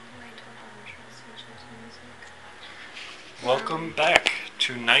Welcome back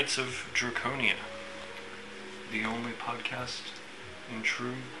to Knights of Draconia, the only podcast in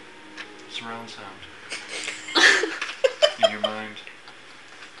true surround sound. In your mind.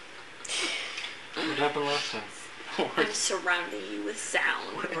 What happened last time? I'm surrounding you with sound.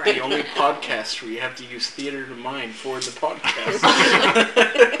 The only podcast where you have to use theater to mind for the podcast.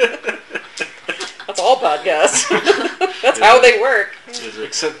 That's all podcasts. That's how they work. Is it?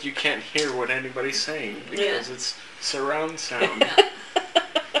 Except you can't hear what anybody's saying because it's surround sound.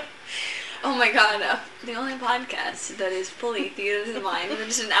 Oh my god, the only podcast that is fully theater to mind with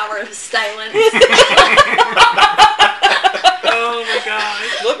just an hour of silence. Oh my god.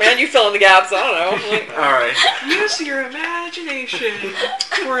 Look, man, you fill in the gaps. I don't know. Alright. Use your imagination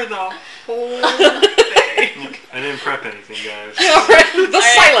for the whole thing. I didn't prep anything, guys. Yeah, right. The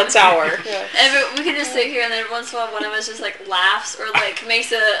silence hour. Yeah. And we can just sit here and then once in a while one of us just like laughs or like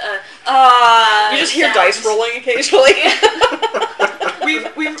makes a You just hear sound. dice rolling occasionally.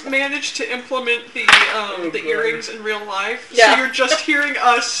 We've managed to implement the earrings in real life. Yeah. So you're just hearing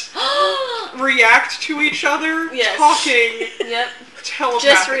us react to each other, Yes. talking Yep. telepathically.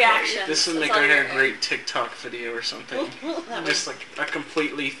 Just reaction. This would That's make all our you're a great TikTok video or something. That Just like a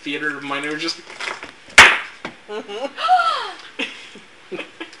completely theater of mind. Or just.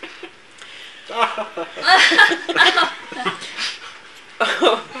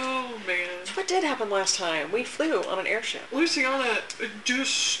 Oh man. What did happen last time? We flew on an airship. Luciana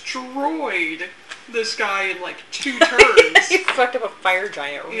destroyed this guy in like 2 turns. He fucked up a fire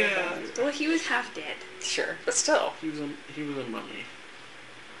giant. Yeah. Well, he was half dead. Sure, but still. He was a mummy.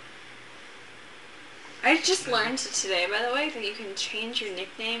 I just learned today, by the way, that you can change your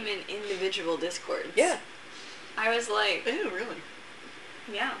nickname in individual Discords. Yeah. I was like, Oh, really?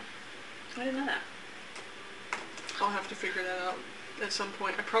 yeah. I didn't know that. I'll have to figure that out at some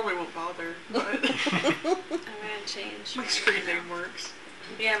point. I probably won't bother, but I'm gonna change. my screen name works.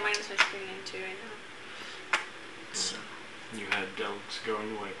 Yeah, mine is my screen name too right now. So, You had Delk's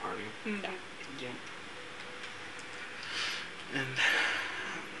going away party. Mm. yeah. And.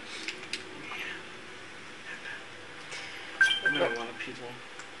 I know a lot of people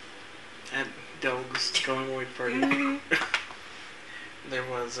at Delg's going away party. There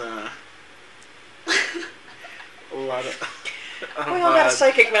was a lot of. We all got a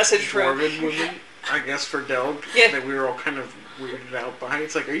psychic message from. Dwarven women, I guess, for Delg. Yeah. That we were all kind of weirded out by.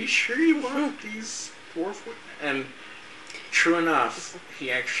 It's like, are you sure you want these dwarf women? And true enough,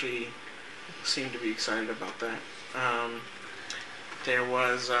 he actually seemed to be excited about that. There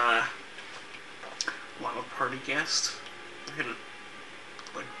was a lot of party guests. We had,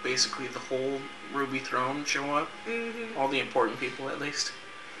 like, basically the whole Ruby Throne show up. Mm-hmm. All the important people, at least.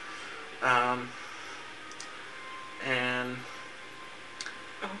 And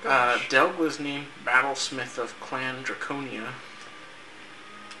Oh gosh. Delg was named Battlesmith of Clan Draconia.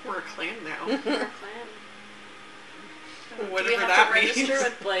 We're a clan now. Our plan. Do Whatever we have that to register means.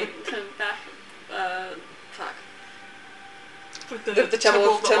 with like to back? Fuck. With The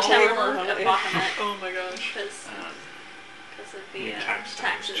Temple of the Temple All-Over. of Bahamut. Oh my gosh. Because of the Your tax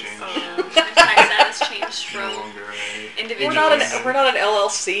status taxes. changed. My tax status changed No from longer a... individual. We're not an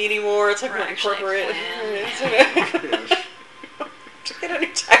LLC anymore. It's like We're we're actually a corporate. clan. Yes. To get a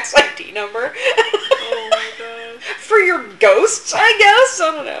new tax ID number Oh my gosh. for your ghosts, I guess.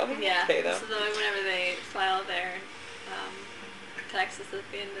 I don't know. Yeah. Okay, though. So then whenever they file their taxes at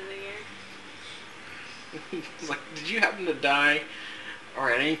the end of the year. It's like, did you happen to die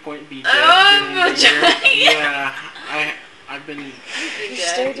or at any point be dead Oh, during the year? vagina. Yeah, I've been. You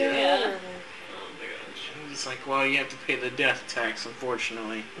stay down. Yeah. Oh my gosh. It's like, well, you have to pay the death tax,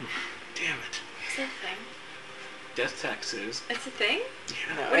 unfortunately. Damn it, Is that a thing? death tax is. It's a thing? Yeah.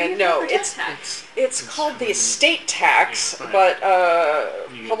 No, What do you and get no, for it's death tax? it's called the estate tax, Yeah, but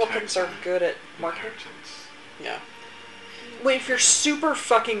You get Republicans taxed are on good at marketing. inheritance. Yeah. Well, if you're super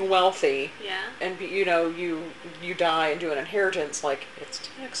fucking wealthy Yeah. and you die and do an inheritance, like it's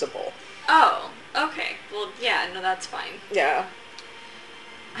taxable. Oh, okay. Well, yeah, no, that's fine. Yeah.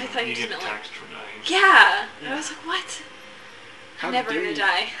 I thought you You just get meant like... taxed for dying. Yeah. Yeah. I was like, what? How Never dare gonna you-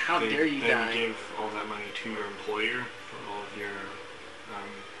 die. How dare you Then die? give all that money to your employer for all of your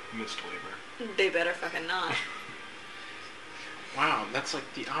missed labor. They better fucking not. Wow, that's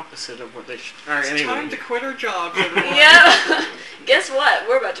like the opposite of what they should. Alright, It's anyway. time to quit our jobs, everyone. Yeah. Guess what?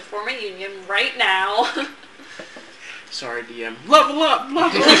 We're about to form a union right now. Sorry, DM. Level up!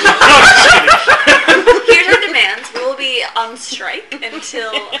 Level up! Here's our demands. We will be on strike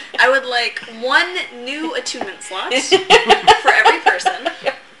until I would like 1 new attunement slot for every person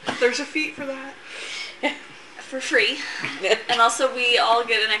There's a feat for that. for free. And also we all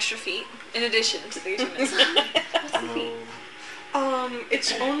get an extra feat in addition to the attunement slot. discount feet?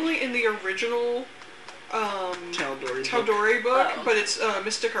 It's only in the original Taldori book, Oh. but it's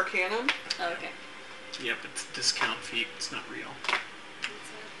Mystic Arcanum. Oh, okay. Yep, it's discount feet. It's not real.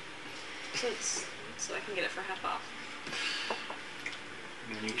 So I can get it for half off.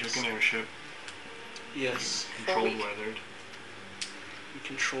 And then you took an airship, Yes, controlled week. weathered. we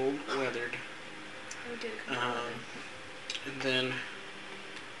controlled weathered. Oh, we did. And then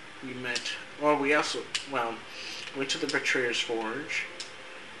we met. Well, we also went to the Betrayer's Forge.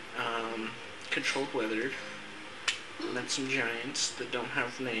 Controlled weathered. Met some giants that don't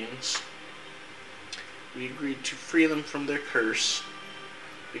have names. We agreed to free them from their curse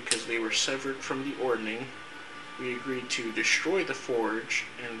because they were severed from the Ordning. We agreed to destroy the forge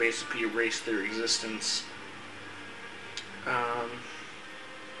and basically erase their existence. And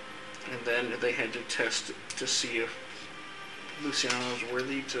then they had to test to see if Luciano was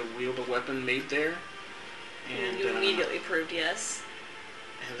worthy to wield a weapon made there. And you immediately proved yes.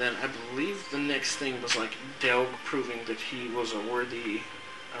 And then I believe the next thing was like Delg proving that he was a worthy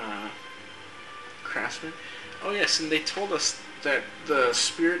craftsman. Oh yes, and they told us that the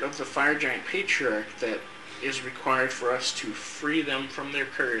spirit of the fire giant patriarch that is required for us to free them from their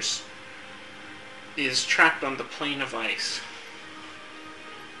curse is trapped on the plane of ice.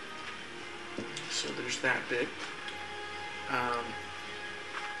 So there's that bit.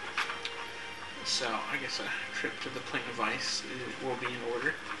 So I guess a trip to the plane of ice will be in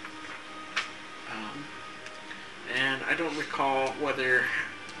order. And I don't recall whether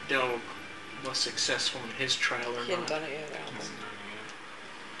Del was successful in his trial or He hadn't not. done it yet, I don't think.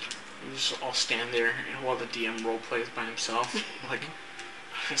 We just all stand there while the DM role plays by himself. Like,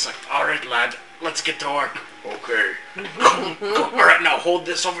 it's like, alright lad, let's get to work. Okay. Alright, now hold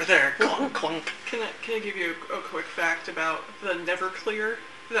this over there. Clunk, clunk. Can I give you a quick fact about the Neverclear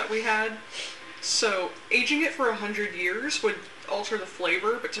that we had? So, aging it for 100 years would alter the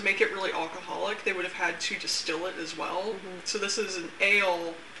flavor, but to make it really alcoholic, they would have had to distill it as well. Mm-hmm. So this is an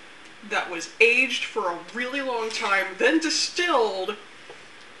ale that was aged for a really long time, then distilled,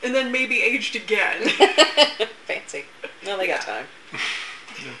 and then maybe aged again. Fancy. No, they got time.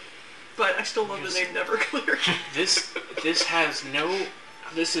 But I still love the name Neverclear. This has no...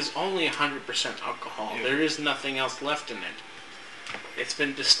 This is only 100% alcohol. Yeah. There is nothing else left in it. It's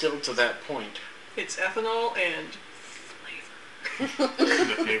been distilled to that point. It's ethanol and flavor.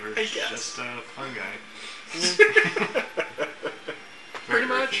 The flavor I is guess. just fungi. Pretty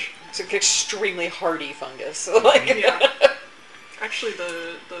much. It's an extremely hardy fungus. Like, Yeah. Actually,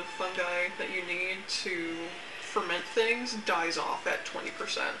 the fungi that you need to ferment things dies off at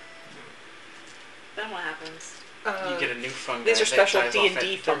 20%. Then what happens? You get a new fungi. these are that special dies off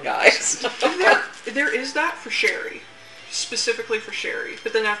D&D at fungi. 30%. there is that for sherry. Specifically for sherry.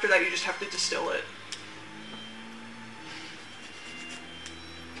 But then after that, you just have to distill it.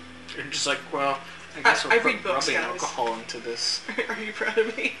 You're just like, well, I guess I we're read books, rubbing guys. alcohol into this. Are you proud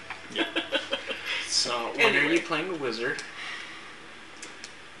of me? So, when are Anyway. you playing a wizard?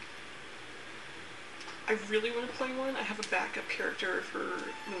 I really want to play one. I have a backup character for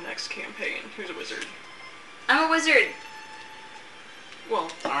the next campaign who's a wizard. I'm a wizard. Well,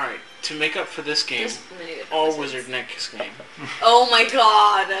 Alright, to make up for this game, There's many different all wizards. wizard next game. Oh my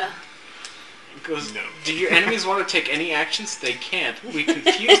god. Goes, No. do your enemies want to take any actions? They can't. We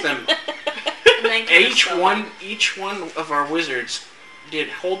confuse them. And then kind of Each spell one them. of our wizards did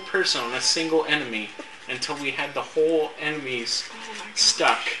hold person on a single enemy until we had the whole enemies oh my god.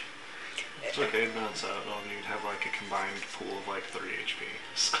 stuck. It's okay, it balance out. All you'd have like a combined pool of like 30 HP.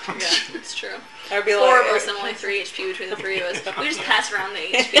 So Yeah, it's true. I'd be 4 like, of us and only 3 HP between the 3 of us. We just pass around the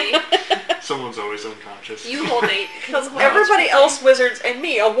HP. someone's always unconscious. You hold 8. because everybody else wizards and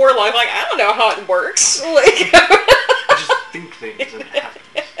me, a warlock, like, I don't know how it works. Like, I just think things and it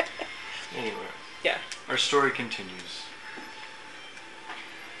happens. Anyway, yeah. our story continues.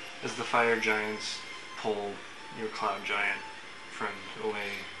 As the fire giants pull your cloud giant friend away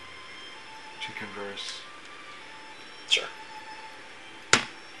to converse, Sure.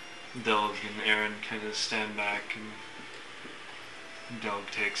 Delg and Aaron kind of stand back and Delg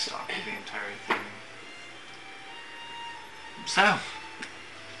takes stock of the entire thing. So,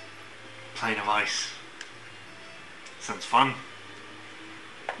 plane of ice. Sounds fun.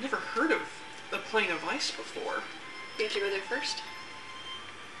 Never heard of the plane of ice before. You have to go there first.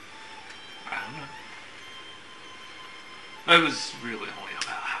 I don't know. I was really only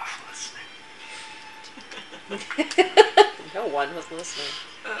about half listening. No one was listening.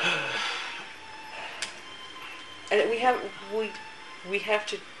 And we have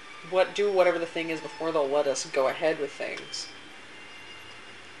to do whatever the thing is before they'll let us go ahead with things.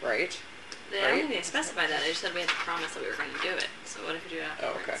 Right? I don't think they specified that. They just said we had to promise that we were going to do it. So what if you do it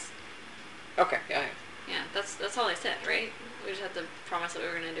afterwards? Oh, okay. Okay, yeah. Yeah, that's all they said, right? We just had to promise that we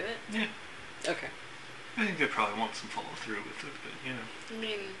were going to do it. Yeah. Okay. I think they probably want some follow through with it, but you know.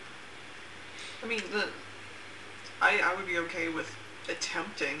 I mean, I would be okay with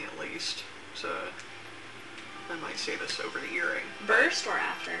attempting at least to. I might say this over the earring. First or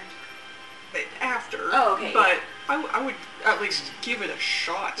after? After. Oh, okay. But yeah. I would at least give it a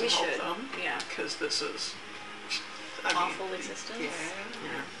shot to We help should. them. Yeah. Because this is. Awful existence.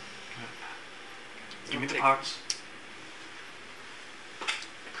 Yeah. Give me the pots.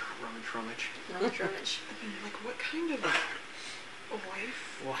 Rummage. Rummage. I mean, like, what kind of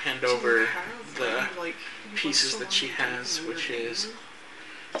life We'll hand do you over have? the I mean, like, you pieces want that she someone to has, know which your is name?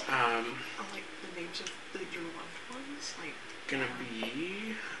 Like the names of your loved ones, like gonna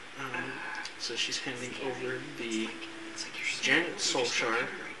be. So she's handing Scary. over the it's like you're Janet's soul shard,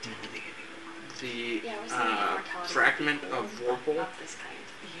 identity anymore. the Yeah, I was thinking immortality fragment people of Vorpal, of this kind.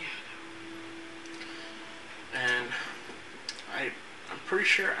 Yeah. and I'm pretty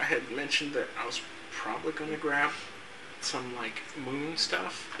sure I had mentioned that I was probably gonna grab some like moon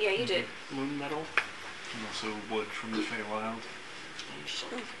stuff, Yeah, you did. moon metal. And also wood from the Feywild. So,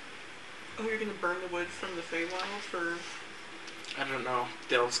 Oh, you're gonna burn the wood from the Feywild for. I don't know.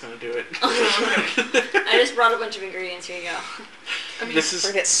 Dale's gonna do it. I just brought a bunch of ingredients. Here you go. I mean, This We're is.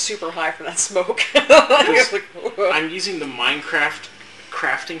 gonna get super high from that smoke. I'm using the Minecraft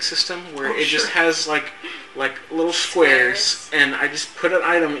crafting system where Oh, it just sure. has like little squares, Squares. and I just put an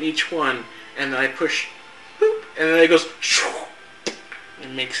item in each one, and then I push, boop, and then it goes,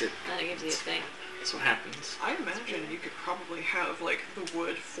 and makes it. And it gives you a thing. That's what happens. I imagine you could probably have like the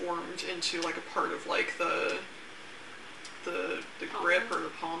wood formed into like a part of like the grip or the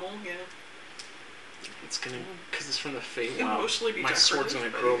pommel. Yeah. It's gonna, because it's from the It'll mostly Feywild. be My sword's gonna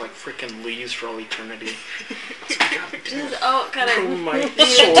decorative, grow but- like freaking leaves for all eternity. Oh, gotta My do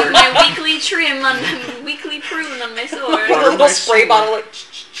sword. my weekly trim on weekly prune on my sword. Water A little my spray sword. bottle.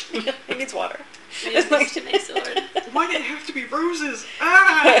 Like, it needs water. Use this to my sword. Why did it have to be roses?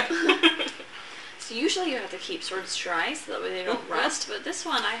 Ah! So usually you have to keep swords dry so that way they don't rust, but this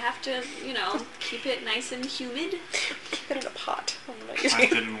one I have to, keep it nice and humid. Keep it in a pot. I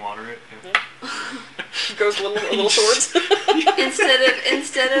didn't water it. Yeah. Goes little swords. Instead of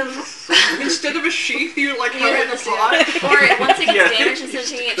Instead of a sheath, you like you have it in have a to pot. or once it gets Yeah. damaged, instead of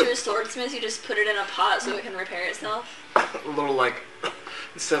taking it to a swordsmith, you just put it in a pot so it can repair itself. A little like,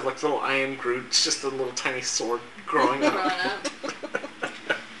 instead of like little iron Groot, it's just a little tiny sword growing up. Growing up.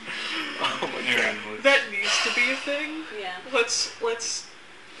 Oh my god. Aaron would. That needs to be a thing. Yeah. Let's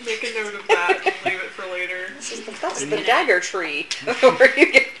make a note of that and leave it for later. That's the dagger tree. Where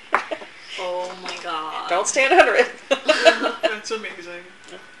you get, Oh my god. don't stand under it. That's amazing.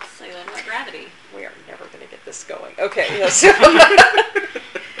 It's like about gravity. We are never going to get this going. Okay. Yes. Aaron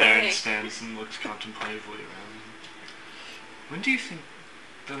Okay. stands and looks contemplatively around. When do you think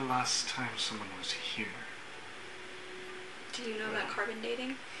the last time someone was here? Do you know about carbon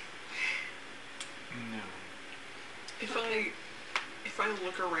dating? No. If I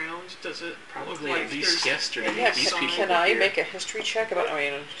look around, does it look Probably like at least there's yesterday. any These sign- people Can were I here. make a history check about?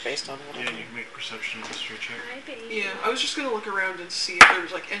 Based on what? Yeah, you can make perception history check. Yeah, I was just gonna look around and see if there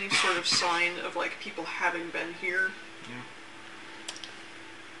was like any sort of sign of like people having been here. Yeah.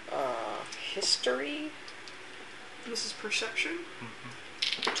 History. This is perception.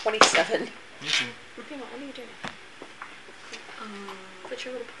 27. Okay. Okay, what are you doing? Put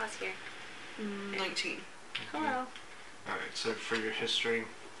your little paws here. 19. Hello. Alright, so for your history, you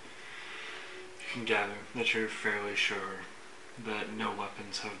can gather that you're fairly sure that no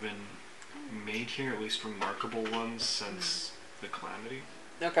weapons have been made here, at least remarkable ones, since the Calamity.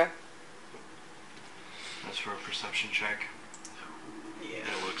 Okay. That's for a perception check. Yeah.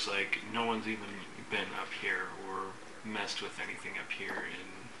 It looks like no one's even been up here or messed with anything up here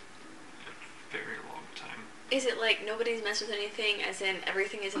in a very long time. Is it like nobody's messed with anything, as in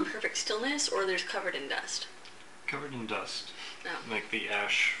everything is in perfect stillness, or there's covered in dust? Covered in dust. No. Like the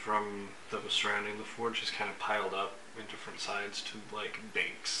ash from that was surrounding the forge is kind of piled up in different sides to like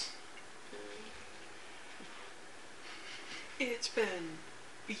banks. It's been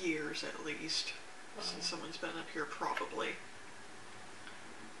years at least since someone's been up here, probably.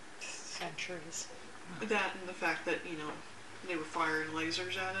 Centuries. That and the fact that, they were firing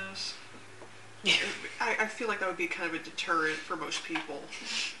lasers at us. I feel like that would be kind of a deterrent for most people.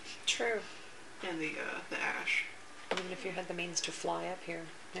 True. And the ash. Even if you had the means to fly up here.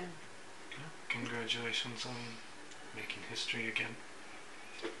 Yeah. Congratulations on making history again.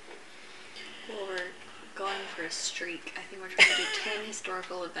 Well, we're going for a streak. I think we're trying to do 10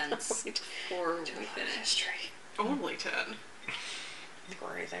 historical events before we finish. History. Only 10. I think we're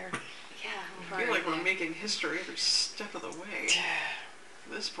already there. Yeah, I feel like we're making history every step of the way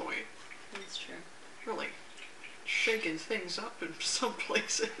at this point. That's true. Really shaking things up in some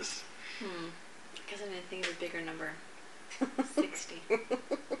places. I guess I didn't think of a bigger number. 60.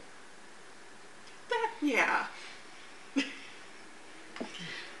 Yeah.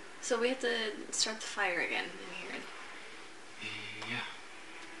 So we have to start the fire again in here. Yeah.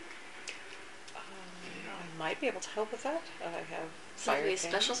 I might be able to help with that. I have So fire we a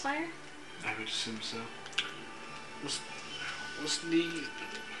special things. fire? I would assume so. Was the...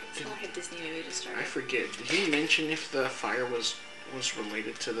 It's not like a Disney movie to start. I forget. Did he mention if the fire was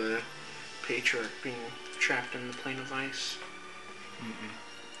related to the patriarch being trapped in the plane of ice? Mm-mm.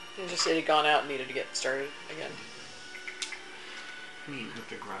 He just said he'd gone out and needed to get started again. But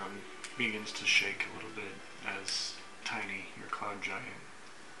the ground begins to shake a little bit as Tiny, your cloud giant,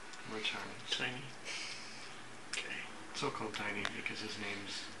 returns. Tiny. Okay. So called Tiny because his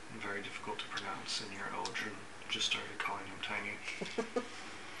name's very difficult to pronounce, and your Eldrin just started calling him Tiny.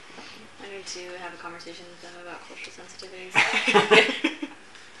 I need to have a conversation with them about cultural sensitivities.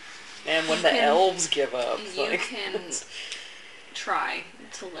 And when the elves give up, You like, can try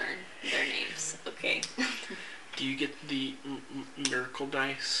to learn their names. Okay. Do you get the miracle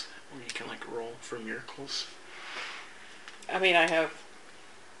dice where you can like roll for miracles? I mean, I have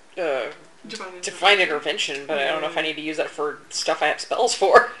Divine divine intervention, but I don't know if I need to use that for stuff I have spells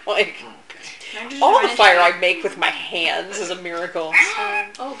for. Like, Okay. all the fire I make with my hands is a miracle.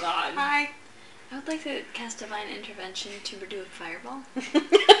 Oh god. Hi. I would like to cast divine intervention to do a fireball.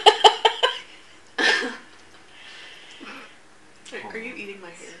 Are you eating my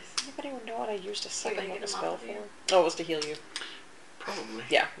hair? Does anybody know what I used a second Wait, one get to them spell off of for? you? Oh, it was to heal you. Probably.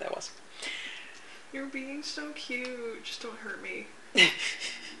 Yeah, that was. You're being so cute. Just don't hurt me.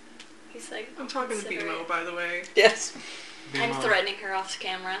 He's like, I'm talking to considerate. BMO, by the way. Yes. I'm threatening her off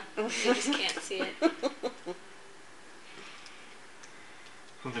camera. You just can't see it.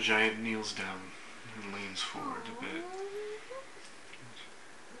 So the giant kneels down and leans forward a bit.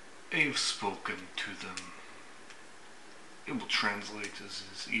 I've spoken to them. It will translate as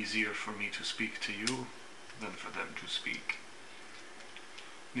it's easier for me to speak to you than for them to speak.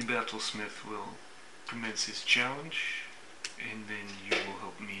 The battlesmith will commence his challenge, and then you will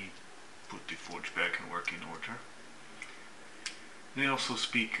help me put the forge back in working order. They also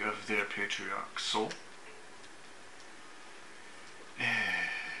speak of their patriarch Sol.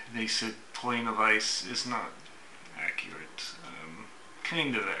 They said plane of ice is not accurate.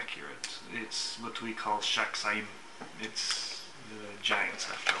 Kind of accurate. It's what we call Shaksaim. It's the giant's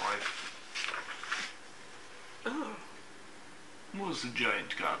afterlife. Oh. Was a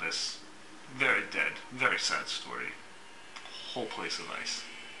giant goddess. Very dead. Very sad story. Whole place of ice.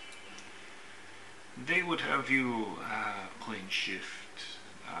 They would have you plane shift.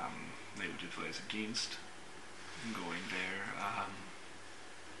 They would advise against going there.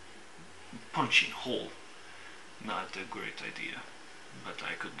 Punching hole. Not a great idea. But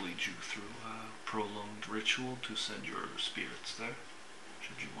I could lead you through a prolonged ritual to send your spirits there,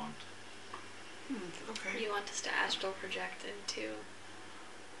 should you want. Okay. You want us to astral project into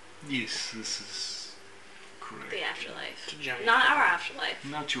Yes, this is correct. the afterlife. It's a giant Not our giant. afterlife.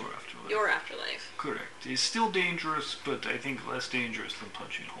 Not your afterlife. Your afterlife. Correct. It's still dangerous, but I think less dangerous than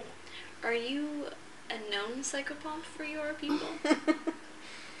punching hole. Are you a known psychopath for your people?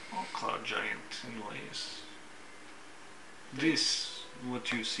 All cloud giant in ways. This,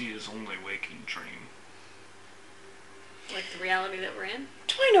 what you see, is only waking dream. Like the reality that we're in?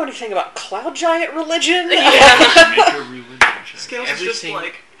 Do I know anything about cloud giant religion? Make a religion check. Scales is just Everything-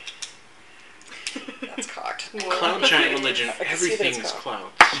 like, That's cocked. Cloud giant religion. I can see that Everything it's is cloud.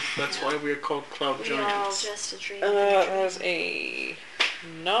 clouds. That's why we're called cloud We all giants. just a dream. That's a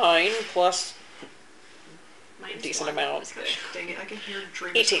 9 plus Minus decent one. amount. That's good. dang it, I can hear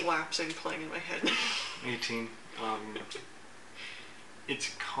dreams 18. collapsing playing in my head. 18.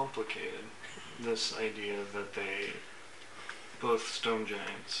 It's complicated. This idea that they, both stone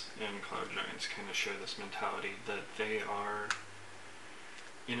giants and cloud giants, kind of share this mentality that they are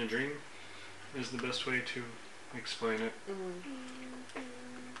in a dream, is the best way to explain it.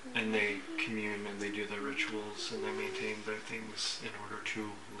 And they commune and they do their rituals and they maintain their things in order to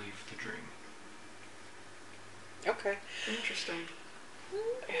leave the dream. Okay. Interesting.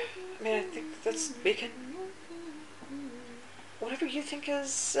 I mean, I think that's we can. Whatever you think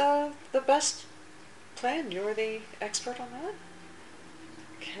is the best plan. You're the expert on that.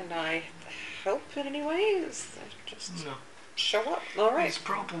 Can I help in any way? Is that just No. show up. All right. His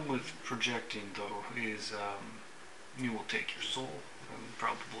problem with projecting, though, is you will take your soul, and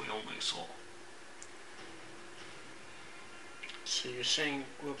probably only soul. So you're saying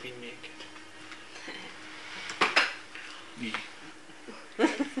we'll be naked? Yeah. Okay.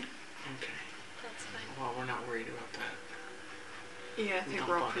 That's fine. Well, we're not worried about that. Yeah, I think No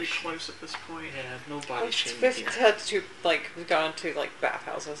we're all body pretty shame. close at this point. Yeah, no body shaming We've here. had to, like, we've gone to, like,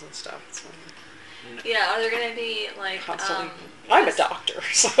 bathhouses and stuff. So Yeah, are there gonna be like constantly. I'm a this- doctor,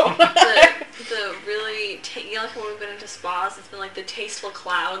 so. the really you know, like when we've been into spas, it's been like the tasteful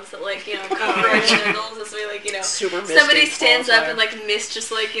clouds that like cover our genitals. It's be like Super misty somebody stands up qualifier. and like mist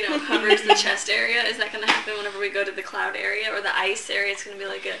just like covers the chest area. Is that gonna happen whenever we go to the cloud area or the ice area? It's gonna be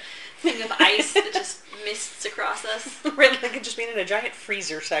like a thing of ice that just mists across us. Really, like it just being in a giant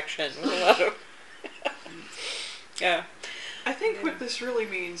freezer section with a lot of. Yeah. I think what this really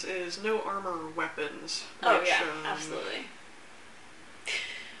means is no armor or weapons. Oh which, yeah, absolutely.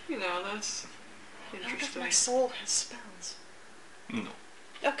 That's I wonder if interesting. my soul has spells. No.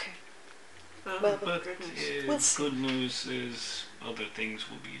 Okay. Oh, But goodness. We'll see. good news is other things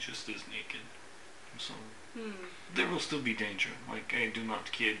will be just as naked. So there will still be danger. Like, I do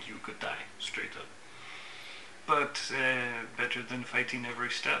not kid, you could die, straight up. But better than fighting every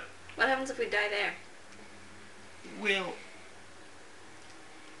step. What happens if we die there? Well,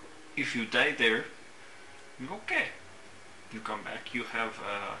 if you die there, you're okay. You come back, you have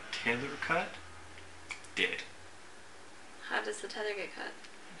a tether cut, dead. How does the tether get cut?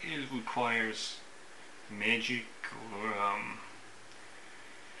 It requires magic or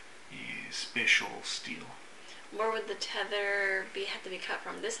special steel. Where would the tether have to be cut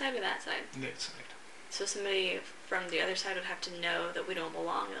from? This side or that side? That side. So somebody from the other side would have to know that we don't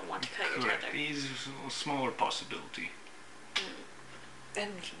belong and want to cut your Correct. tether. Is a smaller possibility.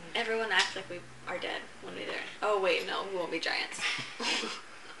 And Everyone acts like we are dead when we're there. Oh wait, no, we won't be giants.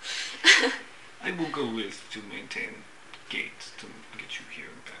 I will go with to maintain gate to get you here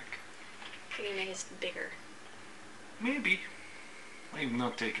and back. Can you make us bigger? Maybe. I have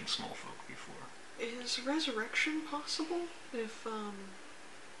not taken small folk before. Is resurrection possible if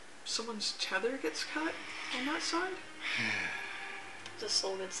someone's tether gets cut on that side? The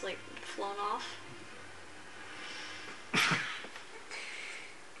soul gets like flown off.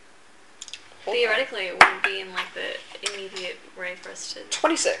 Theoretically, it wouldn't be in like the immediate way for us to.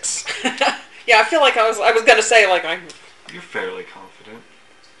 26. Yeah, I feel like I was gonna say like I'm. You're fairly confident.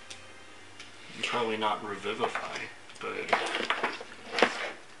 Probably not revivify, but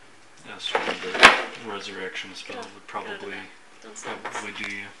as for the resurrection spell would probably Don't stop us.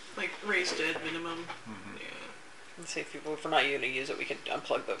 do you. Like raise dead minimum. Mhm. Yeah. Let's see if we're not even gonna use it. We can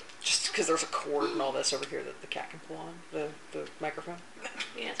unplug the just because there's a cord and all this over here that the cat can pull on the microphone.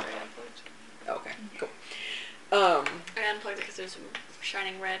 Yeah, it's already unplugged. Okay, cool. I unplugged it because it was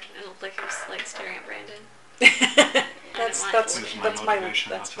shining red and it looked like it was like staring at Brandon. that's want that's it to look that's at my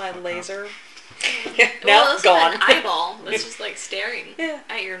motivation not that's to my fuck up. laser. Well, Now it it's was gone. an eyeball that's just like staring Yeah.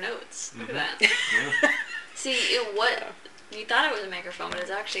 at your notes. Look Mhm. at that. Yeah. See, you thought it was a microphone, but it's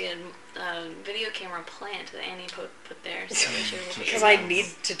actually a video camera plant that Annie put there. So we should look at Because your I notes. need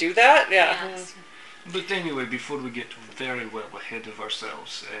to do that. Yeah. Yes. But anyway, before we get very well ahead of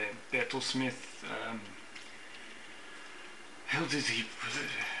ourselves, Battlesmith, how did he...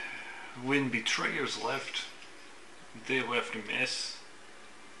 When betrayers left, they left a mess.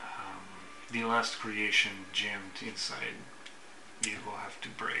 The last creation jammed inside. You will have to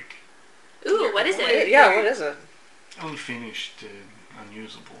break. Ooh, what is it? Yeah. What is it? Unfinished,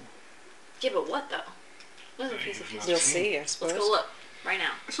 unusable. Yeah, but what though? What's a piece of You've history? not You'll seen. see. I suppose. Let's go look right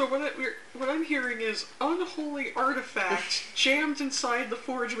now. So what I'm hearing is unholy artifact jammed inside the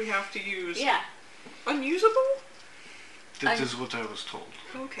forge we have to use. Yeah, Unusable? That is what I was told.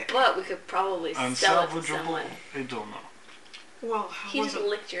 Okay. but we could probably sell it to Unsalvageable? someone. I don't know. Well, how He was just it?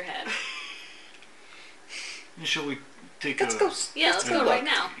 licked your head. Shall we take Let's a... go. Yeah, let's go look right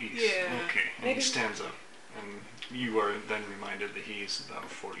now. east? Yeah. Okay, and Maybe. he stands up. And you are then reminded that he is about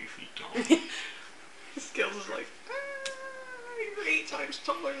 40 feet tall. Scales is like, you're 8 times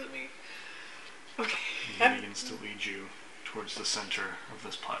taller than me. Okay. He begins to lead you towards the center of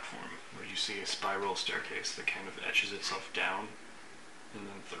this platform, where you see a spiral staircase that kind of etches itself down and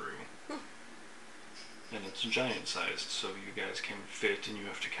then through. And it's giant sized, so you guys can fit and you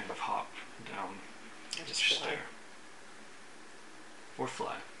have to kind of hop down I just each fly. stair. Or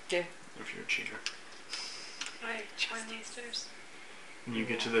fly, Yeah. if you're a cheater. I climb these stairs. And you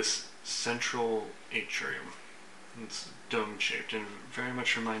get to this central atrium. It's dome shaped and very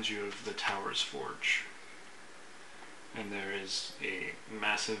much reminds you of the Tower's Forge. And there is a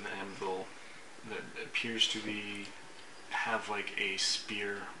massive anvil that appears to be have like a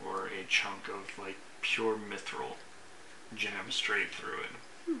spear or a chunk of like pure mithril jam straight through it.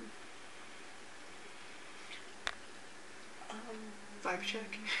 Vibe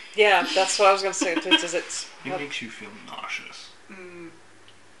check. Yeah, that's what I was gonna say. Does it? It makes you feel nauseous.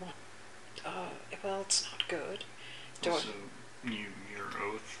 Well, it's not good. Do Also, your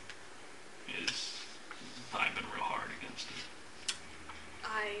oath is vibing real hard against it.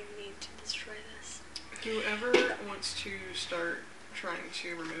 I need to destroy this. Whoever wants to start trying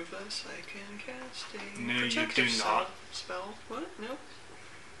to remove this, I can cast a No, you protective do not. spell. What? No.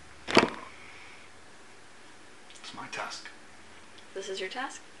 It's my task. This is your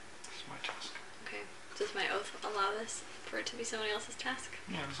task? It's my task. Okay. Does my oath allow this for it to be someone else's task?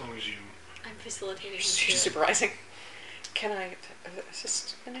 Yeah, as long as you... I'm facilitating She's this. supervising. Can I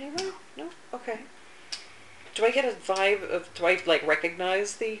assist in any way? No? Okay. Do I get a vibe of... Do I, like,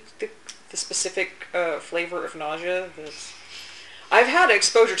 recognize the specific flavor of nausea? I've had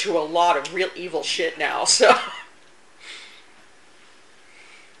exposure to a lot of real evil shit now, so...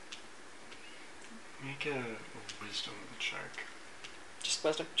 Make a wisdom check. Just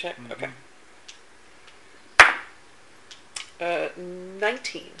wisdom check? Mm-hmm. Okay.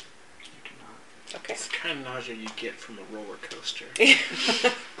 19. You do not. Okay. It's the kind of nausea you get from a roller coaster.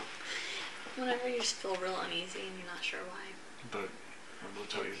 Whenever you just feel real uneasy and you're not sure why. But I will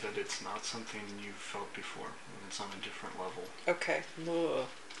tell you that it's not something you've felt before. And it's on a different level. Okay. Ugh.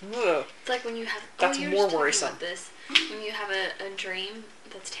 Ugh. It's like when you have... That's you were more just talking worrisome. about this. When you have a dream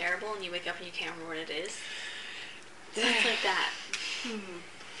that's terrible and you wake up and you can't remember what it is. It's like that.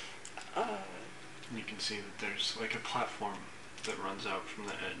 You can see that there's like a platform that runs out from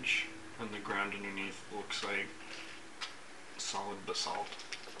the edge. And the ground underneath looks like solid basalt.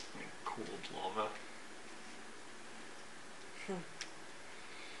 Like cooled lava.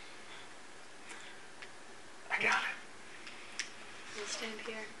 I got it. We'll stand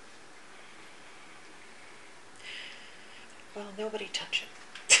here. Well, nobody touch it.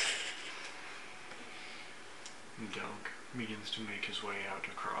 Delk begins to make his way out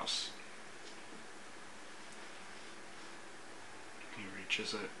across. He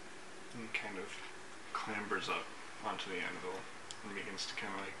reaches it and kind of clambers up onto the anvil and begins to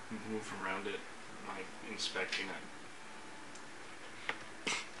kind of like move around it, like inspecting it.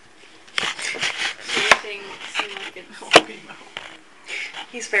 Everything seemed like it's...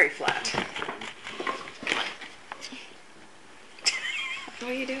 He's very flat. What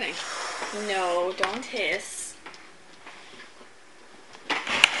are you doing? No, don't hiss.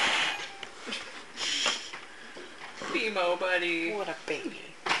 Emo buddy. What a baby.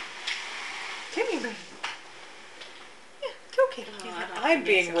 Come here, buddy. Okay. Oh, I'm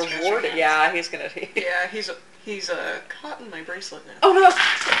being He's gonna rewarded. scratch your Yeah, he's gonna. Yeah, he's caught in my bracelet now. Oh no!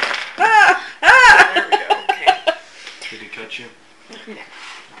 Ah! Ah! There we go. Okay. Did he cut you?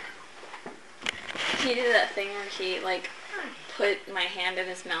 He did that thing where he, like, put my hand in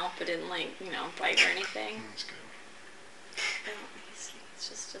his mouth but didn't, like, bite or anything. That's good.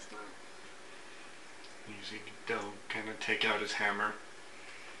 It's just not... You see Del kind of take out his hammer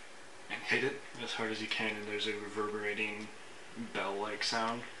and hit it as hard as he can, and there's a reverberating bell-like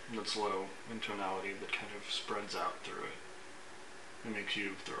sound that's low in tonality that kind of spreads out through it. It makes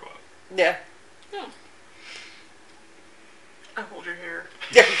you throw up. Yeah. No. I hold your hair.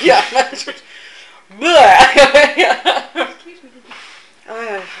 Yeah.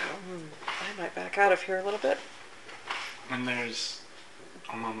 I might back out of here a little bit. And there's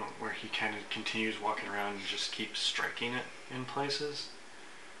a moment where he kind of continues walking around and just keeps striking it in places.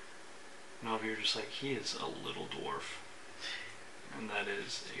 And all of you are just like, he is a little dwarf. And that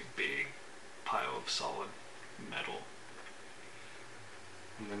is a big pile of solid metal.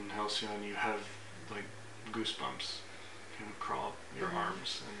 And then Halcyon, you have like goosebumps kind of crawl up your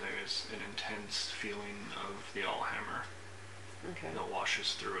arms, and there's an intense feeling of the Allhammer Okay. that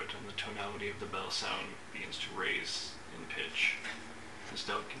washes through it, and the tonality of the bell sound begins to raise in pitch as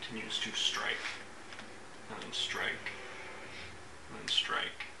Del continues to strike, and then strike, and then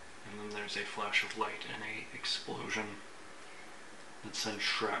strike, and then there's a flash of light and a explosion that sends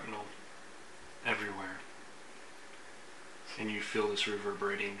shrapnel everywhere. And you feel this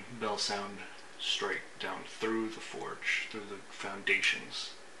reverberating bell sound strike down through the forge, through the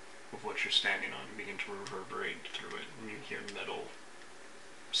foundations of what you're standing on, and begin to reverberate through it. And you hear metal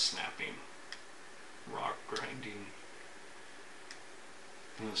snapping, rock grinding,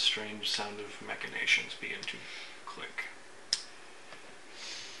 and the strange sound of machinations begin to click.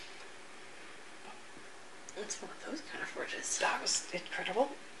 It's one of those kind of forges. That was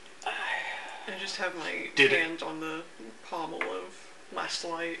incredible. I just have my Did it. hand on the pommel of Last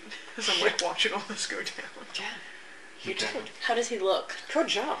Light as I'm like watching all this go down. Yeah. He You kind did. of, How does he look? Good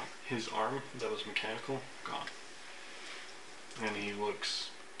job. his arm that was mechanical, gone. And he looks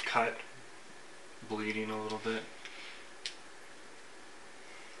cut, bleeding a little bit.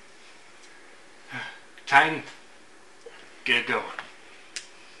 Tiny, get going.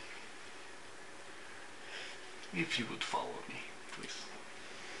 If you would follow me, please.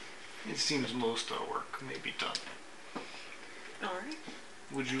 It seems most our work may be done. Alright.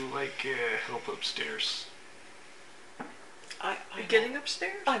 Would you like help upstairs? I'm Getting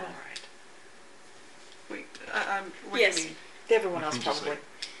upstairs? I'm alright. Wait, I'm. What Yes. do you mean? Everyone else He just, probably.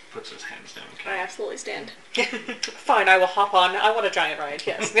 puts his hands down. I absolutely stand. Fine, I will hop on. I want a giant ride,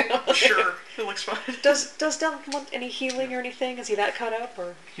 yes. Sure, it looks fine. Does Dylan want any healing or anything? Is he that cut up,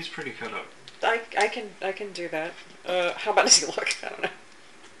 or He's pretty cut up. I can do that. How about does he look? I don't know.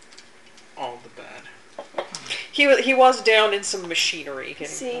 All the bad. He was down in some machinery. Getting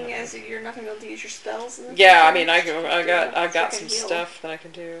Seeing cut up. as you're not gonna be able to use your spells. In the Yeah, I future, mean I've got some heal. stuff that I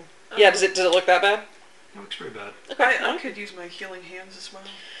can do. Yeah, does it look that bad? It looks pretty bad. Okay. I could use my healing hands as well.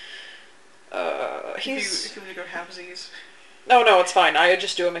 He's If you want to go halvesies. no, it's fine. I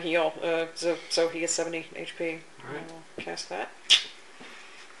just do him a heal. So he gets 70 HP. Alright. I'll cast that.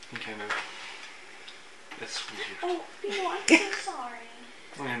 He kind of. It's weird. Oh, you know, I'm so sorry.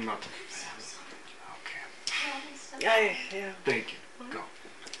 I'm not a fan. Okay. Yeah. Thank you. Go.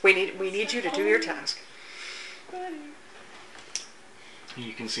 We need you to do your task.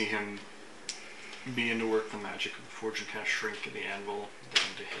 You can see him begin to work the magic of the forge and kind of shrink the anvil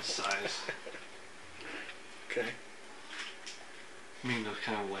down to his size. Okay. Begin to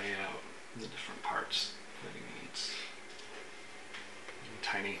kind of lay out the different parts that he needs. And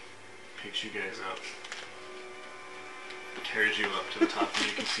Tiny picks you guys up, carries you up to the top, and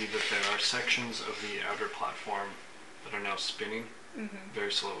you can see that there are sections of the outer platform that are now spinning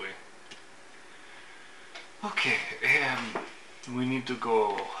very slowly. Okay, we need to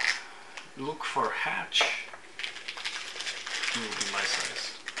go look for a hatch. It will be my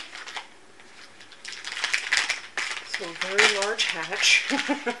size. So a very large hatch.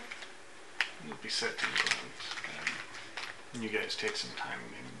 You'll be set to the ground. And you guys take some time,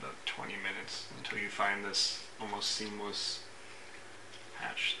 maybe about 20 minutes, until you find this almost seamless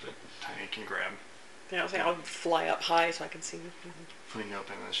hatch that Tiny can grab. Yeah, I'll fly up high so I can see. Fling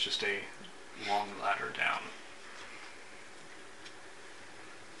open, it's just a long ladder down.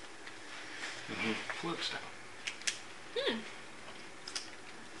 And he floats down.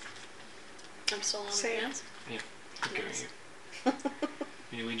 I'm still on Sam. my hands. Okay. Nice.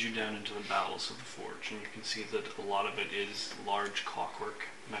 He leads you down into the bowels of the forge, and you can see that a lot of it is large clockwork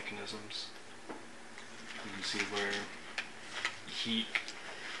mechanisms. You can see where heat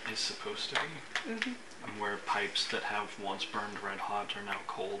is supposed to be, and where pipes that have once burned red hot are now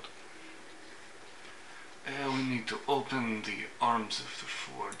cold. We need to open the arms of the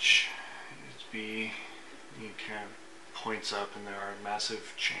forge. He kind of points up, and there are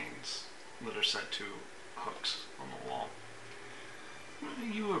massive chains that are set to hooks on the wall.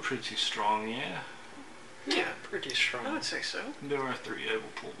 You are pretty strong, yeah? Yeah, pretty I strong. would say so. There are 3, I will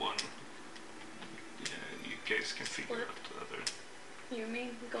pull one. Yeah, you guys can figure Split. out the other. You and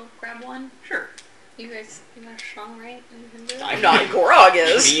me, we go grab one. Sure. You guys are strong, right? And you can do it? I'm not. Gorog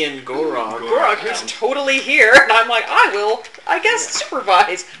is. Me and Gorog. Gorog is totally here, and I'm like, I will, I guess,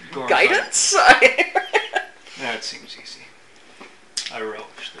 supervise. Gorog's Guidance? That seems easy. I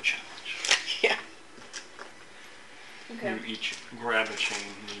relish the challenge. Yeah. Okay. You each grab a chain.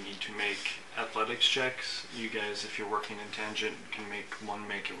 You need to make athletics checks. You guys, if you're working in tangent, can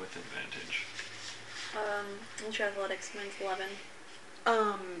make it with advantage. What's your athletics? Mine's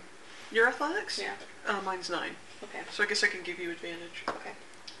 11. Your athletics? Yeah. Mine's 9. Okay. So I guess I can give you advantage. Okay.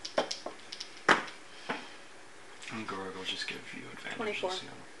 And Gorg will just give you advantage. 24.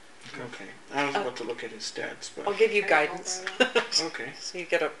 Okay. I was about to look at his stats, but I'll give you I guidance. roll very okay. So you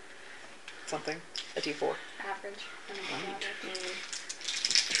get a D4. Average. And above average.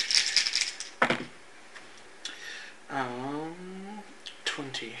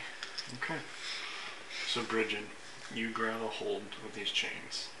 20. Okay. So Bridget, you grab a hold of these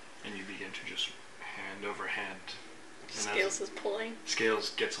chains, and you begin to just hand over hand. And Scales is pulling.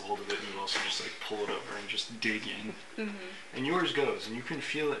 Scales gets a hold of it, and you also just like pull it over and just dig in. And yours goes, and you can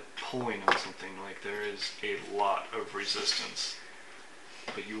feel it pulling on something. Like there is a lot of resistance,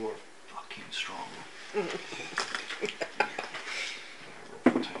 but you are fucking strong.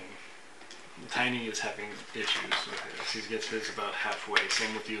 Tiny. Tiny is having issues with his. He gets his about halfway.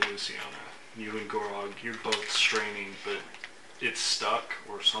 Same with you, Luciana. You and Gorog, you're both straining, but it's stuck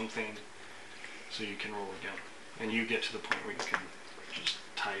or something, so you can roll again. And you get to the point where you can just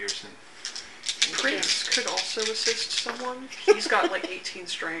tie yours in. Prince could also assist someone. He's got like 18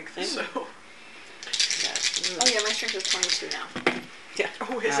 strength, so. Oh yeah, my strength is 22 now. Yeah.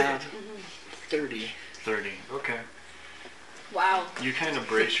 Oh, is it? 30. 30. Okay. Wow. You kind of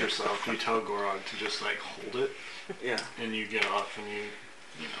brace yourself. You tell Gorog to just like hold it, Yeah. and you get off, and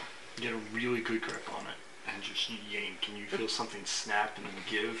you know, get a really good grip on it, and just yank, and you feel something snap and then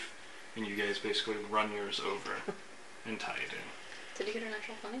give, and you guys basically run yours over and tie it in. Did you get a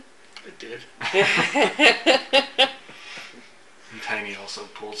natural 20? It did. And Tiny also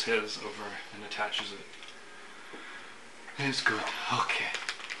pulls his over and attaches it. It's good. Okay.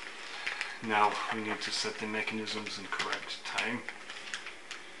 Now we need to set the mechanisms in correct time.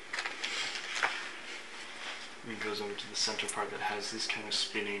 It goes over to the center part that has this kind of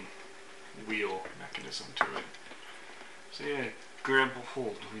spinning wheel mechanism to it. So yeah, grab a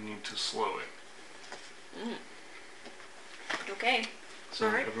hold. We need to slow it. Okay. So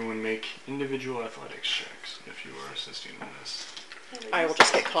Alright. everyone make individual athletics checks if you are assisting in this. I will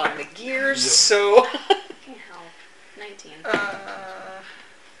just get caught in the gears, Yep. so... Fucking hell. 19.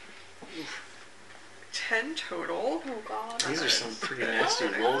 10 total. Oh god. These are some pretty nasty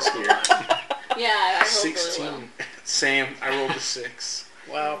rolls here. Yeah, I rolled 16. really well. Same. I rolled a 6.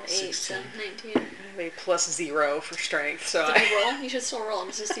 Wow. 8, 16. 19. I have a +0 for strength, so Did you roll? You should still roll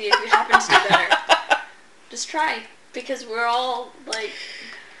them to see if you happen to do better. Just try. Because we're all, like,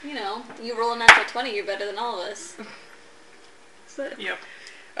 you know, you roll a natural 20, you're better than all of us. Yep.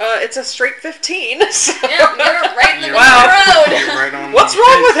 It's a straight 15, so... Yeah, you're right in the middle Wow. of the road. You're right on. What's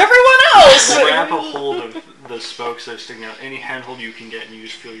wrong with everyone else? Grab a hold of the spokes that are sticking out. Any handhold you can get, and you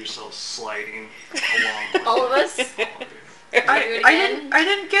just feel yourself sliding along. With All of it. us? All of you. Do it again? I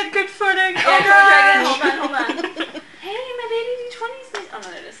didn't get good footing. Yeah, Oh, go try again. gosh. Hold on. Hey, my baby D20's. Oh,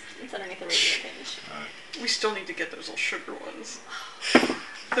 no, it is. It's underneath the radio page. We still need to get those little sugar ones.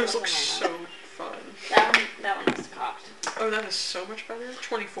 Those look so fun. That one was cocked. Oh, that is so much better.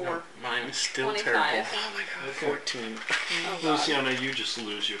 24. No, mine is still 25. terrible. Oh my god. 14. Oh god. Luciana, you just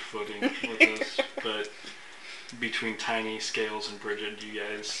lose your footing with this, but between Tiny, Scales, and Bridget, you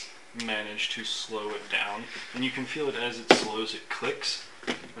guys manage to slow it down, and you can feel it as it slows, it clicks,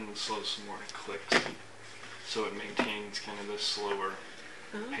 and then slows some more, it clicks. So it maintains kind of this slower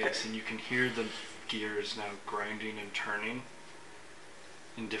pace, and you can hear the gears now grinding and turning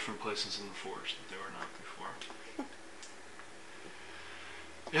in different places in the forge that they were not before.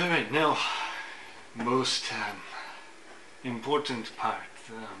 Alright, now, most important part,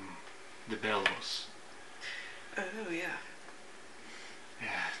 the bellows. Oh, yeah. Yeah,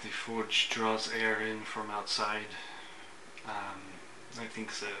 the forge draws air in from outside. I think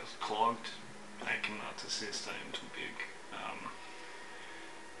it's clogged. I cannot assist, I am too big.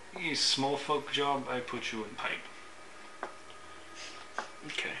 A small folk job, I put you in pipe.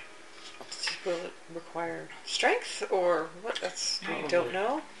 Okay. Will it require strength, or what? That's... I don't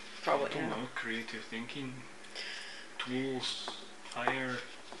know. Probably, I don't know, creative thinking, tools, fire,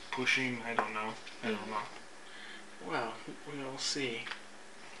 pushing, I don't know. I don't know. Well, we'll see.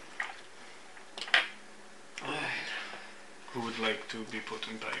 Who would like to be put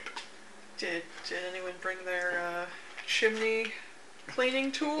in pipe? Did anyone bring their chimney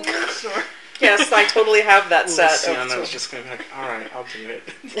cleaning tools? Or Yes, I totally have that set. Luciana Of was just going to be like, alright, I'll do it.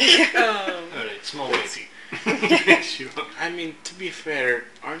 Alright, small lady. I mean, to be fair,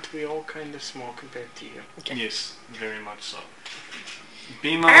 aren't we all kind of small compared to you? Yes, very much so.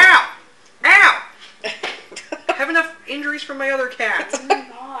 Bima. Ow! Ow! I have enough injuries from my other cats. Oh my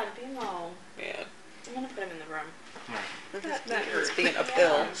god, Bimo. Man, I'm gonna put him in the room. That it's hurt. being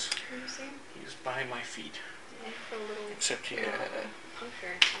uphill. Can you see? He's by my feet. Yeah, for a little Except he,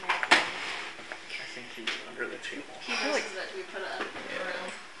 hunker. I think he was under the table. He knows that we put up in the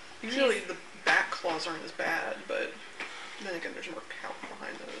room. Usually the back claws aren't as bad, but then again, there's more pout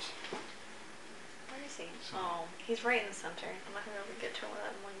behind those. Where is he? Oh, he's right in the center. I'm not gonna be able to get to him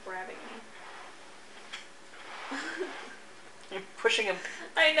without him like grabbing me. I'm pushing him.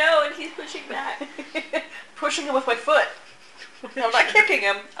 I know, and he's pushing back. Pushing him with my foot. I'm not kicking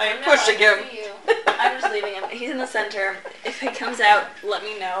him. I am know, pushing I him. can see you. I'm just leaving him. He's in the center. If he comes out, let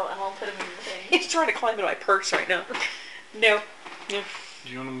me know, and I'll put him in the thing. He's trying to climb into my purse right now. No. Do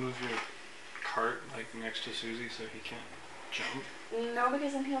you want to move your cart like next to Susie so he can't jump? No,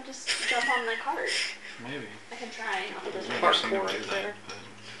 because then he'll just jump on the cart. Maybe. I can try. I'll put this I've in. never seen him Parkour do right that, there.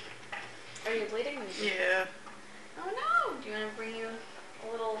 but Are you bleeding? Yeah. Oh no! Do you want to bring you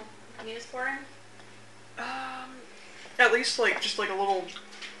a little Neosporin? At least just like a little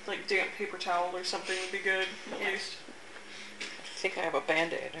damp paper towel or something would be good. At least. I think I have a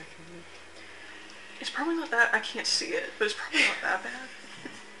band-aid. It's probably not that. I can't see it, but it's probably not that bad.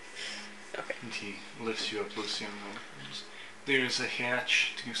 Okay. And he lifts you up, Luciano. There's a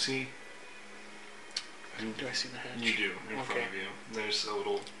hatch. Do you see? Do I see the hatch? You do, in front Okay. of you. There's a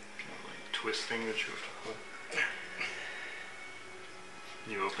little kind of like twist thing that you have to hold.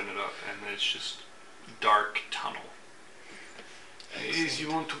 You open it up, and there's just dark tunnel. Is you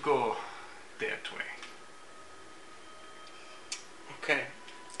want to go that way? Okay.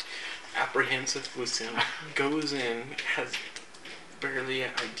 Apprehensive Luciana goes in, has barely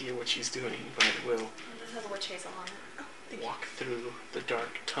an idea what she's doing, but will This has witch hazel on it. walk through the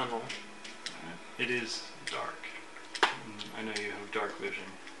dark tunnel. It is dark. I know you have dark vision,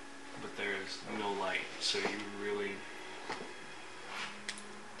 but there is no light, so you really...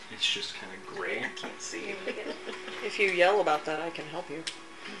 It's just kind of gray. I can't see. If you yell about that, I can help you.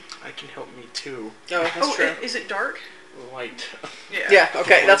 I can help me too. Oh, that's true. Is it dark? Light. Yeah,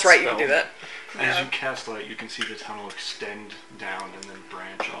 okay, that's right, you can do that. As you cast light, you can see the tunnel extend down and then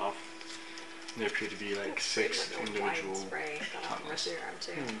branch off. There appear to be like 6 individual tunnels.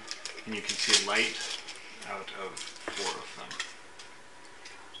 And you can see light out of 4 of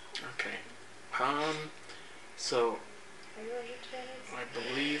them. Okay. So I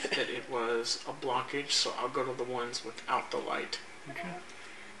believe that it was a blockage, so I'll go to the ones without the light. Okay.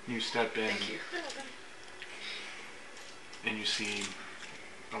 You step in. Thank you. And you see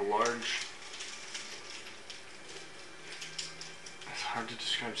a large... It's hard to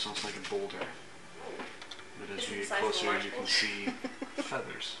describe, it sounds like a boulder. But as Is it you the get size of a closer, large you can boulder? see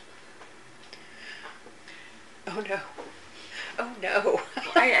feathers. Oh no. Oh no.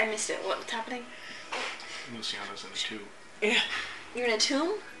 I missed it. What's happening? Luciana's in a tube. Yeah. You're in a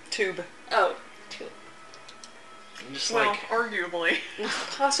tomb? Tube. Oh, tomb. I'm just Well, like, arguably.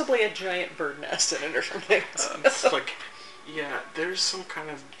 Possibly a giant bird nest in it or something. it's like, yeah, there's some kind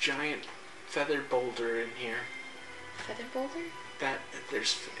of giant feather boulder in here. Feather boulder? That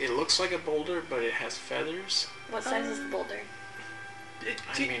it looks like a boulder, but it has feathers. What size is the boulder? Do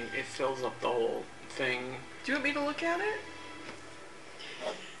I mean, it fills up the whole thing. you want me to look at it?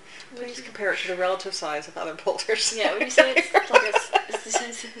 Please compare it to the relative size of other boulders. Yeah, would you say it's like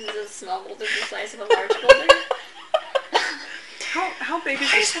a small boulder the size of a large boulder? How big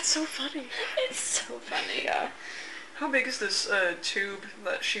is Why is this? that so funny? It's so funny. Yeah. How big is this tube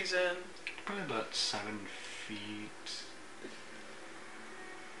that she's in? Probably about 7 feet.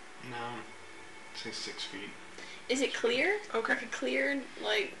 No, say 6 feet. Is it clear? Okay. Like a clear,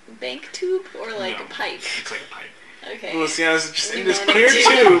 like, bank tube or like No, a pipe? It's like a pipe. Okay. Luciana's just in You this want clear it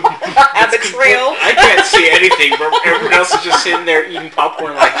to- tube. At the trail. I can't see anything, but everyone else is just sitting there eating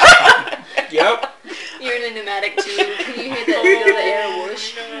popcorn like, yep. You're in a pneumatic tube. Can you hear the air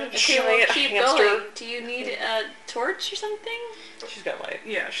whoosh? Okay, well, Giant keep hamster. going. Do you need a torch or something? She's got light.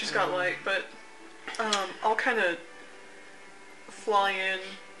 Yeah, she's got light, but I'll kind of fly in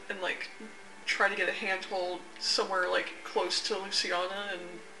and like try to get a handhold somewhere like close to Luciana and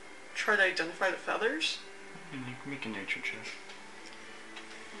try to identify the feathers. And you can make a nature check.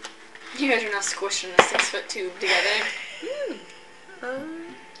 You guys are not squished in a 6-foot tube together.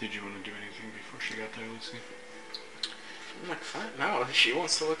 Did you want to do anything before she got there, Lucy? I'm like, fine. No, she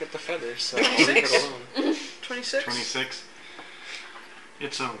wants to look at the feathers, so I'll leave it alone. 26? 26.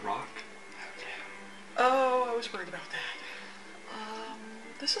 It's a rock. Oh, I was worried about that.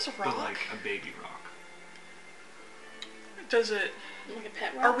 This is a rock. But like a baby rock. Does it... Like a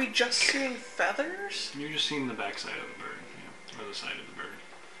pet rock? Are we just seeing feathers? You're just seeing the backside of the bird, yeah, or the side of the bird.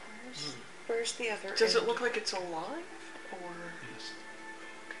 Where's the other Does it end? look like it's alive? Or... Yes.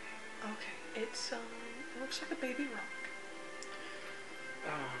 Okay, it's, it looks like a baby rock.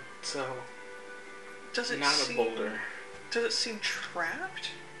 So, Does it not seem... a boulder. Does it seem trapped?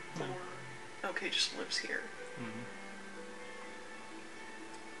 No. Or... Okay, just lives here. Mm-hmm.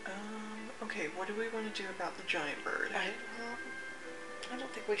 Okay, what do we want to do about the giant bird? I don't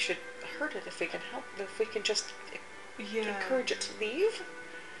think we should hurt it if we can help. If we can just Yeah. encourage it to leave,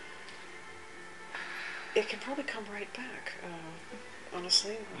 it can probably come right back.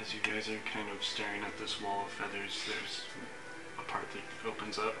 Honestly. As you guys are kind of staring at this wall of feathers, there's a part that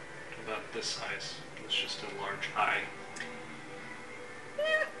opens up about this size. It's just a large eye.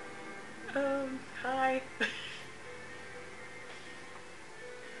 Hi.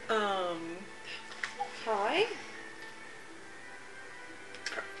 Hi.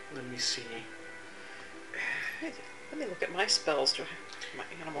 Let me see. Let me look at my spells. My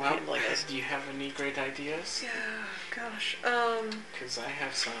animal Well, handling is. do you have any great ideas? Yeah, gosh. Because I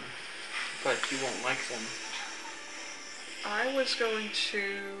have some, but you won't like them. I was going to...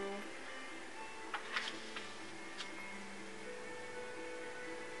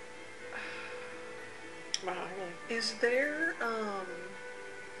 Wow, really. Is there,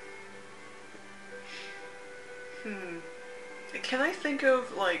 Can I think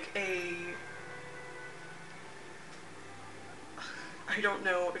of like a... I don't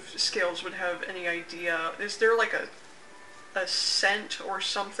know if Scales would have any idea. Is there like a scent or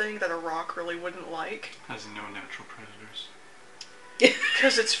something that a rock really wouldn't like? Has no natural predators.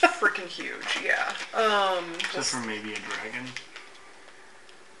 Because it's freaking huge, yeah. Except for maybe a dragon.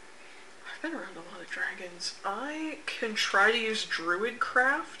 I've been around a lot of dragons. I can try to use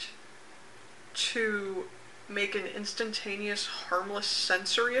Druidcraft to make an instantaneous harmless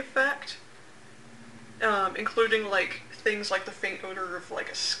sensory effect, including like things like the faint odor of like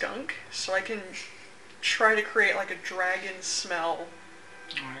a skunk. So I can try to create like a dragon smell.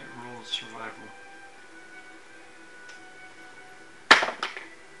 Alright, roll survival.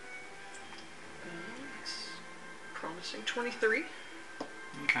 Promising 23.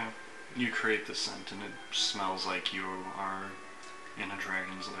 Okay. You create the scent and it smells like you are in a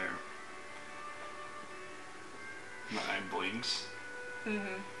dragon's lair. The eye blinks. And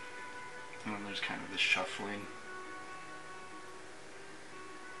then there's kind of this shuffling.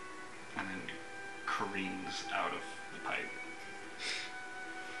 And then careens out of the pipe.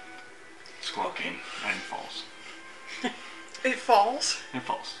 Squawking and falls. It falls? It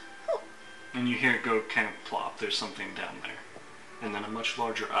falls. And you hear it go kind of plop. There's something down there. And then a much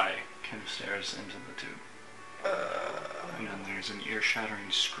larger eye kind of stares into the tube. And then there's an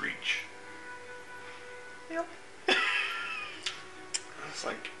ear-shattering screech. Yep. It's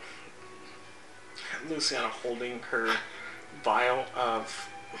like Luciana holding her vial of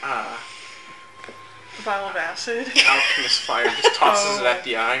Vial of acid. alchemist fire, just tosses it at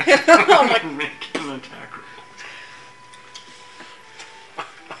the eye. Make an attack roll.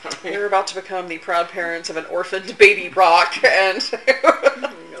 You're about to become the proud parents of an orphaned baby rock, and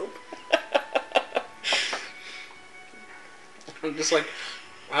Nope. I'm just like,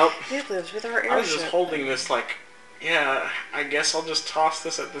 well, he lives with our airship. I was just holding this like, yeah, I guess I'll just toss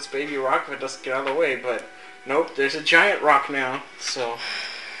this at this baby rock if it doesn't get out of the way, but nope, there's a giant rock now, so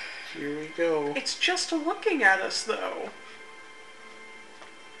here we go. It's just looking at us, though.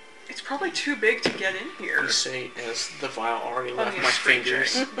 It's probably too big to get in here. You say as the vial already I left mean, my it's screeching,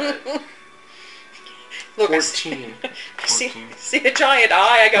 fingers. but- Look, 14. see a giant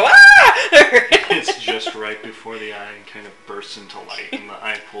eye, I go, ah! It's just right before the eye and kind of bursts into light, and the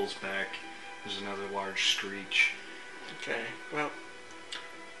eye pulls back. There's another large screech. Okay, well,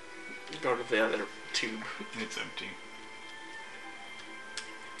 go to the other tube. It's empty.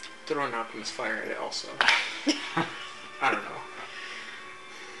 Throw an alchemist fire at it also. I don't know.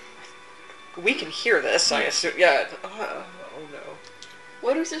 We can hear this, I assume. Yeah. Oh no.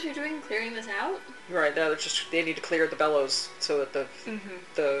 What are we supposed to be doing? Clearing this out? Right, now they need to clear the bellows so that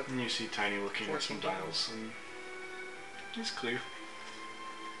the And you see Tiny looking at some dials, and it's clear.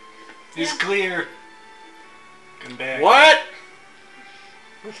 It's clear. Come back. What?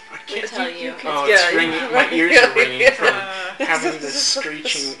 I Let me can't. tell you. Oh, Yeah, it's ringing. My ears are ringing from Uh, having this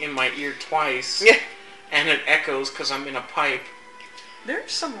screeching in my ear twice. Yeah. And it echoes because I'm in a pipe.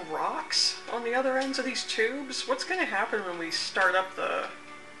 There's some rocks on the other ends of these tubes. What's going to happen when we start up the...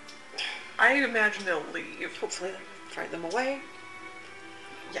 I imagine they'll leave. hopefully they'll frighten them away,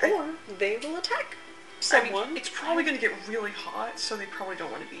 Yeah, or they will attack I mean, someone. it's probably going to get really hot, so they probably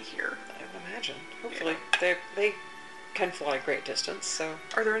don't want to be here. I would imagine. Hopefully they can fly a great distance. So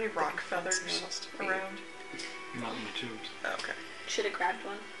Are there any rock can find feathers somewhere else to be. around? Not in the tubes. Oh, okay. Should have grabbed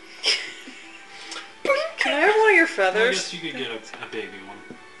one. can I have one of your Well, I feathers? guess you could get a baby one.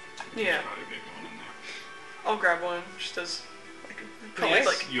 Yeah. There's probably a baby one in there. I'll grab one, just as... Probably It's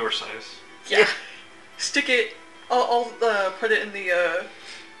like, your size. yeah. Stick it... I'll put it in the,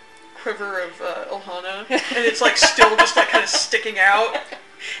 quiver of, Ilhana, and it's, like, still just, like, kind of sticking out.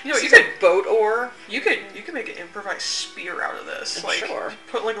 You know, So you it's could a boat oar. You could make an improvised spear out of this. Like, Sure.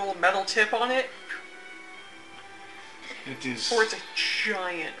 put like a little metal tip on it, It is, or it's a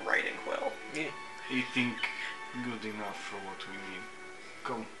giant writing quill. Yeah. I think, good enough for what we need.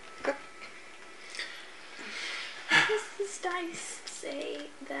 Go. Does these dice say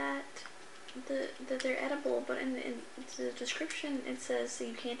that they're edible, but in the description it says that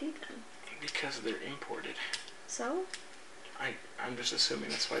you can't eat them? Because they're imported. So? I'm just assuming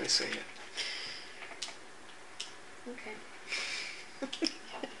that's why they say it. Okay.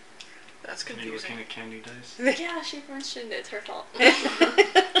 That's Are you confusing. looking at candy dice? Yeah, she mentioned it's her fault.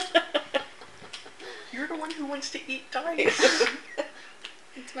 You're the one who wants to eat dice.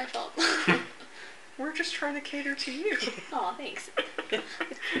 It's my fault. We're just trying to cater to you. Aw, thanks.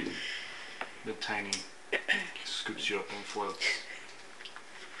 The Tiny scoops you up and floats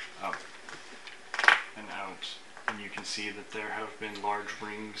up and out. And you can see that there have been large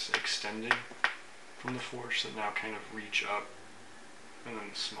rings extending from the force that now kind of reach up, and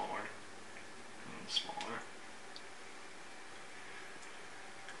then smaller, and then smaller.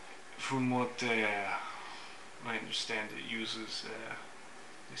 From what I understand, it uses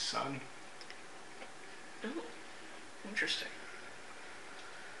the sun. Oh, interesting.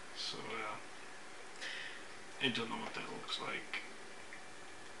 So, I don't know what that looks like.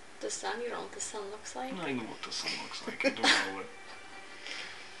 The sun? You don't know what the sun looks like? I know what the sun looks like. I don't know what...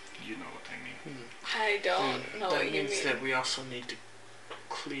 You know what I mean. I don't know That what you means mean. that we also need to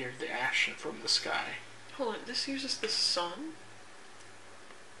clear the ash from the sky. Hold on, this uses the sun?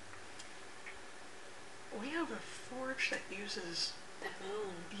 We have a forge that uses... The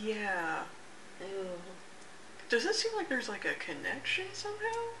moon. Yeah. Ooh. Does it seem like there's like a connection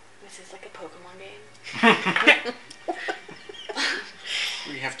somehow? This is like a Pokemon game.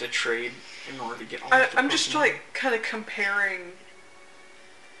 We have to trade in order to get all the I'm just Pokemon. like kind of comparing.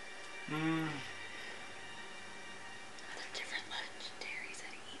 Mm. Are there different legendaries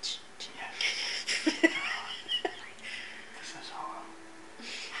at each? Yeah. This is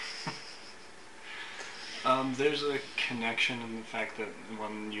all. There's a connection in the fact that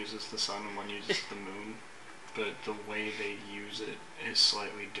one uses the sun and one uses the moon, but the way they use it is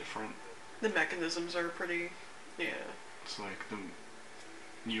slightly different. The mechanisms are pretty. Yeah. It's like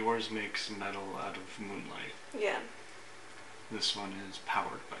yours makes metal out of moonlight. Yeah. This one is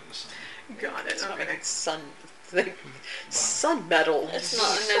powered by the sun. Got it. It's not Okay. like sun metal. It's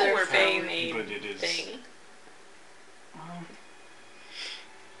not Solar another power. fan-made But it is. thing. Well,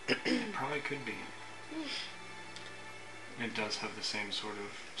 it probably could be. It does have the same sort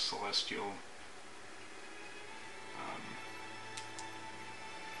of celestial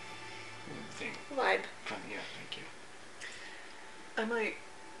thing. Vibe. Yeah, thank you. I might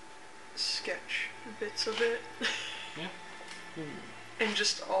sketch bits of it. Yeah. And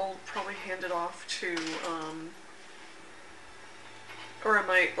just I'll probably hand it off to or I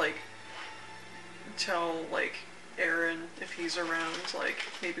might like tell like Aaron if he's around, like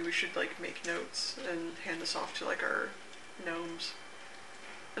maybe we should like make notes and hand this off to like our gnomes.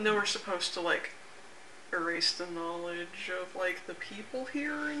 And then we're supposed to like erase the knowledge of like the people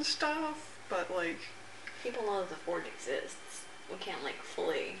here and stuff, but like People know that the Forge exists. We can't like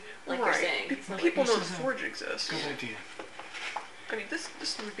fully, like right. you're saying. Pe- it's not people This know the is a forge exists. Good idea. I mean, this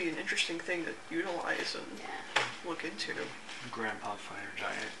would be an interesting thing to utilize and Yeah. look into. Grandpa Fire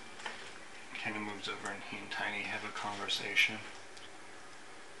Giant kind of moves over and he and Tiny have a conversation.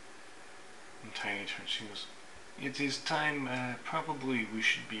 And Tiny turns, she goes, "It is time, probably we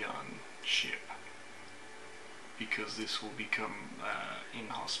should be on ship. Because this will become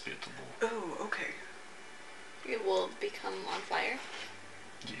inhospitable." Oh, okay. It will become on fire.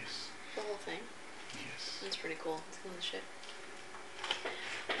 Yes, The whole thing. yes. That's pretty cool. It's on the ship.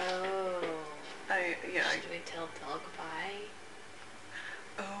 Oh. Yeah. Should we tell Del goodbye?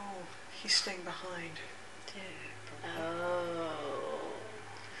 Oh, he's staying behind. Oh.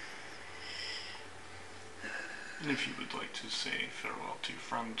 And if you would like to say farewell to your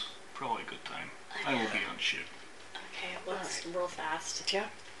friend, probably a good time. I will be on ship. Okay, let's real fast. Yeah.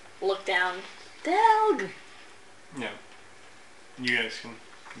 Look down. Delg! Yeah. You guys can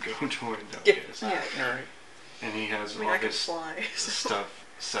go toward Del, Yeah. yes. Yeah. Alright. And he has I mean, all I can this fly. So. stuff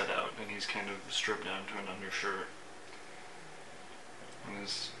set out, and he's kind of stripped down to an undershirt. And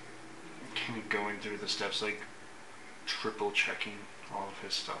is kind of going through the steps, like triple checking all of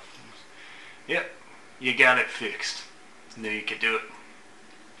his stuff. Yep, you got it fixed. Knew you could do it.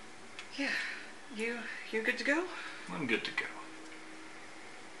 Yeah. You good to go? I'm good to go.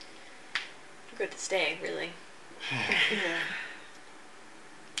 Good to stay, really. Yeah.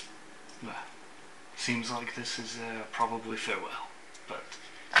 Well, seems like this is probably farewell. But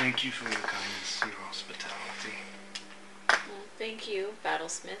thank you for your kindness, your hospitality. Well, thank you,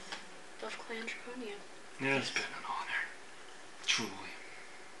 Battlesmith of Clan Draconia. Yeah, it's been an honor. Truly.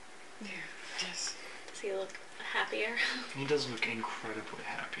 Yeah. Yes. Does he look happier? He does look incredibly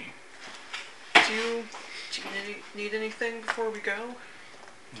happy. Do you need anything before we go?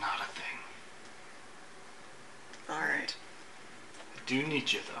 Not a thing. Alright. I do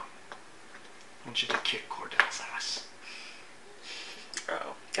need you, though. I want you to kick Cordell's ass.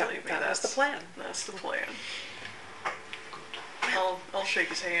 Oh, That, believe me, that was that's the plan. That's the plan. Good. I'll shake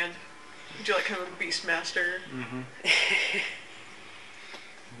his hand. Do you like kind of a Beastmaster? Mm-hmm.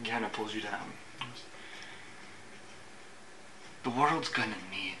 He kind of pulls you down. The world's gonna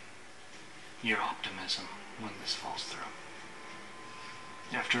need your optimism when this falls through.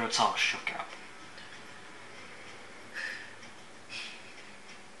 After it's all shook out.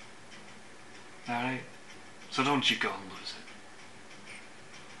 Alright? So don't you go and lose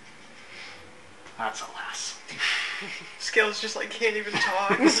it. That's a lass. Scales just like can't even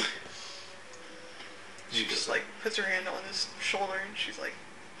talk. She You just do. like puts her hand on his shoulder and she's like,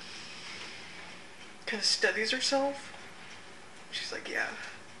 kind of steadies herself. She's like, yeah.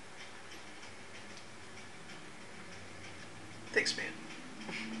 Thanks, man.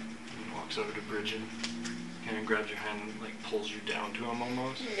 And walks over to Bridget, kind of grabs your hand and like pulls you down to him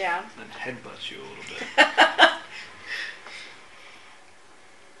almost, Yeah. then headbutts you a little bit.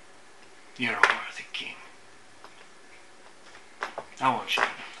 You're a worthy king. I want you to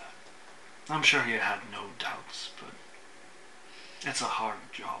know that. I'm sure you had no doubts, but it's a hard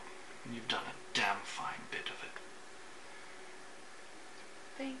job, and you've done a damn fine bit of it.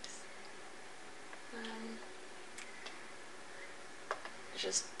 Thanks.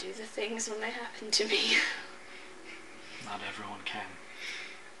 Just do the things when they happen to me. Not everyone can.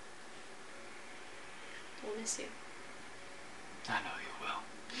 I'll miss you. I know you will.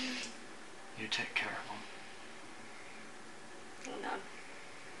 You take care of them. Oh no.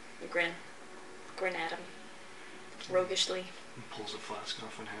 Grin at him. Roguishly. He pulls a flask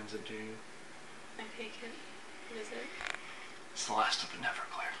off and hands it to you. I take it. What is it? It's the last of the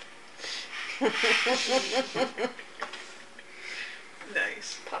Neverclear.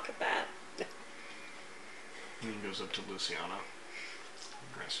 Nice. Pocket that. And he goes up to Luciana.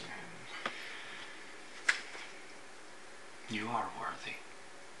 Grabs her hand. You are worthy.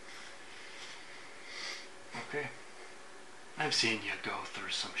 Okay. I've seen you go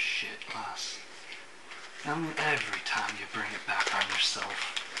through some shit, lass. And every time you bring it back on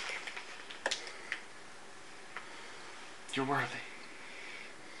yourself. You're worthy.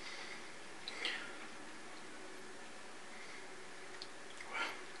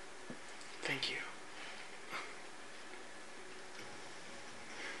 Thank you.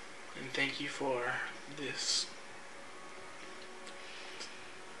 And thank you for this.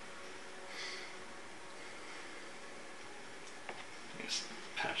 Just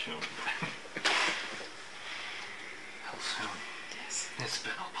pat you on the back. How soon? Yes. It's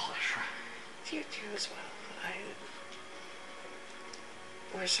been a pleasure. You too as well.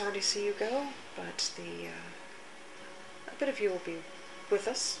 We're sorry to see you go, but a bit of you will be with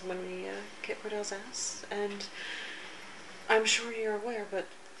us when we get Cordell's ass, and I'm sure you're aware, but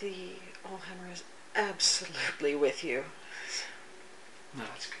the Allhammer is absolutely with you. No,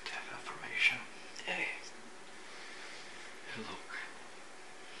 it's good to have information. Hey, Look.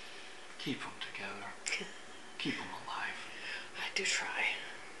 Keep them together. Keep them alive. I do try.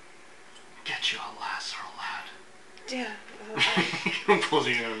 Get you a lass or a lad. Yeah. He pulls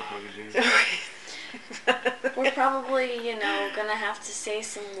you in and hugs you. We're probably, gonna have to say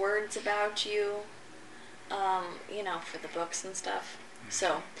some words about you, for the books and stuff.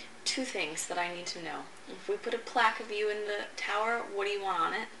 So, 2 things that I need to know. If we put a plaque of you in the tower, what do you want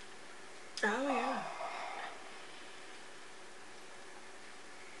on it? Oh, yeah.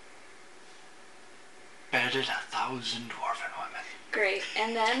 Bedded 1,000 dwarven women. Great.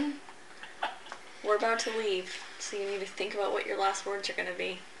 And then, we're about to leave, so you need to think about what your last words are gonna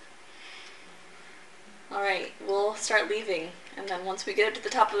be. Alright, we'll start leaving, and then once we get up to the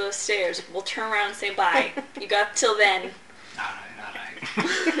top of those stairs, we'll turn around and say bye. You got till then. Alright.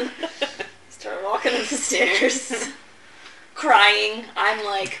 Start walking up the stairs. Crying. I'm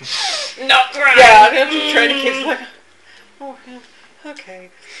like, not crying. Yeah, I'm trying to keep like, oh, yeah, okay.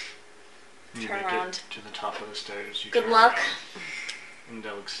 You Turn make around. it to the top of the stairs. You Good turn luck. around, and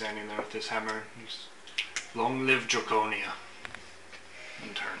Delic's standing there with his hammer. He's, long live Draconia.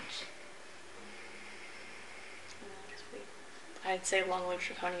 And turns. I'd say long live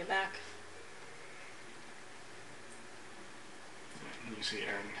Draconia back. And you see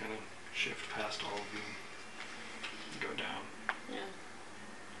Aaron kind of shift past all of you and go down. Yeah.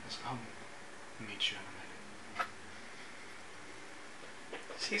 He says, I'll meet you in a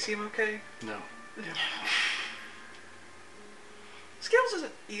Does he seem okay? minute. No. No. Scales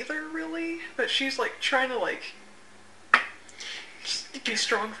isn't either, really, but she's like trying to just be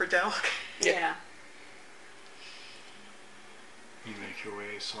strong for Delic. Yeah. You make your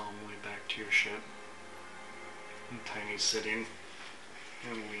way solemnly back to your ship. And Tiny's sitting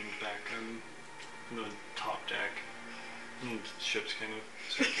and leaned back on the top deck. And the ship's kind of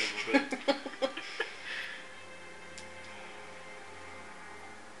circling a bit.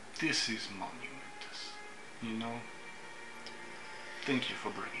 This is monumentous, you know? Thank you for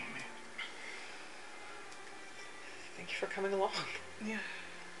bringing me. Thank you for coming along. Yeah.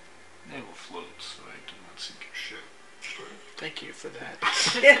 They will float, so I do not sink your ship. Thank you for that.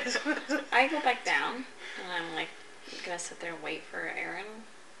 Yes. I go back down, and I'm like, gonna sit there and wait for Aaron.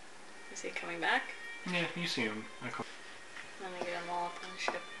 Is he coming back? Yeah, you see him. Let me get him all up on the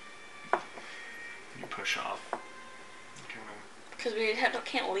ship. you push off. Kind of. Because we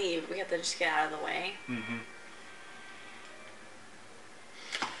can't leave. We have to just get out of the way. Mm-hmm.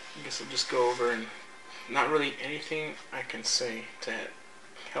 I guess I'll just go over and not really anything I can say to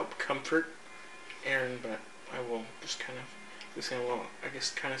help comfort Aaron, but I will just kind of,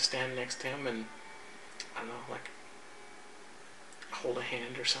 kind of stand next to him and, I don't know, like, hold a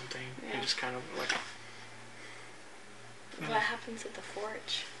hand or something. Yeah. And just kind of like... What happens at the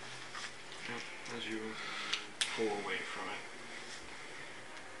forge? As you pull away from it,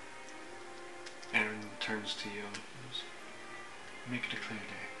 Aaron turns to you and goes, "Make it a clear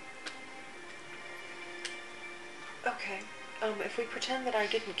day." Okay. If we pretend that I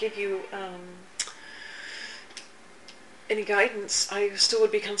didn't give you any guidance, I still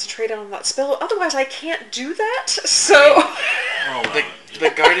would be concentrated on that spell. Otherwise, I can't do that. So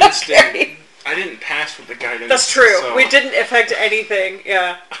the guidance Okay. didn't. I didn't pass with the guidance. That's true. So We didn't affect anything.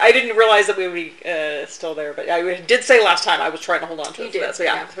 Yeah, I didn't realize that we would be still there, but I did say last time I was trying to hold on to You it. did, That, so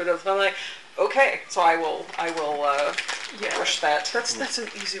yeah, yeah. so I'm like, okay, so I will Yeah. push that. That's an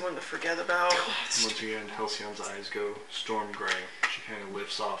easy one to forget about. Once again, Halcyon's eyes go storm gray. She kind of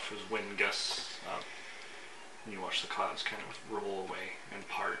lifts off as wind gusts up. And you watch the clouds kind of roll away and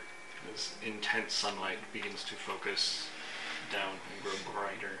part as intense sunlight begins to focus down and grow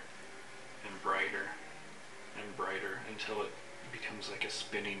brighter and brighter and brighter until it becomes like a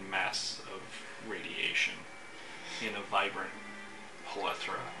spinning mass of radiation in a vibrant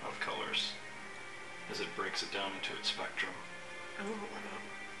plethora of colors as it breaks it down into its spectrum. Oh,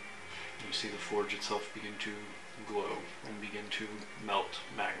 You see the forge itself begin to glow and begin to melt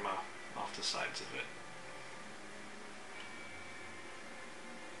magma off the sides of it.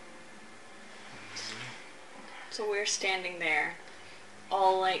 So we're standing there,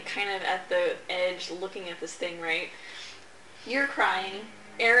 all like kind of at the edge looking at this thing, right? You're crying,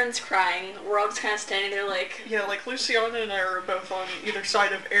 Aaron's crying, we're all just kind of standing there like... yeah, like Luciana and I are both on either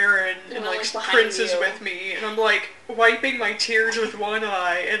side of Aaron, and And I'm, like like, Prince behind is you. with me, and I'm like wiping my tears with one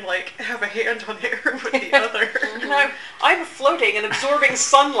eye and like have a hand on Aaron with the other. And I'm floating and absorbing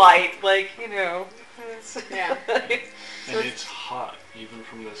sunlight, like, you know. Yeah. And it's hot, even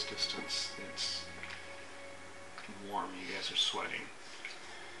from this distance. It's warm, you guys are sweating.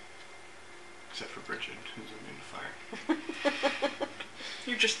 Except for Bridget, who's immune to fire.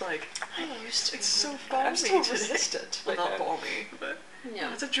 You're just like, oh, it's so balmy I'm still today. resistant. Well, not balmy, but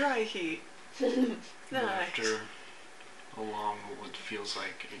No. it's a dry heat. And Nice. after a long, what feels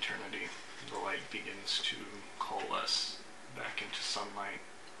like eternity, the light begins to coalesce back into sunlight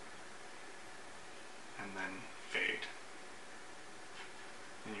and then fade.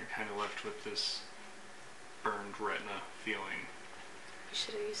 And you're kind of left with this burned retina feeling. You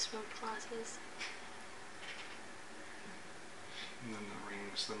should have used smoke glasses. And then the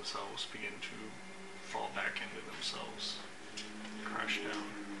rings themselves begin to fall back into themselves, crash down.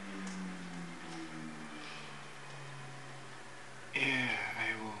 Yeah,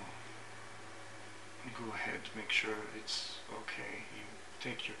 I will go ahead to make sure it's okay. You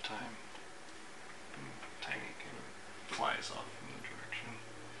take your time. And Tiny kind of flies off in the direction.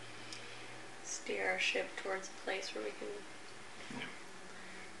 Steer our ship towards a place where we can... Yeah.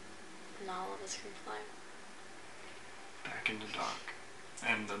 And all of us can fly. Back into dock.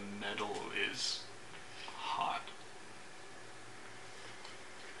 And the metal is hot.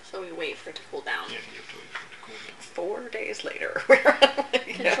 So we wait for it to cool down. Yeah, you have to wait for it to cool down. 4 days later.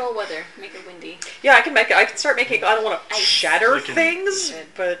 Control weather. Make it windy. Yeah, I can make it. I can start making. I don't want to Ice. shatter Like an- things, Good.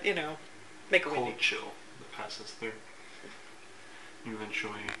 but you know, make it Cold windy. chill that passes through. You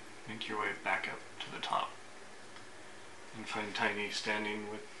eventually make your way back up to the top and find Tiny standing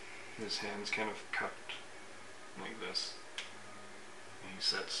with his hands kind of cupped like this. And he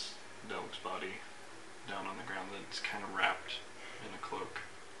sets Delg's body down on the ground that's kind of wrapped in a cloak.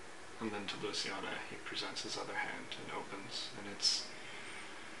 And then to Luciana, he presents his other hand and opens, and it's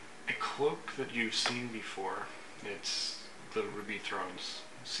a cloak that you've seen before. It's the Ruby Throne's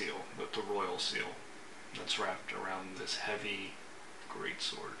seal, the royal seal, that's wrapped around this heavy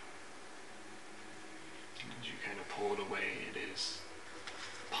greatsword. And as you kind of pull it away, it is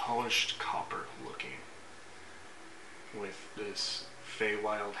polished copper looking, with this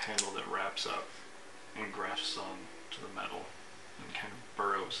Feywild handle that wraps up and grafts on to the metal and kind of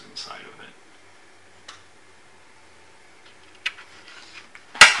burrows inside of it.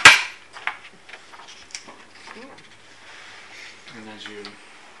 And as you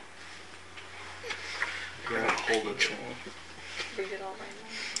grab hold of it Read it all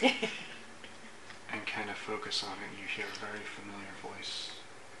right now. and kind of focus on it, you hear a very familiar voice,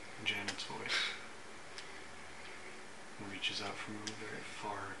 Janet's voice. It reaches out from a very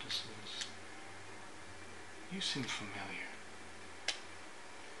far distance. You seem familiar.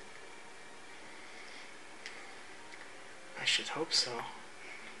 I should hope so.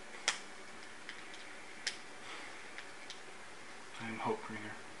 I am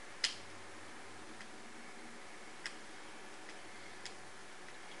Hopebringer.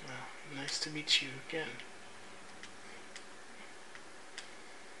 Well, nice to meet you again.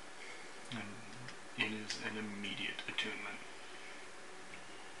 And it is an immediate attunement.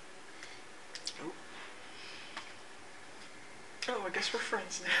 Oh, I guess we're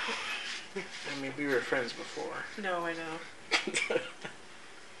friends now. I mean, we were friends before. No, I know.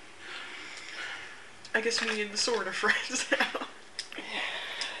 I guess me and the sword are friends now.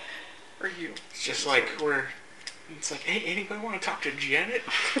 Or you. It's just like we're... It's like, hey, anybody want to talk to Janet?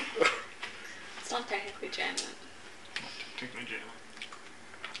 It's not technically Janet. Take my jail.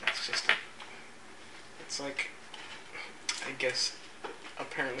 It's just... It's like... I guess,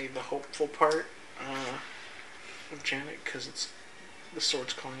 apparently the hopeful part of Janet, because it's... The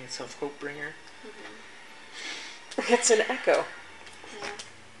sword's calling itself Hopebringer. Mm-hmm. It's an echo. Yeah.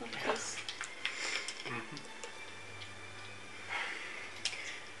 Like this. Mm-hmm.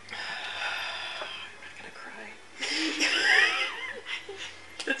 I'm gonna cry.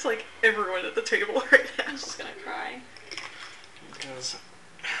 It's like everyone at the table right now. I'm just gonna cry. Because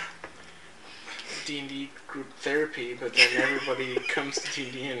D&D group therapy, but then everybody comes to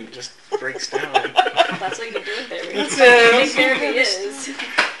D&D and it just breaks down. That's what you do with therapy. That's what therapy is.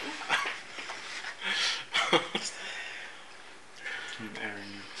 And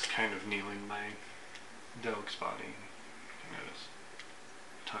Aaron is kind of kneeling by Delg's body. You notice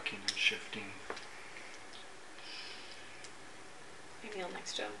tucking and shifting. I kneel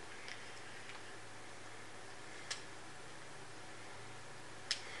next to him.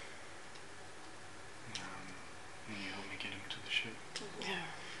 And you help me get him to the ship. Yeah.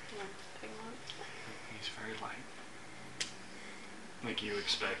 He's very light. Like you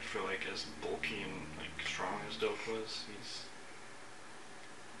expect for like as bulky and like strong as Delg was, he's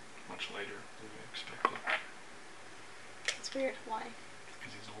much lighter than you expected. That's weird. Why?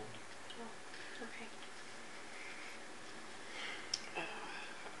 Because he's old. Oh, okay.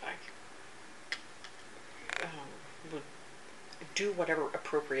 I would do whatever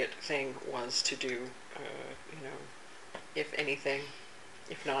appropriate thing was to do, you know, if anything.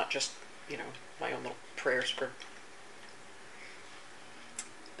 If not, just, you know, my own little prayers for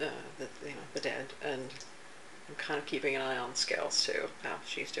the dead. And I'm kind of keeping an eye on Scales too, how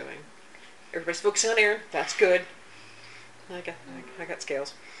she's doing. Everybody's focusing on Aaron. That's good. I got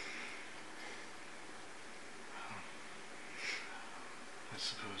Scales. I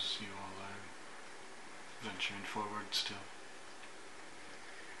suppose you all are venturing forward still.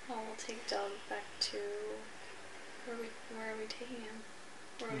 Well, we'll take Doug back to where are we taking him?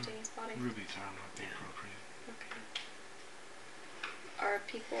 Where are we taking his body? Ruby Throne would be appropriate. Okay. Are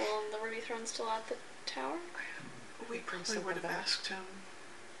people in the Ruby Throne still at the tower? We probably would have asked him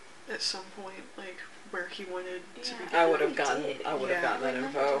at some point, like, where he wanted to be. I would have We gotten did. that I remember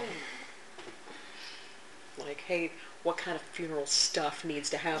info. doing Like, hey, what kind of funeral stuff needs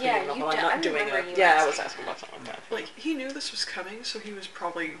to happen? Yeah, even you though I'm d- not I doing remember it. you Yeah, I was asking. asking about something like that. Like, he knew this was coming, so he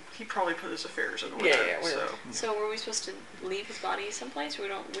probably put his affairs in order. Yeah, we were- so. So were we supposed to leave his body someplace? We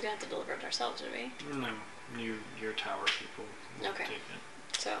didn't have to deliver it ourselves, did we? No, your tower people will Okay. take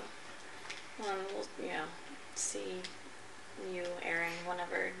it. So, we'll, see you, Aaron,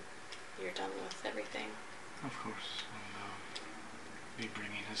 whenever you're done with everything. Of course, and be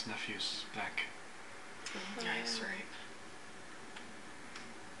bringing his nephews back. Nice, right?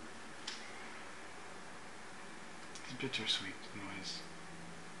 It's bittersweet in ways,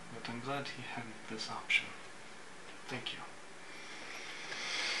 but I'm glad he had this option. Thank you.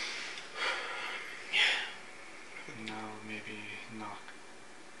 Now maybe knock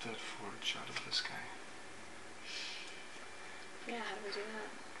that forge out of the sky. Yeah, how do we do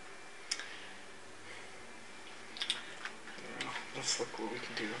that? I don't know. Let's look what we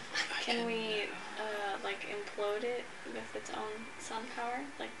can do. Can we, like, implode it with its own sun power?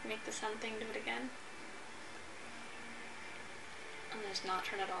 Like, make the sun thing do it again? And just not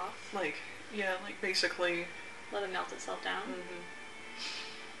turn it off? Like, yeah, like basically. Let it melt itself down?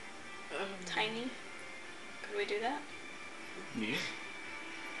 Mm-hmm. Tiny? Could we do that? Yeah.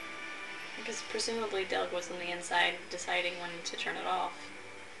 Because presumably Delg was on the inside deciding when to turn it off.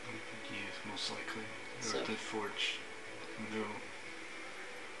 Yes, most likely. So- Or the forge. No.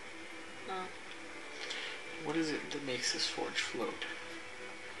 Oh. What is it that makes this forge float?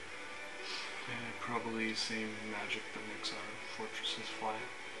 Probably same magic that makes our fortresses fly.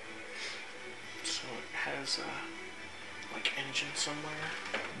 So it has like engine somewhere.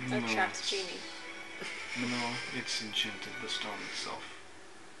 That traps Genie. No, it's enchanted, the stone itself.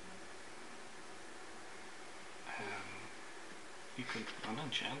 You could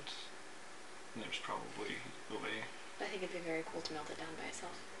unenchant. There's probably a way. I think it'd be very cool to melt it down by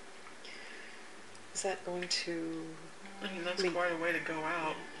itself. Is that going to... I mean, that's quite a way to go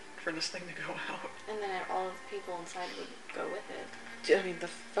out, for this thing to go out. And then all of the people inside would go with it. I mean, the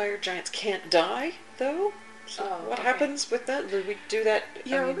fire giants can't die, though? So what happens with that? Would we do that?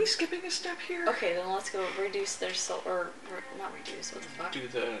 Yeah, are we skipping a step here? Okay, then let's go reduce their soul, or not reduce, what the fuck?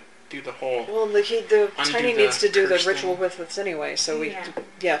 Do the whole... Well, the Tiny needs to do the curse ritual thing. with us anyway, so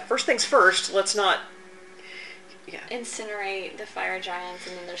Yeah. first things first, let's not... Yeah. Incinerate the fire giants,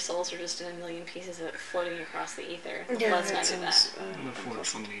 and then their souls are just in a million pieces of it floating across the ether. Yeah, Let's not do that. And the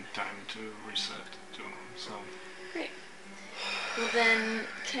forge will need time to reset too, so... Great. Well then,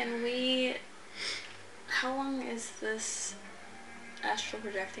 can we... How long is this astral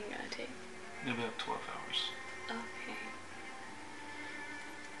projecting gonna take? About 12 hours. Okay.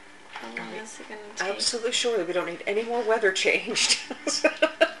 How long is it gonna take? Absolutely sure that we don't need any more weather changed.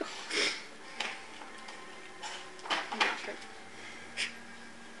 I'm not sure.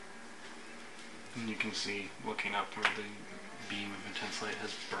 And you can see, looking up, where the beam of intense light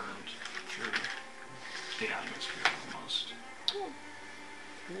has burned through the atmosphere almost. Oh,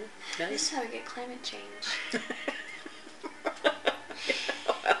 this is Nice. how we get climate change.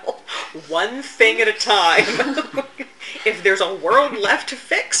 Well, one thing at a time. If there's a world left to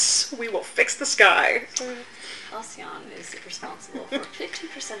fix, we will fix the sky. Alcyon is responsible for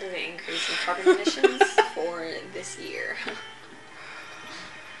 50% of the increase in carbon emissions for this year.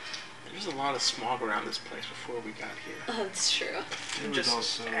 There's a lot of smog around this place before we got here. That's true. I would Just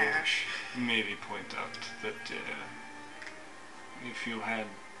also ash. maybe point out that if you had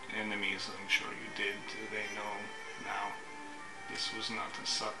enemies, I'm sure you did, they know now. This was not a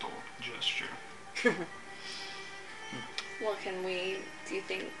subtle gesture. Well, do you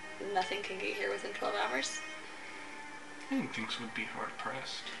think nothing can get here within 12 hours? I think things would be hard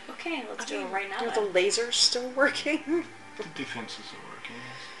pressed. Okay, let's do it right now Are the then. lasers still working? The defenses are working.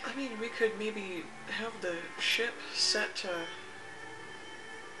 I mean, we could maybe have the ship set to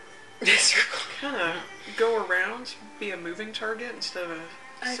kind of go around, be a moving target instead of a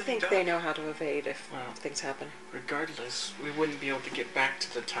I sitting think duck. they know how to evade if Wow. things happen. Regardless, we wouldn't be able to get back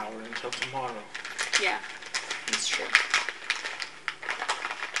to the tower until tomorrow. Yeah, that's true.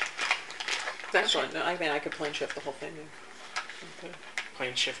 Actually, no, I mean, I could plane shift the whole thing. Okay.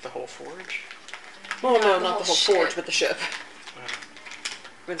 Plane shift the whole forge. Well, No, no, the not whole the whole ship. forge, but the ship. Wow.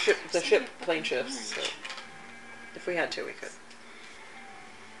 When the ship plane shifts, so if we had to, we could.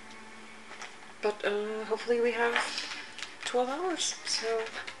 But hopefully we have 12 hours. So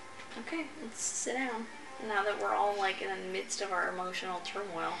Okay, let's sit down. Now that we're all like in the midst of our emotional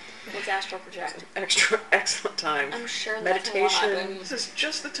turmoil, let's astral project. excellent time. I'm sure Meditation. nothing will happen. This is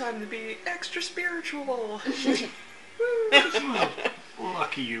just the time to be extra spiritual. Well,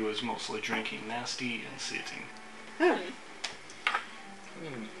 lucky you is mostly drinking nasty and sitting.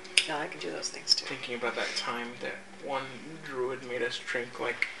 Yeah, I can do those things too. Thinking about that time that one druid made us drink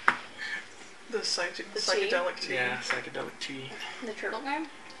like The tea? psychedelic tea. psychedelic tea. The turtle guy?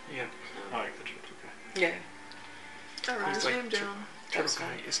 Yeah. I like the trip, okay. Yeah. I wrote his It's like name down. Turtle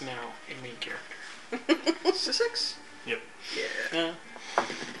Guy is now a main character. Sussex? Yep. Yeah.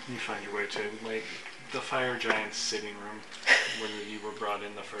 You find your way to, like, the fire giant's sitting room where you were brought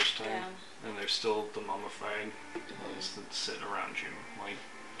in the first time. Yeah. And there's still the mummified ones that sit around you, like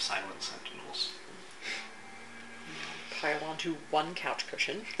silent sentinels. Pile onto one couch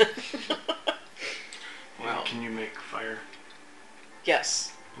cushion. Wow. Can you make fire?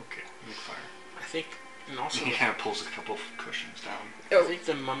 Yes. Okay, make fire. I think, and also, He kind of pulls a couple of cushions down. I think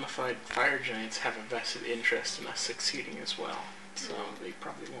the mummified fire giants have a vested interest in us succeeding as well. So they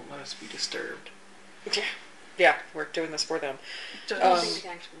probably won't let us be disturbed. Yeah, we're doing this for them. I don't think we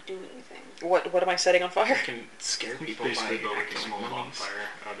can actually do anything. What am I setting on fire? We can scare people Basically by build like a acting small like mummies. bonfire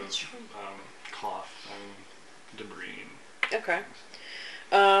out of cloth and debris. Okay.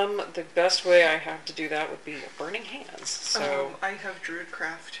 The best way I have to do that would be burning hands. So I have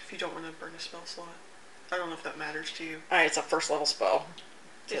Druidcraft if you don't want to burn a spell slot. I don't know if that matters to you. it's a first level spell.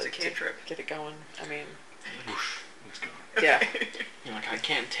 It's a cantrip. Get it going. I mean, Whoosh, let's go. yeah. You're like, I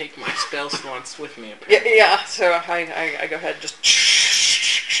can't take my spell slots with me, apparently. Yeah. So I go ahead and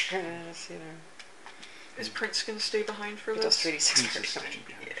just you know, Is Prince going to stay behind for it does this? 3d6 He's very just much. staying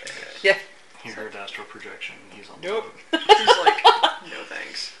behind. Yeah. He heard astral projection. He's on Nope. board. He's like, no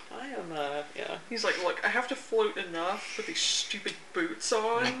thanks. I am yeah. He's like, look, I have to float enough with these stupid boots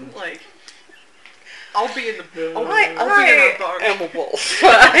on. Like, I'll be in the. No. I'll be in a bug. am a wolf.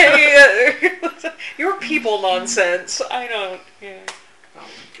 Your people nonsense. I don't. Yeah. Oh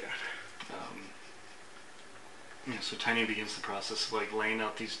my god. Yeah, so Tiny begins the process of like laying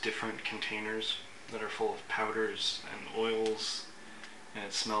out these different containers that are full of powders and oils, and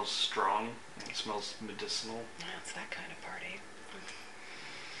it smells strong, and it smells medicinal, It's that kind of party.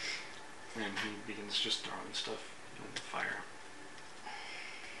 and he begins just throwing stuff in the fire.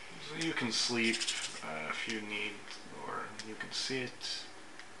 So you can sleep if you need, or you can sit.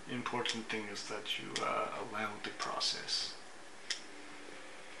 Important thing is that you allow the process.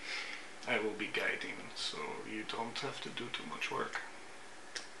 I will be guiding, so you don't have to do too much work.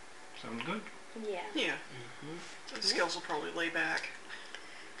 Sound good? Yeah. Yeah. The skills will probably lay back.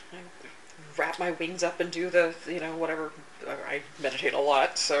 I wrap my wings up and do the, whatever. I meditate a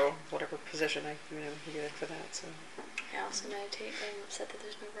lot, so whatever position I, get in for that. So. I also meditate, but I'm upset that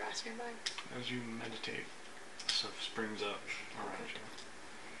there's no grass nearby. As you meditate, stuff springs up around you.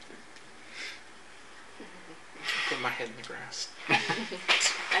 Put my head in the grass.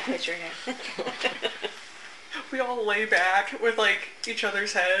 I picture him. We all lay back with like each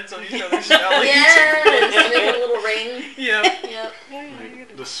other's heads on each other's bellies. Yes! Make a little ring. Yeah. Yep.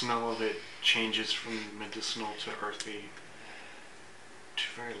 Like, the smell of it changes from medicinal to earthy to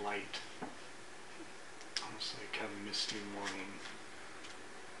very light. Almost like a misty morning.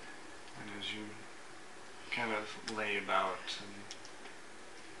 And as you kind of lay about and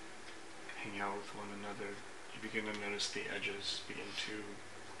hang out with one another, you begin to notice the edges begin to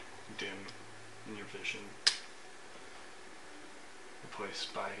dim in your vision,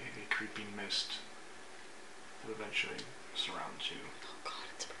 replaced by a creeping mist that eventually surrounds you. Oh god,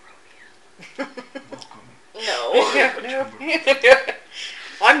 it's Barovia. Welcome. No.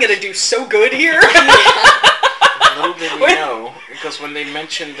 I'm gonna do so good here. Little did we know, because when they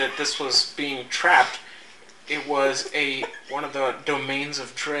mentioned that this was being trapped, it was one of the domains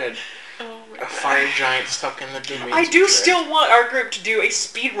of dread. A fire giant stuck in the domains I of do dread. still want our group to do a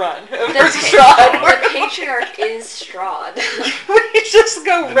speed run of The Strahd. The patriarch is Strahd. We just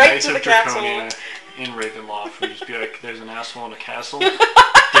go The right Knights to of the castle. Draconia in Ravenloft would just be like, there's an asshole in a castle,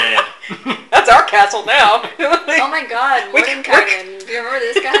 dead. That's our castle now. Oh my god, Mordenkainen. Do you remember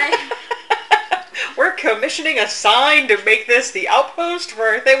this guy? We're commissioning a sign to make this the outpost for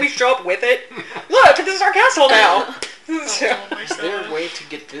our thing. We show up with it. Look, this is our castle now. Oh my Is there a god. way to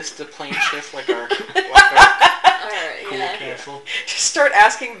get this to plane shift like our Alright, cool yeah. castle? Just start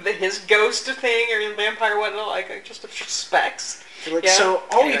asking his ghost thing or the vampire whatnot, like just specs. They're like, Yeah. so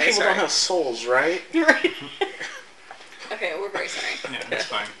all you Anyway, people sorry. don't have souls, right? Right. Okay, we're very sorry. Yeah, that's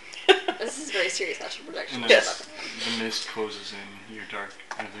fine. This is very serious astral projection. And Yes. as the mist closes in, your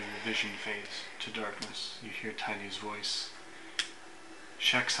vision fades to darkness. You hear Tiny's voice.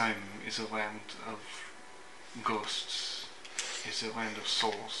 Shaxheim is a land of ghosts, is a land of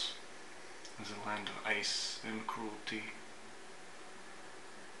souls, is a land of ice and cruelty.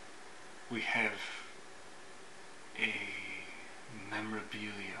 We have a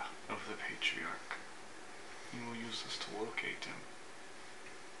memorabilia of the patriarch. You will use this to locate him.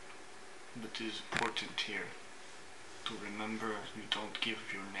 But it is important here to remember you don't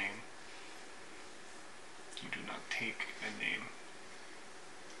give your name. You do not take a name.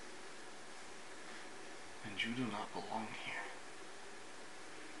 And you do not belong here.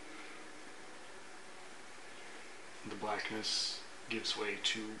 The blackness gives way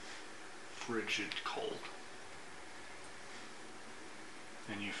to frigid cold.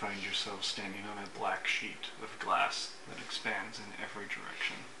 And you find yourself standing on a black sheet of glass that expands in every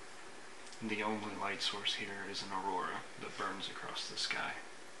direction. The only light source here is an aurora that burns across the sky.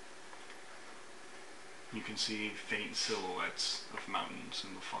 You can see faint silhouettes of mountains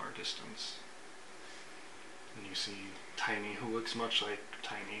in the far distance. And you see Tiny, who looks much like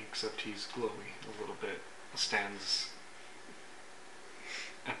Tiny, except he's glowy a little bit, stands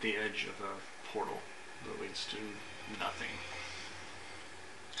at the edge of a portal that leads to nothing.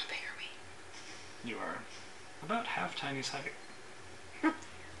 How big are we? You are about half Tiny's height.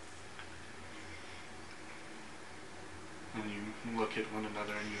 And you look at one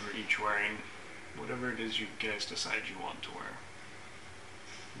another and you are each wearing whatever it is you guys decide you want to wear.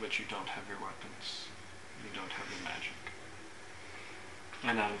 But you don't have your weapons. You don't have your magic.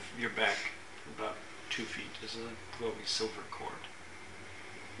 And out of your back, about 2 feet, is a glowy silver cord.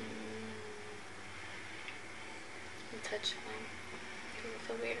 I'll touch mine. Do it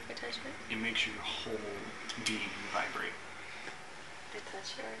feel weird if I touch it? It makes your whole being vibrate. I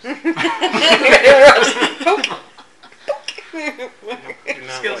touch yours. Do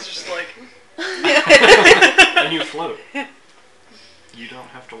not Skills like just that. like. And you float. You don't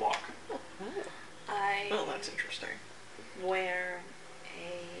have to walk. Oh, that's interesting. wear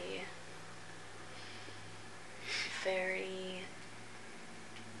a very,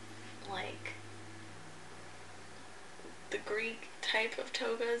 like, the Greek type of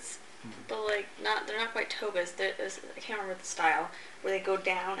togas, but like they're not quite togas. I can't remember the style where they go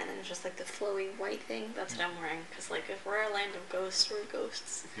down and then it's just like the flowy white thing. That's what I'm wearing. Because like if we're a land of ghosts, we're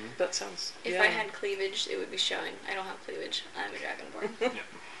ghosts. That sounds. If I had cleavage, it would be showing. I don't have cleavage. I'm a dragonborn.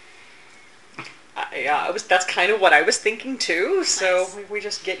 Yeah, that's kind of what I was thinking too. So Nice. we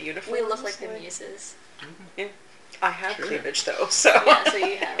just get uniforms. We look like the muses. Yeah. I have Sure. cleavage though, so. Yeah, so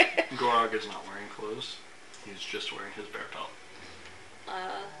you have it. Gorog is not wearing clothes. He's just wearing his bear pelt.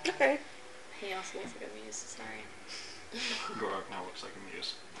 Okay. He also looks like a muse. Sorry. Gorog now looks like a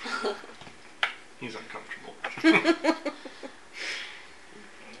muse. He's uncomfortable.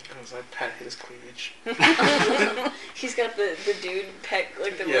 As I pat his cleavage. He's got the dude pec,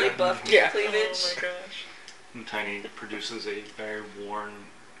 like the Yeah. really buff Yeah. cleavage. Oh my gosh. And Tiny produces a very worn,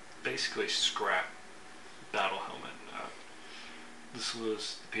 basically scrap battle helmet. This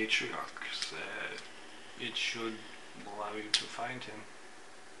was the patriarch said it should allow you to find him.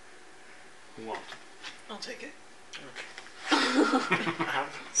 Who won't? I'll take it.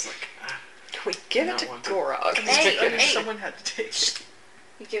 It's like, We give it Not to wanted. Gorog. Hey, I mean, hey. someone had to take it.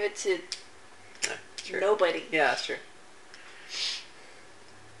 You give it to True. nobody. Yeah, that's true.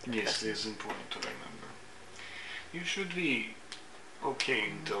 Yes, it is important to remember. You should be okay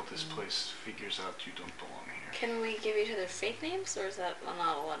until this place figures out you don't belong here. Can we give each other fake names, or is that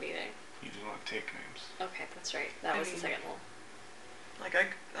not allowed either? You do not take names. Okay, that's right. That I was the mean- second rule. Like,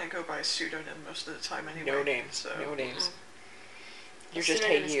 I go by pseudonym most of the time anyway. No names. So. No names. Mm. You're The just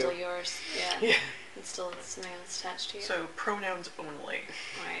pseudonym hey is you. still yours. Yeah. Yeah. It's still something that's attached to you. So, pronouns only.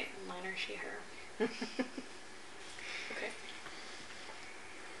 Right. Mine are she, her. Okay.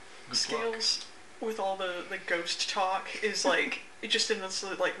 Good Scales, with all the ghost talk, is like, just in this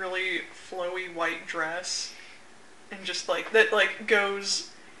like really flowy white dress. And just like, that like goes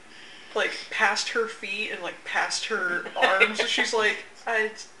like past her feet and like past her arms. And she's like,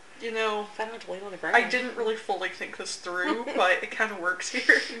 you know, If I don't have to lay on the ground. I didn't really fully think this through, but it kind of works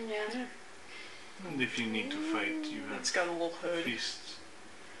here. Yeah. And if you need to fight, you have It's got a little hood. feasts.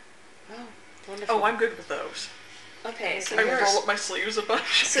 Oh, wonderful. Oh, I'm good with those. Okay, so I you're roll up my sleeves a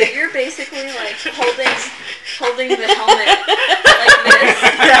bunch. so you're basically like holding the helmet like this,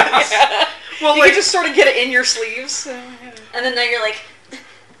 Yes. Well, You like, can just sort of get it in your sleeves. and then now you're like,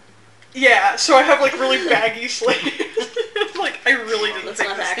 yeah, so I have like really baggy sleeves. Like, I really didn't that's think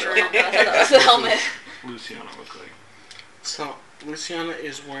not the this actual through. helmet. I thought that was the helmet. Luciana look like. So, Luciana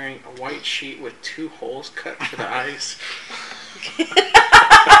is wearing a white sheet with 2 holes cut for the eyes.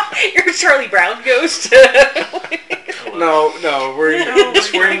 You're a Charlie Brown ghost. No, we're Oh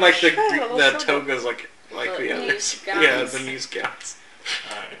just my wearing like the gosh. togas like The the others. news Yeah, gowns. the news gowns.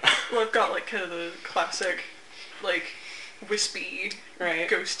 Alright. Well, I've got like kind of the classic, like, wispy Right.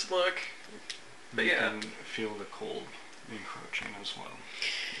 ghost look. But You yeah. can feel the cold encroaching as well.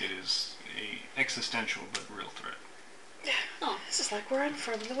 It is a existential but real threat. Oh, This is like where I'm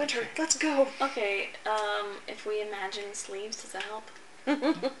from in the winter. Let's go. okay. If we imagine sleeves, does that help?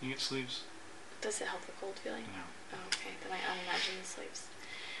 You get sleeves? Does it help the cold feeling? No. Oh, okay. Then I unimagine the sleeves.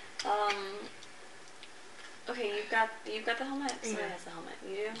 Okay, you've got the helmet. Somebody Yeah. has the helmet.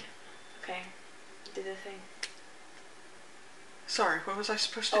 You do. Okay. Do the thing. Sorry, what was I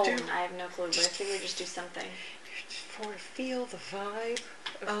supposed to Oh, do? I have no clue. But I figured just do something. For feel the vibe.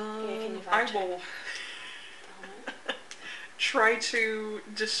 can you I vibe check? will The helmet. try to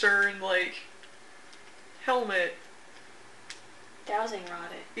discern, like, helmet. Dowsing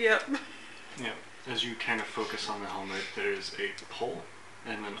rod it. Yep. Yeah. As you kind of focus on the helmet, there's a pole,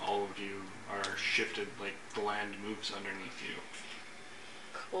 and then all of you are shifted, like the land moves underneath you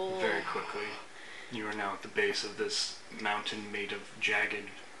Cool. very quickly. You are now at the base of this mountain made of jagged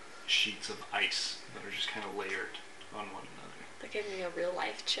sheets of ice that are just kind of layered on one another. That gave me a real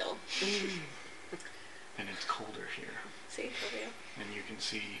life chill. And it's colder here. See, told you. And you can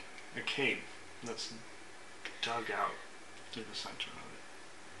see a cave that's dug out through the center of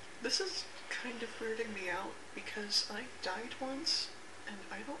it. This is kind of weirding me out because I died once and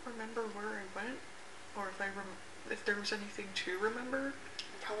I don't remember where I went or if there was anything to remember.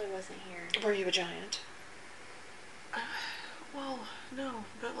 Probably wasn't here. Were you a giant? Well, no,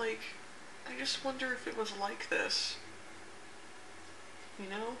 but like, I just wonder if it was like this. You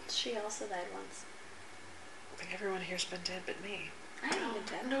know? She also died once. I think everyone here's been dead but me. I haven't been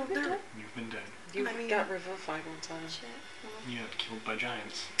dead. No, Have you been there- dead? You've been dead. You I mean- got revivified one time. Shit. No. You got killed by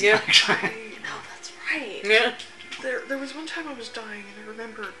giants. Yeah. Actually. I, Oh, that's right. Yeah. there was one time I was dying and I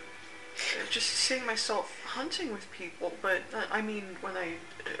remember just seeing myself hunting with people, but I mean when I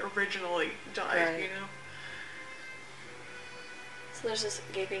originally died, Right. you know? So there's this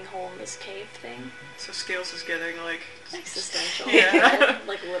gaping hole in this cave thing. So Scales is getting like... Existential. Yeah.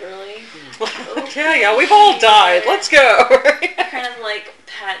 Like literally. Yeah, we've all died. Let's go. Kind of like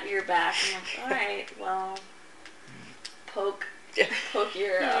pat your back and like, alright, well, poke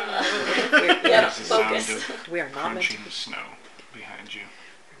your, There's the focus. sound of We are not meant to crunching snow behind you.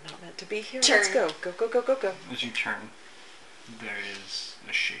 We're not meant to be here. Turn. Let's go. Go, go, go, go, go. As you turn, there is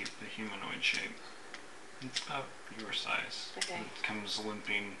a shape, a humanoid shape. It's about your size. Okay. It comes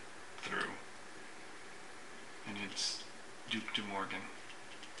limping through. And it's Duke de Morgan,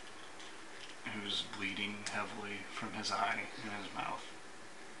 who's bleeding heavily from his eye and his mouth.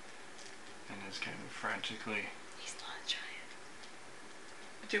 And is kind of frantically... He's not a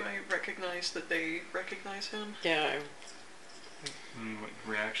giant. Do I recognize that they recognize him? Yeah. What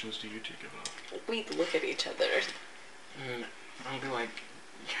reactions do you two give off? We look at each other. I'll be like,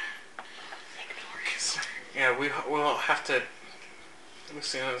 Ignore yeah, we'll have to.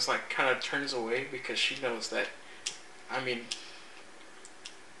 Luciana's like kind of turns away because she knows that. I mean,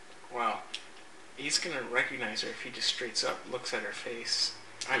 wow, he's gonna recognize her if he just straight up looks at her face.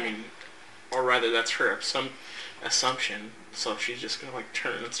 I mean, or rather, that's her assumption. So she's just gonna like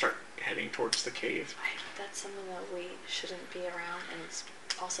turn and start heading towards the cave. That's something that we shouldn't be around, and it's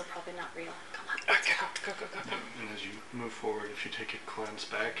also probably not real. Come on. Okay, go, go, go, go. And as you move forward, if you take a glance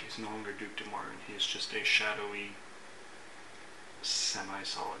back, he's no longer Duke de Morgan. He is just a shadowy,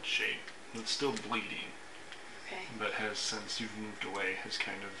 semi-solid shape that's still bleeding, Okay. but has, since you've moved away, has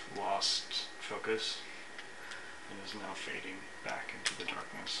kind of lost focus and is now fading back into the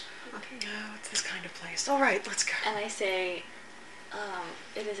darkness. Okay. Oh, it's this kind of place. All right, let's go. And I say,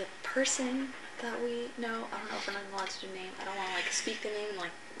 it is a person that we know. I don't know if we're not allowed to do name. I don't want to like speak the name and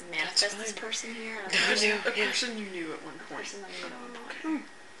like manifest this fine. person here. And No, person, no. A Yeah. person you knew at one point. person that we know at one Okay. point.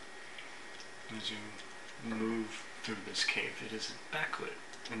 As you move through this cave, it is backlit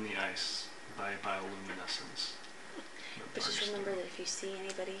in the ice by bioluminescence. But just remember that if you see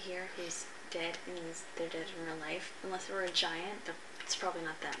anybody here who's dead and they're dead in real life, unless they were a giant, it's probably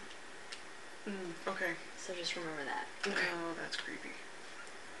not them. Okay. So just remember that. Oh, that's creepy.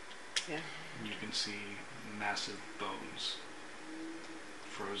 Yeah. You can see massive bones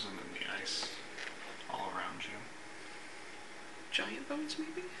frozen in the ice all around you. Giant bones,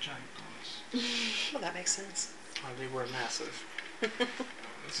 maybe? Giant bones. Well, that makes sense. Oh, they were massive.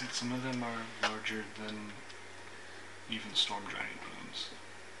 Some of them are larger than even storm giant bones.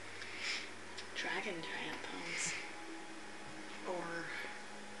 Dragon giant bones. Or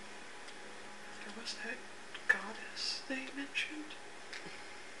there was that goddess they mentioned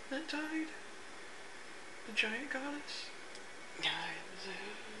that died. The giant goddess.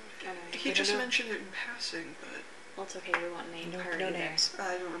 He We just don't know. mentioned it in passing, but Well, it's okay. We won't name No, her no either. names.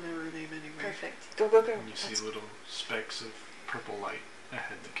 I don't remember her name anyway. Perfect. Go, go, go. And you see Let's- little specks of purple light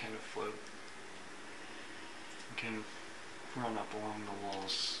ahead that kind of float. And kind of run up along the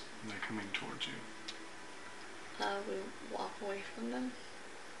walls, and they're coming towards you. We walk away from them.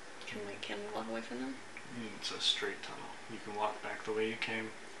 Can we walk away from them? It's a straight tunnel. You can walk back the way you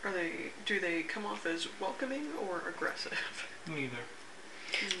came. Do they come off as welcoming or aggressive? Neither.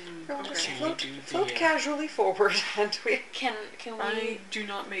 We'll just Okay. float, Can we do float the, casually forward, and we. Can we I do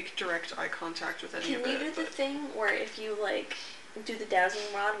not make direct eye contact with any can of we it. do the but- thing where if you like do the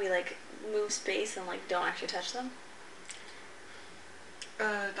dowsing rod, we like move space and like don't actually touch them?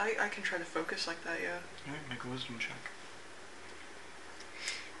 I can try to focus like that, yeah. Alright, make a wisdom check.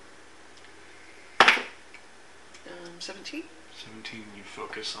 17? 17, you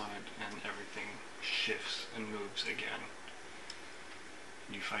focus on it, and everything shifts and moves again.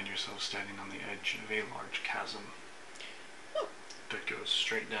 You find yourself standing on the edge of a large chasm that goes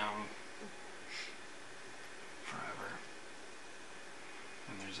straight down forever.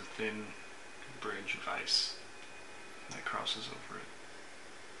 And there's a thin bridge of ice that crosses over it,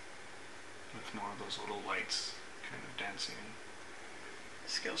 with more of those little lights kind of dancing.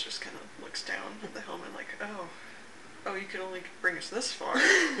 Scales just kind of looks down at the helmet like, oh, you could only bring us this far.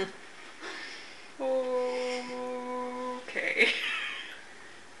 Okay.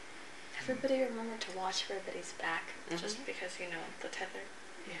 Everybody remember to watch everybody's back, just because you know the tether.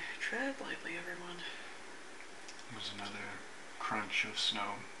 Yeah, tread lightly, everyone. There's another crunch of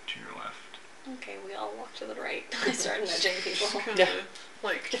snow to your left. Okay, we all walk to the right. I start nudging people. Kind of Yeah.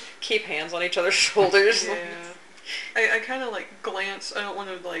 like, Keep hands on each other's shoulders. yeah. I kind of like glance. I don't want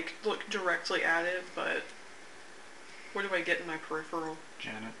to like look directly at it, but what do I get in my peripheral?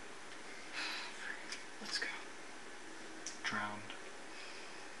 Janet, Let's go. drowned.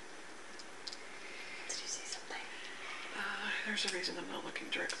 There's a reason I'm not looking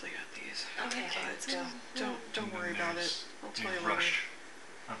directly at these. Okay, let's go. Don't And worry then about it. there's I'll a tell you later. rush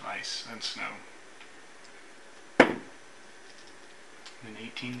of ice and snow. An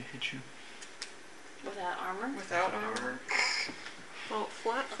 18 to hit you. Without armor? Without armor. Well,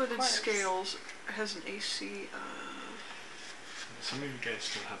 flat-footed course. scales has an AC Some of you guys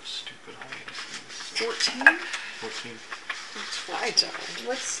still have stupid high ACs. 14. 14. I don't.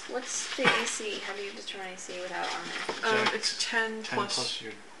 What's the AC? How do you determine AC without armor? It's 10 10 plus plus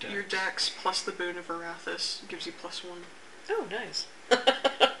your dex. your dex plus the boon of Arathis gives you +1. Oh, nice.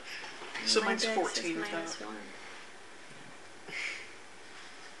 So My mine's dex 14 is with that.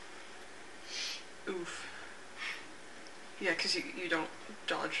 -1. Oof. Yeah, because you don't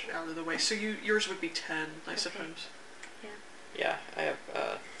dodge out of the way. So yours would be 10, I suppose. Yeah, I have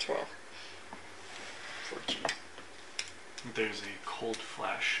 12. 14. There's a cold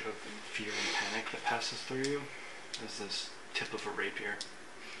flash of fear and panic that passes through you as this tip of a rapier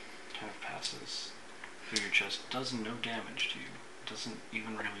kind of passes through your chest. Does no damage to you. Doesn't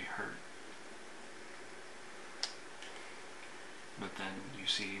even really hurt. But then you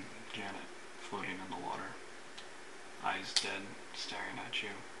see Janet floating in the water, eyes dead, staring at you.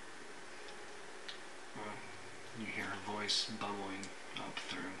 You hear her voice bubbling up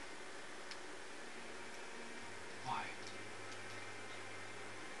through. Why?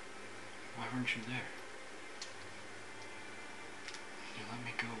 Why weren't you there? You let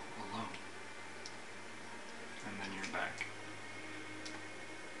me go alone. And then you're back.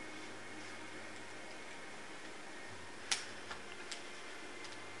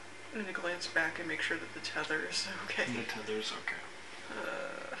 I'm gonna glance back and make sure that the tether is okay. The tether's okay.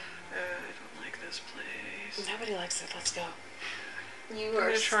 I don't like this place. Nobody likes it. Let's go. You I'm are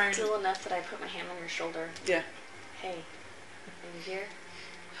gonna try and- still enough that I put my hand on your shoulder. Yeah. Hey, are you here?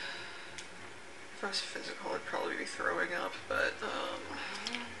 If I was physical, I'd probably be throwing up, but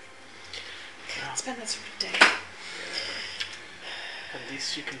It's been that sort of day. At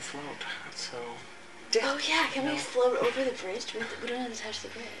least you can float. So Oh yeah, can we No. float over the bridge? We don't have to touch the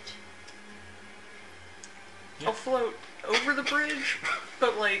bridge. I'll float over the bridge,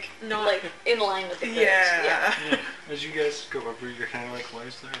 but like not Like in line with the bridge. yeah. Yeah, as you guys go over, you're kind of like, why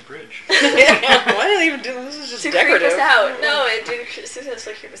is there a bridge? Why did they even do this? This is just To creep decorative. us out. No, it did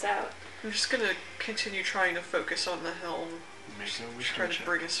seriously creep us out. I'm just gonna continue trying to focus on the helm. Make a Try wisdom to check.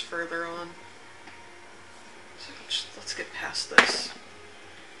 bring us further on. So let's get past this.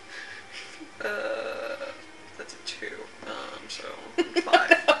 That's a 2. So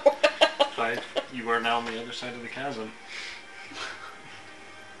 5. 5. You are now on the other side of the chasm.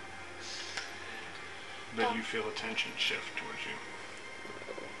 But you feel a tension shift towards you.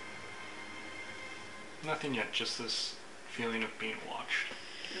 Nothing yet, just this feeling of being watched.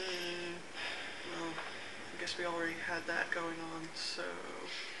 Well, I guess we already had that going on, so...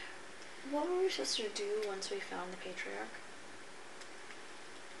 What were we supposed to do once we found the patriarch?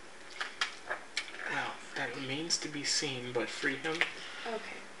 well, that remains to be seen. But free him.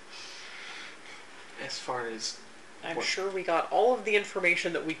 Okay. As far as I'm What? sure we got all of the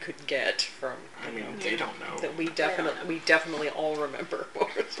information that we could get from. I mean, they don't know. That we know. definitely all remember what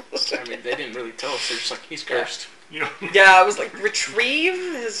we're supposed to. I mean, they didn't really tell us. They're just like, he's cursed. You know, Yeah, I was like, retrieve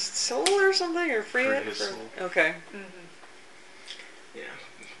his soul or something, or free Free it. his soul. Okay. Yeah.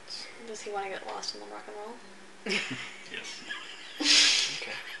 Does he want to get lost in the rock and roll? yes.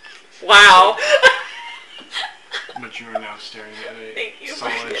 Okay. Wow. But you are now staring at a Thank you for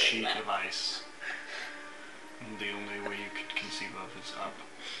solid getting sheet that. of ice. And the only way you could conceive of is up.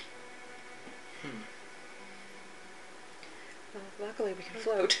 Well, luckily, we can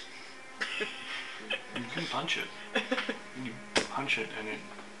float. You can punch it. You punch it and it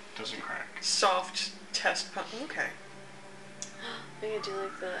doesn't crack. Soft test pump. Okay. We could do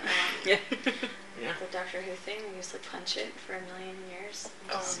like the Yeah. Yeah. the Doctor Who thing. We just like punch it for a million years.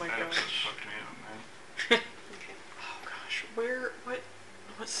 and Oh just- my That gosh. episode fucked me up, man. Okay. Oh gosh.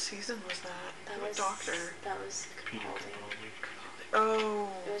 What season was that? That What was Doctor? That was Peter Capaldi. Capaldi. Oh.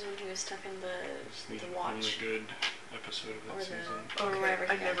 It was when he was stuck in It's the the only watch. good episode of that Or the- season. or Okay. wherever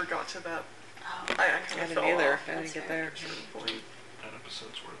he I never got to that. Oh. I I kind of didn't fell either. off I didn't That's get fair. there. at a certain point. That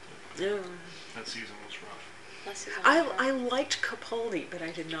episode's worth it. Yeah. That season was rough. That's season I four. liked Capaldi, but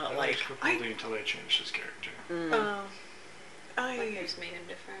I did not I like. liked Capaldi until they changed his character. Mm. Like they I just made him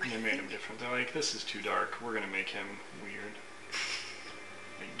different. And they made him different. They're like, this is too dark. We're gonna make him weird.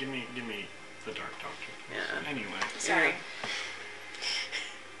 Like, give me the Dark Doctor. Yeah. Anyway, Sorry.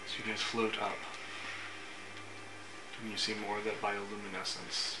 so you guys float up, and you see more of that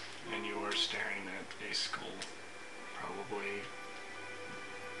bioluminescence, and you are staring at a skull, probably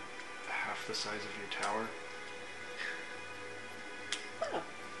half the size of your tower.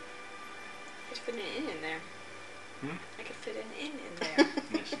 could fit an inn in there. Hmm? I could fit an inn in there.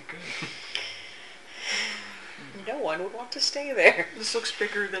 Yes, you could. No one would want to stay there. This looks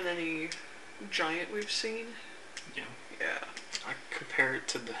bigger than any giant we've seen. Yeah. Yeah. I compare it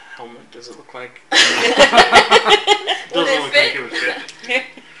to the helmet. Does it look like? Would Doesn't it look fit? like it would fit.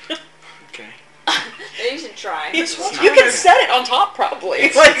 Okay. Maybe you should try. You It's not can good. set it on top, probably.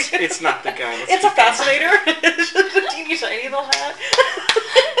 It's not the guy. Let's It's a keep that. fascinator. It's just a teeny tiny little hat.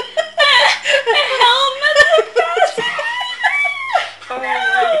 Oh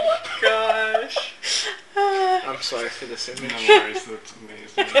my gosh. I'm sorry for this No image. worries, that's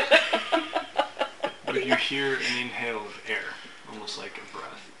amazing. But you hear an inhale of air, almost like a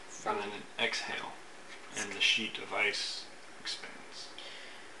breath, and then an exhale, and the sheet of ice expands.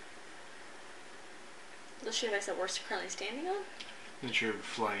 The sheet of ice that we're currently standing on? That you're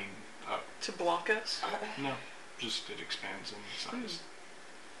flying up. To block us? No, just it expands in size.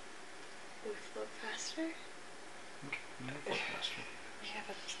 We float faster? Okay, no, float faster. We have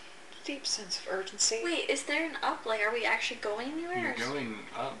a deep sense of urgency. Wait, is there an up? Like, are we actually going anywhere? You're or is- going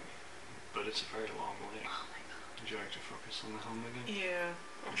up, but it's a very long way. Oh my god. Would you like to focus on the helm again? Yeah,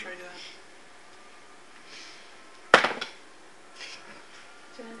 I'll try that.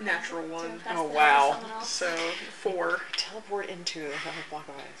 Do you wanna Natural pass it- do you one. wanna pass Oh, the wow. helm to someone else? So, 4. Teleport into a block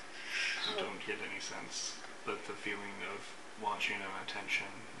of ice. You don't get any sense that the feeling of watching and attention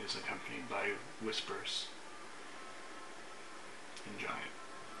is accompanied by whispers in giant.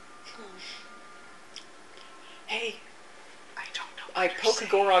 Hey, I don't know. I poke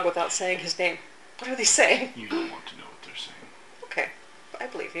Gorog without saying his name. What are they saying? You don't want to know what they're saying. Okay, I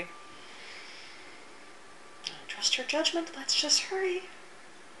believe you. Trust your judgment. Let's just hurry.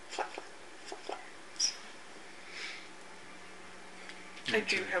 Flap, flap, flap, flap. I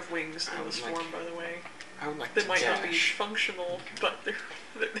do have wings in this form, by the way. I would like They to might not be dash. functional, but they're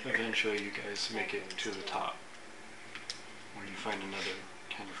there. Eventually you guys make it to the top, where you find another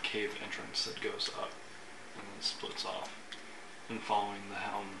kind of cave entrance that goes up and then splits off. And following the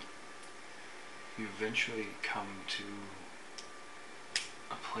helm, you eventually come to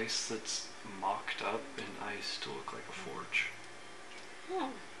a place that's mocked up in ice to look like a forge. Oh.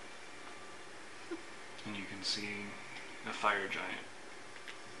 And you can see a fire giant,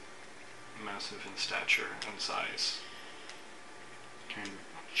 massive in stature and size, kind of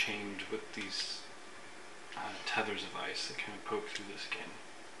chained with these tethers of ice that kind of poke through the skin.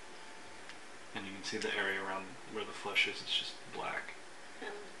 And you can see the area around where the flesh is, it's just black.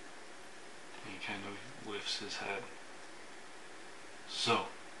 And he kind of lifts his head. So,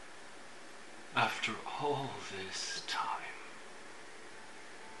 after all this time,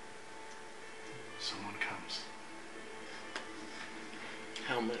 someone comes.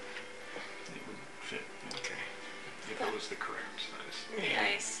 Helmet. It would fit, Okay. if it was the correct size. The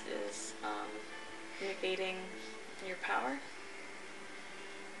ice is negating your power.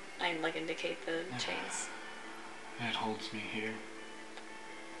 I like indicate the chains. It holds me here.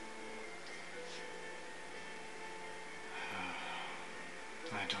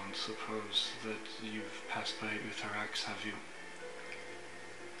 I don't suppose that you've passed by Utharax, have you?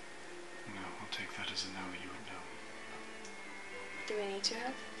 No, I'll take that as a no, you would know. Do we need to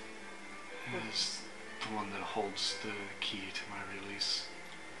have? It is the one that holds the key to my release.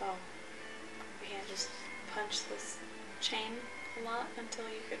 Oh. We can't just punch this chain a lot until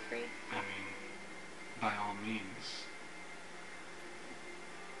you get free? I mean, by all means.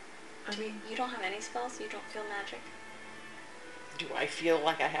 I mean, You don't have any spells? You don't feel magic? Do I feel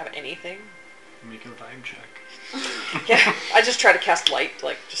like I have anything? Make a vibe check. Yeah, I just try to cast light,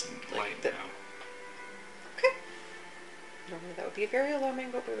 like just like Light that. now. Okay. Normally that would be very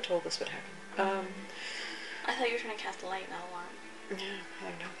alarming, but we were told this would happen. I thought you were trying to cast a light, not alarm. Yeah,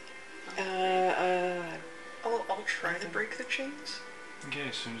 I don't know. I'll try to break the chains. Okay,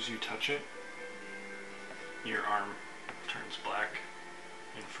 as soon as you touch it, your arm turns black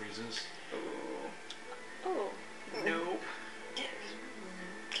and freezes. Oh. Nope. Okay.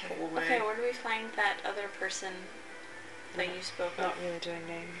 Pull away. Okay, where do we find that other person that you spoke Not of? really doing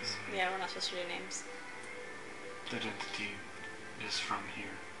names. Yeah, we're not supposed to do names. That entity is from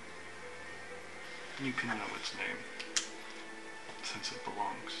here. You can know its name, since it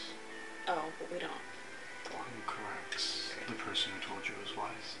belongs. Oh, but we don't. Go on. Correct. The person who told you was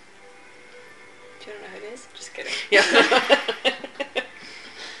wise. Do you want to know who it is? Just kidding. Yeah.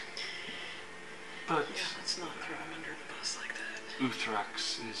 But Yeah, let's not throw him under the bus like that.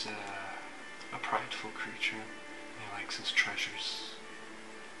 Uthrax is a prideful creature. He likes his treasures.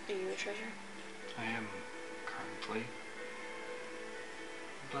 Are you a treasure? I am currently.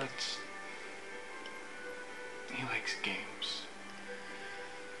 But he likes games.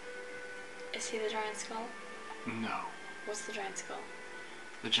 Is he the giant skull? No. What's the giant skull?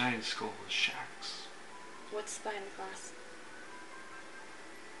 The giant skull is Shaxx. What's behind the glass?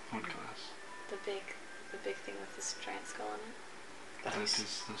 What glass? The big thing with this giant skull in it. That is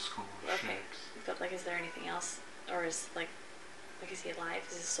the skull of Okay. Shaxx. But like, is there anything else, or is like, is he alive?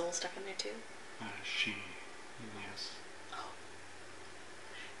 Is his soul stuck in there too? She, yes.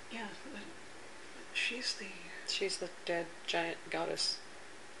 Yeah, she's the... She's the dead giant goddess.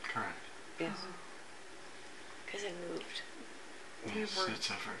 Correct. Yes. Because it moved. Yes, were-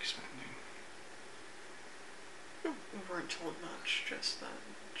 it's ever expanding. We weren't told much, just that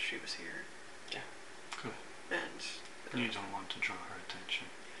she was here. Good. And You don't want to draw her attention.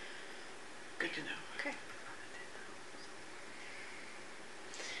 good to know. Okay.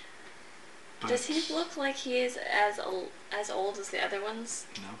 But Does he look like he is as old as the other ones?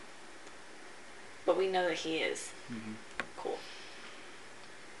 No. But we know that he is. Mm-hmm. Cool.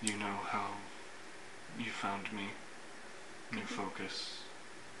 You know how you found me. Your focus.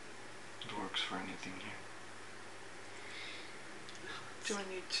 It works for anything here.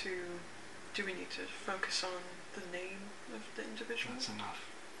 Do we need to focus on the name of the individual? That's enough.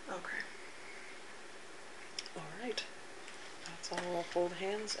 Okay. Alright. That's all. We'll hold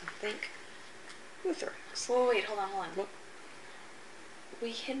hands and thank Uthrax. Whoa, wait, hold on. What?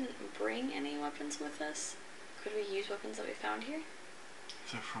 We didn't bring any weapons with us. Could we use weapons that we found here?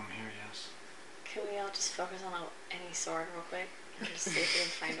 If they're from here, yes. Can we all just focus on any sword real quick and just see if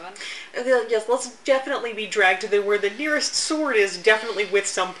we can find one? Yes, let's definitely be dragged to where the nearest sword is, definitely with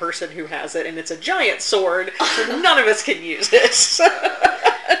some person who has it, and it's a giant sword, so none of us can use it.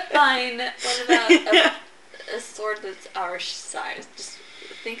 Fine. What about a sword that's our size? Just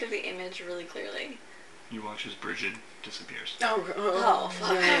think of the image really clearly. You watch as Bridget disappears. Oh,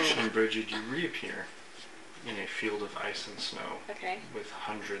 fuck. And Bridget, you reappear in a field of ice and snow Okay. with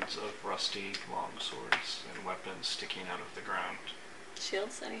hundreds of rusty long swords and weapons sticking out of the ground.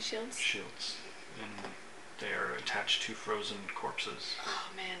 Shields? Any shields? Shields. And they are attached to frozen corpses. Oh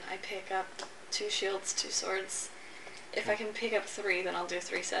man, I pick up 2 shields, 2 swords. If I can pick up 3, then I'll do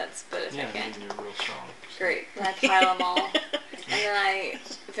 3 sets, but if I can't... You're real strong. Great. Then I pile them all. And then I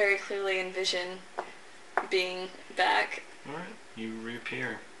very clearly envision being back. Alright, you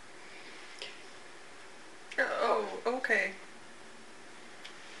reappear. Oh, okay.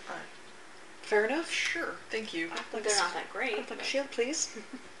 Fair enough. Sure. Thank you. Like They're not that great. I'd like a but- shield, please.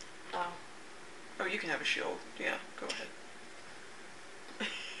 Oh. Oh, you can have a shield. Yeah, go ahead.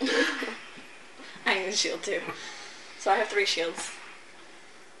 I need a shield too. So I have 3 shields.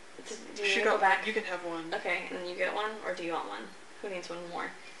 Do you She need to go back? You can have one. Okay, and then you get one, or do you want one? Who needs one more?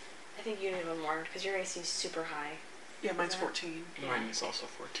 I think you need one more, because your AC is super high. Yeah, mine's Yeah. 14. Mine is also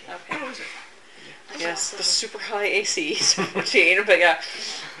 14. Okay. Oh, is it? Yes, the super high AC is 14, but yeah,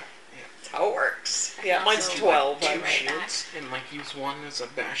 that's how it works. I Yeah, can mine's also- 12. Two Two right shields and like use one as a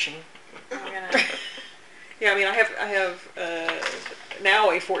bashing. I'm gonna... Yeah, I mean, I have now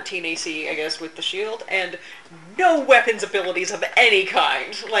a 14 AC, I guess, with the shield, and no weapons abilities of any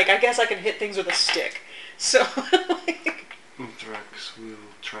kind. Like, I guess I can hit things with a stick. So, like, Uthrax will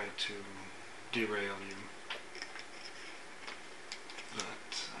try to derail you.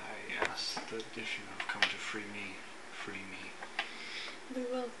 But I ask that if you have come to free me, free me. We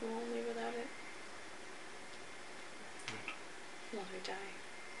will. We won't leave without it. Good. Unless we die.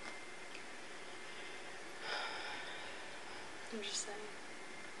 I'm just saying.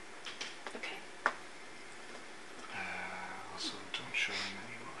 Okay. Also, don't show him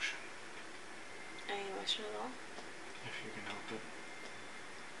any emotion, Any emotion at all? if you can help it.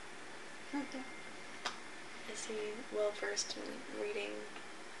 Is he well versed in reading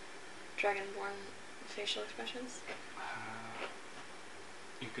Dragonborn facial expressions?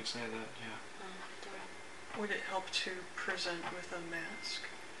 You could say that, yeah. Oh, darn. Would it help to present with a mask?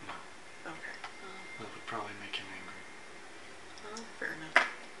 No. Okay, Oh, That would probably make him angry. oh. fair enough.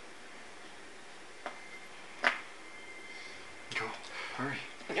 Go. Hurry.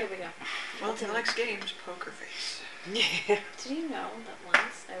 Here we go. Well, the next game's Poker Face. yeah. Did you know that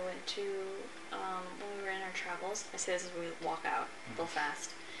once I went to, when we were in our travels, I say this as we walk out, real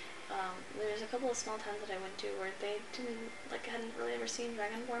fast, there's a couple of small towns that I went to where they hadn't really ever seen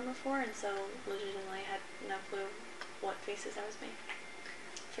Dragonborn before, and so legitimately had no clue what faces I was making.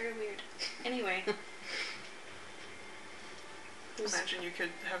 Very weird. Anyway. Imagine you could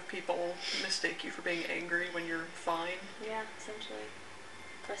have people mistake you for being angry when you're fine. Yeah, essentially.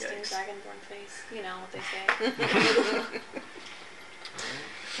 Questing Yikes. Dragonborn face. You know what they say.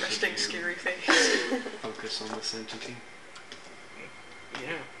 Resting scary face. Focus on this entity.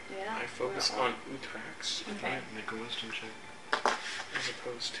 Yeah. Yeah. I focus we're all- on Uthrax Okay. Make a wisdom check. as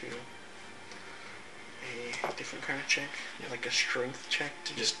opposed to a different kind of check? Like a strength check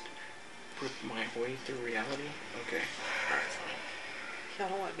to just rip my way through reality? Okay. Alright, fine. Y'all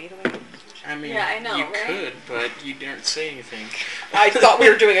don't want me to make it? I mean, Yeah, I know, you right? could, but you didn't say anything. I thought we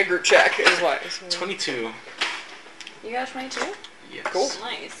were doing a group check, is why. 22. You got 22? Yes. Cool.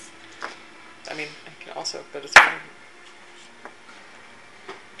 Nice. I mean, I can also, but it's fine.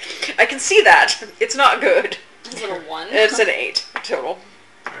 I can see that. It's not good. It's a little 1. It's an 8 total.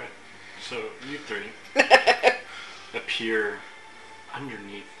 Alright, so you three appear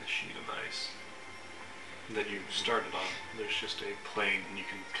underneath the sheet of ice that you started on. There's just a plane and you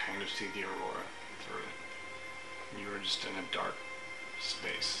can kind of see the aurora through it. You are just in a dark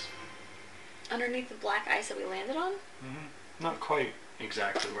space. Underneath the black ice that we landed on? Mm-hmm. Not quite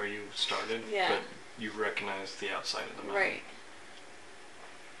exactly where you started, Yeah. but you recognize the outside of the mountain. Right.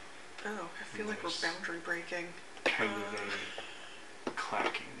 Oh, I feel like we're Nice. boundary breaking. Kind of a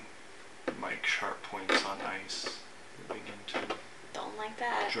clacking, like sharp points on ice that begin to Don't like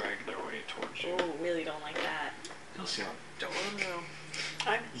that. drag their way towards you. Oh, really don't like that. Elsie, Don't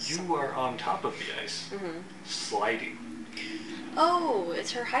know. you are on top of the ice, sliding. Oh,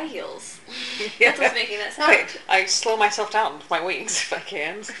 it's her high heels. Yeah. That's what's making that sound. I slow myself down with my wings if I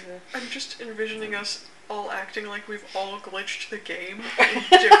can. I'm just envisioning us all acting like we've all glitched the game in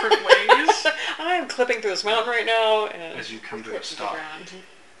different ways. I'm clipping through this mountain right now, and As you come to a Clip to the stop ground.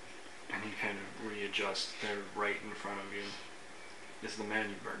 and you kind of readjust, there right in front of you is the man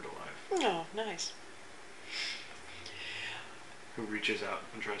you burned alive, oh, nice. who reaches out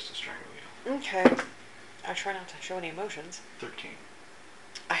and tries to strangle you. Okay. I try not to show any emotions. 13.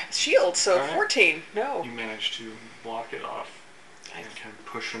 I have a shield, so All right. 14. No. You manage to block it off I, and kind of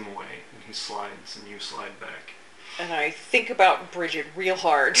push him away, and he slides and you slide back. and I think about Bridget real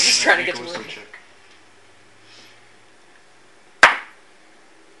hard, just trying to get to wisdom her. check.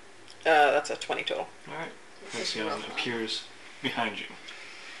 That's a 20 total. Alright. This is real Halcyon fun. appears behind you.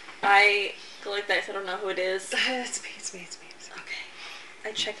 I go like this. I don't know who it is. It's me, it's me, it's me. It's me. Okay.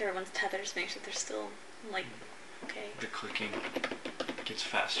 I check everyone's tethers, make sure they're still, like, okay. The clicking gets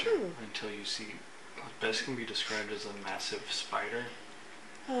faster until you see what best can be described as a massive spider,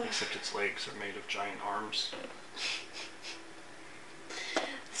 Oh, except its legs are made of giant arms.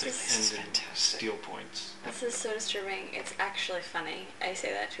 This They is, end in fantastic. steel points. this is so disturbing. It's actually funny. I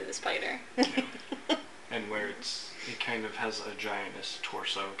say that to the spider. And where it kind of has a giantess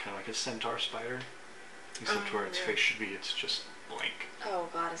torso, kind of like a centaur spider. Except where its yeah. face should be, it's just blank. Oh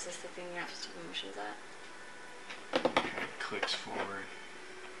god, is this the thing you're not supposed to have emotions at? Kind of clicks forward.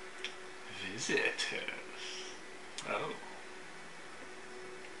 Visitors. Oh.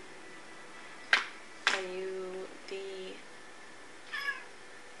 Are you the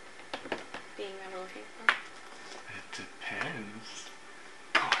being that we're looking for? It depends.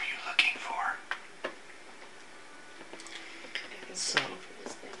 Who are you looking for? I think So- we're looking for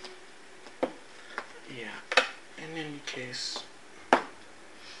this thing. Yeah. In any case,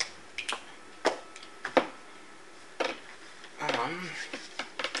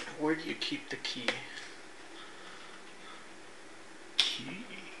 where do you keep the key? Key?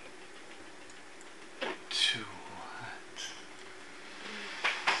 To what?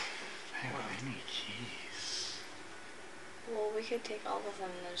 I have many keys. Well, we could take all of them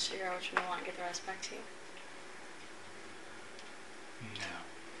and then just figure out which one we want and get the rest back to you.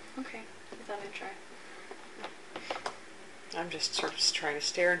 No. Okay, I thought I'd try. I'm just sort of trying to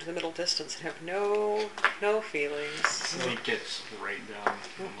stare into the middle distance and have no feelings. He gets right down,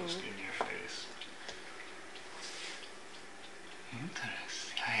 almost in your face.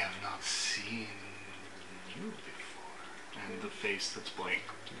 Interesting. I have not seen you before. And the face that's blank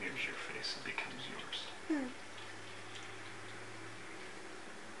mirrors your face and becomes yours.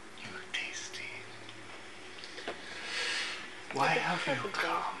 You look tasty. Why have you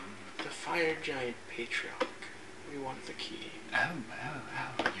come? The fire giant patriarch. We want the key. Oh.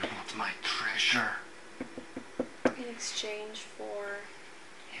 You want my treasure? In exchange for...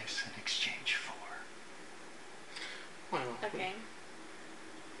 Yes, in exchange for. Well, Okay.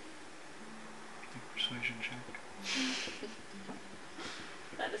 Persuasion check.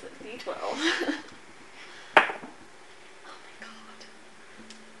 That is a D12.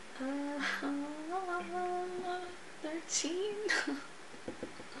 Oh my god. 13?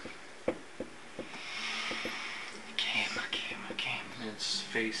 I came. Its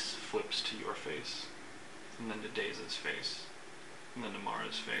face flips to your face, and then to Daisa's face, and then to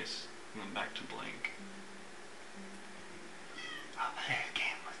Mara's face, and then back to blank. I'll play a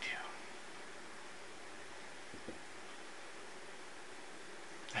game with you.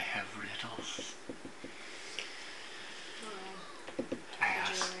 I have riddles. I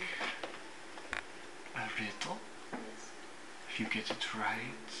ask get it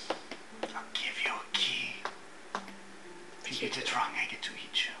right, I'll give you a key. If you get it wrong, I get to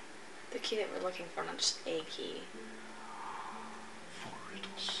eat you. The key that we're looking for, not just a key. 4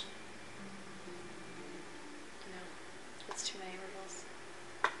 riddles. No, that's too many riddles.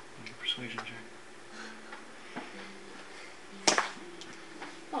 Make a persuasion check.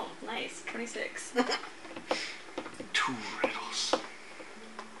 Oh, nice. 26. 2 riddles.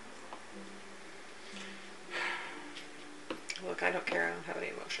 Look, I don't care. I don't have any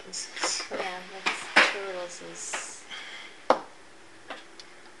emotions. So. Yeah, that's 2 riddles is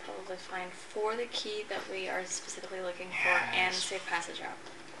probably fine for the key that we are specifically looking for and Yes. safe passage out.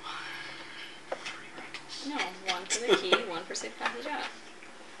 3 riddles. No, 1 for the key, 1 for safe passage out.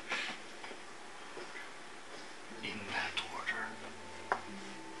 In that order.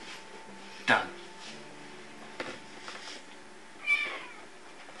 Done.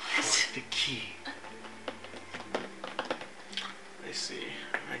 For the key. I see.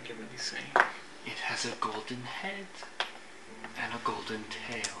 I get what he's saying. It has a golden head and a golden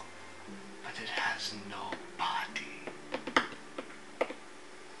tail, but it has no body.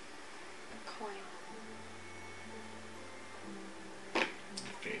 Coin.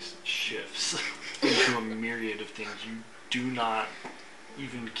 The face shifts into a myriad of things you do not,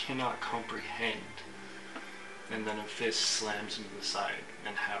 even cannot comprehend. And then a fist slams into the side,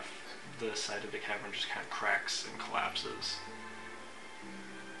 and half the side of the cavern just kind of cracks and collapses.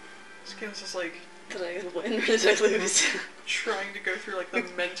 Scales is like Did I win or did I lose? trying to go through like the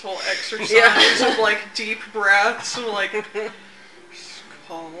mental exercise of like deep breaths and like just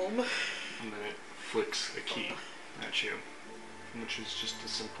calm. And then it flicks a key at you, which is just a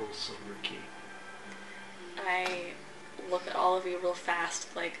simple silver key. I look at all of you real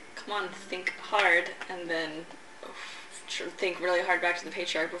fast, like, come on, think hard, and then think really hard back to the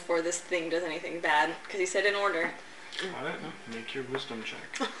patriarch before this thing does anything bad, because he said in order. Alright, make your wisdom check.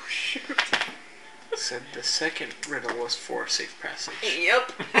 Oh shoot. Said the second riddle was for safe passage.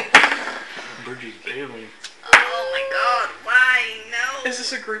 Yep. Bridget's bailing. Oh my god, why? No. Is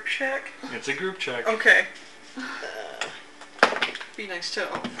this a group check? It's a group check. Okay. Be nice to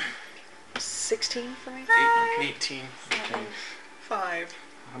 16 for me? 18. Okay. 5.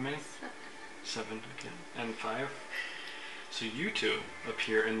 How many? 7, okay. And 5. So you two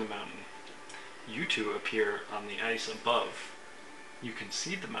appear in the mountain. You two appear on the ice above. You can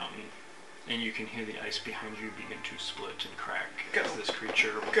see the mountain, and you can hear the ice behind you begin to split and crack Go. as this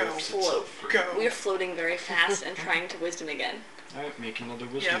creature Go. rips itself free. Go. We're floating very fast and trying to wisdom again. Alright, make another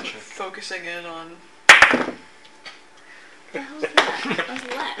Yeah, wisdom I'm check. focusing in on What the hell was that? That was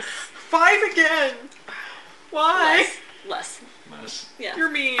less. 5 again. Why? Less. Less. Yeah. You're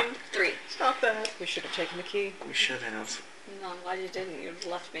mean. 3. Stop that. We should have taken the key. We should have No, I'm glad you didn't. You'd have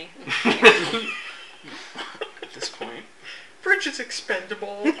left me. at this point. Bridget's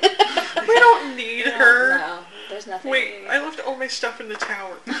expendable. We don't need her. No, there's nothing. Wait, I left all my stuff in the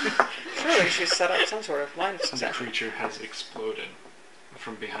tower. Surely she set up some sort of line of The succession. creature has exploded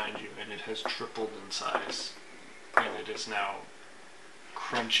from behind you, and it has tripled in size. And it is now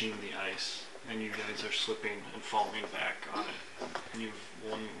crunching the ice, and you guys are slipping and falling back on it. And you've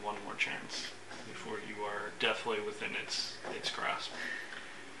one more chance before you are definitely within its grasp.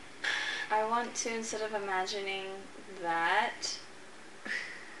 I want to, instead of imagining that,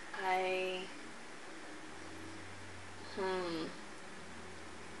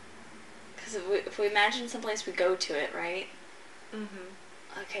 because if we imagine someplace, we go to it, right?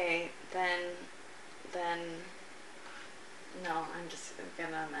 Mm-hmm. Okay, then, no, I'm just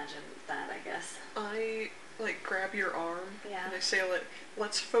gonna imagine that, I guess. I like grab your arm Yeah. and I say like,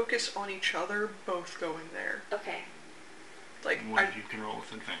 let's focus on each other, both going there. Okay, Like One of you can roll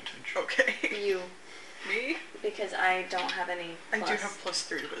with advantage. okay. you, Me? because I don't have any I plus. do have +3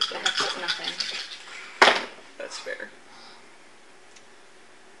 to I wisdom. have plus nothing. That's fair.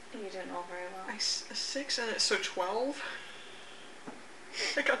 You didn't roll very well. A 6 and so 12.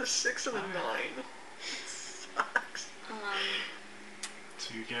 I got a 6 and a 9. Sucks.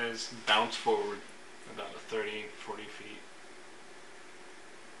 So you guys bounce forward about 30, 40 feet.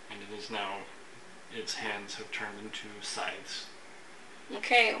 And it is now, its hands have turned into scythes.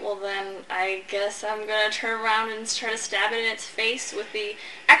 Okay, well then, I guess I'm gonna turn around and try to stab it in its face with the...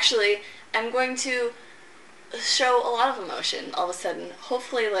 Actually, I'm going to show a lot of emotion all of a sudden.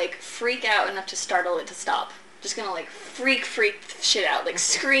 Hopefully, like, freak out enough to startle it to stop. Just gonna, like, freak shit out. Like,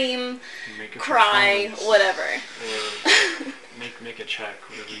 scream, Make a cry, performance, whatever. Or make a check,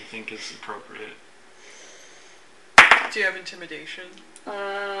 whatever you think is appropriate. Do you have intimidation?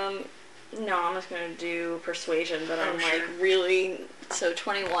 No, I'm just gonna do persuasion, but I'm, Oh, like, sure. really... So,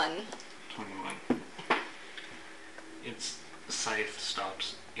 21. 21. Its scythe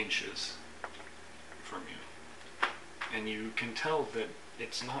stops inches from you. And you can tell that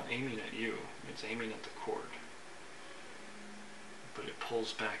it's not aiming at you, it's aiming at the cord. But it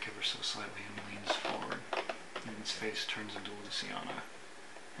pulls back ever so slightly and leans forward. And its face turns into Luciana.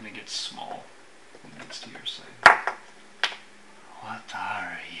 And it gets small and gets to your side. What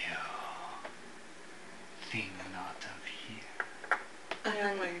are you? Thing not of here. I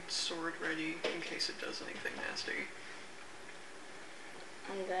have my sword ready in case it does anything nasty.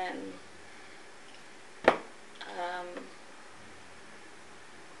 And then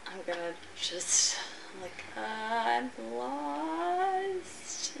I'm gonna just I'm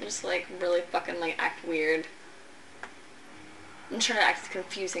lost. Just really fucking act weird. I'm trying to act as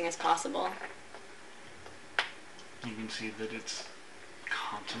confusing as possible. You can see that it's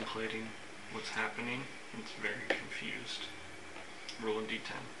contemplating what's happening. It's very confused. Roll a d10.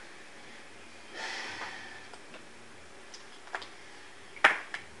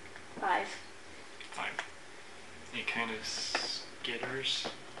 5. 5. It kind of skitters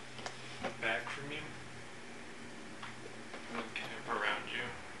back from you. And kind of around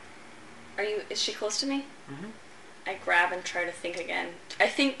you. Is she close to me? Mm-hmm. I grab and try to think again. I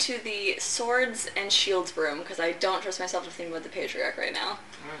think to the swords and shields room, because I don't trust myself to think about the patriarch right now.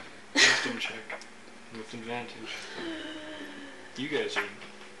 Alright. Wisdom check. With advantage. You guys are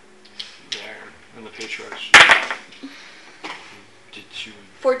there, and the patriarch's. Did you...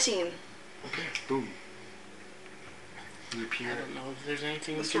 14. Okay, boom. You appear. I don't know if there's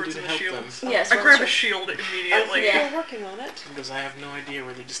anything The we can do swords to and the help them. shields. Yes, I well, grab sure. a shield immediately. Yeah. We're working on it. Because I have no idea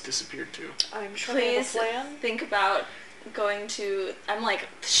where they just disappeared to. I'm sure we have Please a plan. think about going to... I'm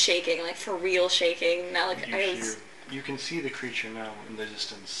shaking, for real shaking. Not You I was... You can see the creature now in the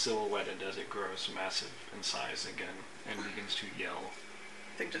distance, silhouetted as it grows massive in size again, and begins to yell.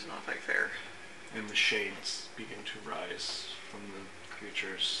 I think does not fight fair. And the shades begin to rise from the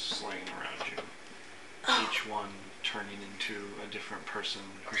creatures slaying around you. Each one turning into a different person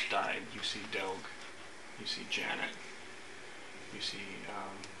who's died. You see Delg, you see Janet, you see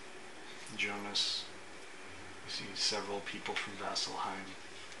Jonas, you see several people from Vasselheim,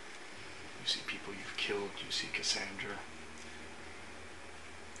 you see people you've killed, you see Cassandra.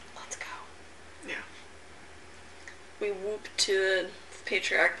 Let's go. Yeah. We whoop to the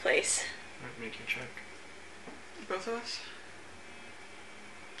patriarch place. Alright, make your check. Both of us?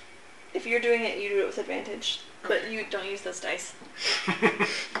 If you're doing it, you do it with advantage. But Okay. you don't use those dice.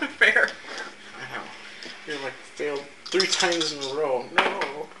 Fair. I know. You're failed 3 times in a row.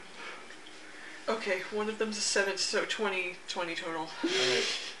 No. Okay, one of them's a 7, so 20 total. Alright,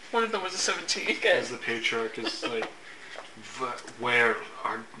 One of them was a 17. as the patriarch is where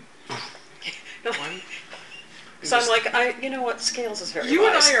are... One. So I'm you know what? Scales is very You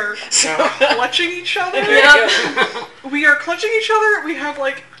and wise. I are No. clutching each other. Yeah. We are clutching each other. We have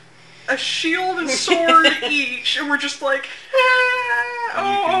a shield and sword each, and we're just And you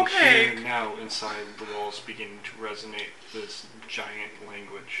oh, can okay. hear now inside the walls beginning to resonate this giant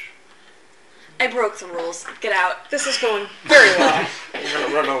language. I broke the rules. Get out. This is going very well. You're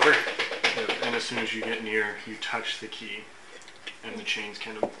gonna run over. And as soon as you get near, you touch the key, and the chains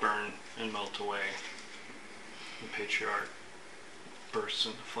kind of burn and melt away. The patriarch bursts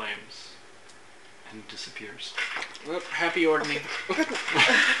into flames and disappears. Well, happy ordering.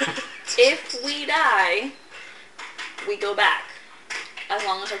 If we die, we go back. As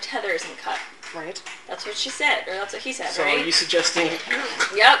long as our tether isn't cut. Right. That's what she said, or that's what he said, So right? are you suggesting...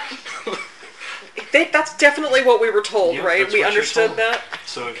 Yep. That's definitely what we were told, Yep, right? that's We what you're understood told. that.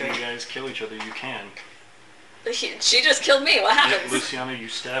 So if Okay. you guys kill each other, you can. She just killed me. What Yep, happens? Luciana, you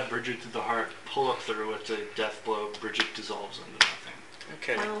stab Bridget through the heart, pull up through it, a death blow, Bridget dissolves into nothing.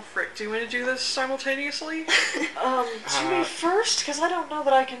 Okay. Oh, frick. Do you want to do this simultaneously? To me first, because I don't know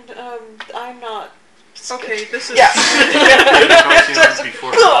that I can, I'm not... Okay, this is... Yeah. Luciana,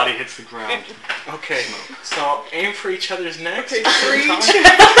 before her body hits the ground. Okay. So aim for each other's necks. Okay, at the same 3, time.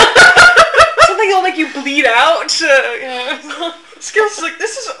 2... Something that'll make you bleed out. Yeah. Skills is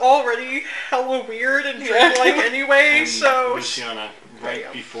this is already hella weird and dreamlike anyway, And so... Luciana, right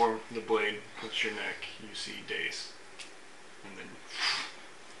Damn. before the blade hits your neck, you see Daze. And then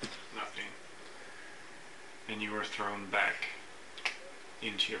nothing. And you are thrown back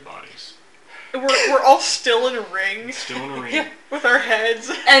into your bodies. We're all still in a ring Still in a ring, Yeah. with our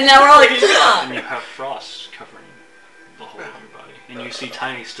heads. And now we're all like, and "Ugh." you have frost covering the whole of your body. And you see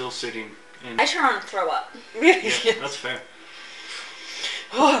Tiny still sitting in... I turn around and throw up. Yeah, that's fair.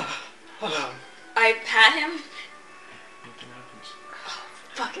 Um, I pat him. Nothing happens.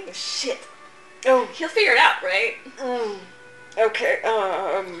 Fucking shit. Oh, He'll figure it out, right? okay,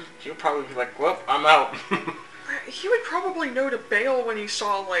 You'll probably be like, well, I'm out. he would probably know to bail when he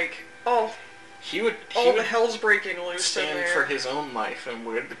saw, like, all He would the hell's breaking loose in stand there. for his own life and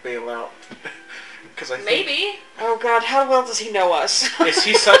would bail out. Because I think, Maybe. Oh God, how well does he know us? is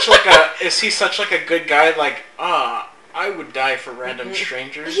he such like a good guy? Like, I would die for random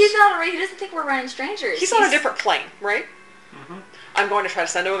strangers. He's not. He doesn't think we're random strangers. He's on a different plane, right? Mm-hmm. I'm going to try to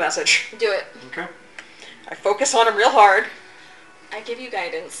send him a message. Do it. Okay. I focus on him real hard. I give you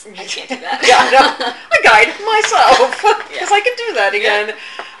guidance. I can't do that. Yeah, no, I guide myself because I can do that again.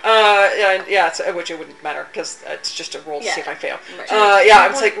 Which it wouldn't matter because it's just a roll to see if I fail. Right.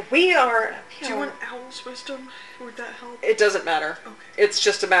 I'm like, we are. Do you want Owl's wisdom? Would that help? It doesn't matter. Okay. It's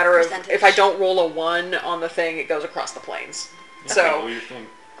just a matter of Percentage. if I don't roll a 1 on the thing, it goes across the planes. Okay, So roll your thing.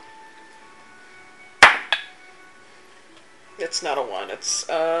 it's not a 1. It's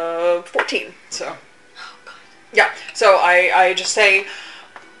 14. So. Oh God. Yeah, so I just say,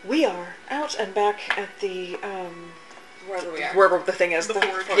 we are out and back at the, Wherever we are. wherever the thing is. The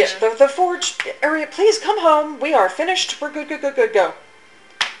forge. Yeah, the forge area. Please come home. We are finished. We're good, go.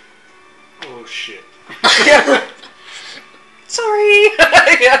 Oh shit. Yeah. Sorry.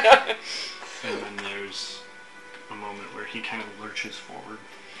 Yeah. And then there's a moment where he kind of lurches forward,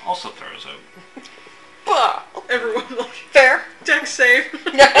 also throws out. Bah. Everyone, like, Fair. deck save.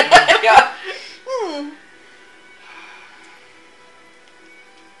 Yeah.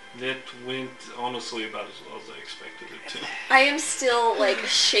 It went honestly about as well as I expected it to. I am still like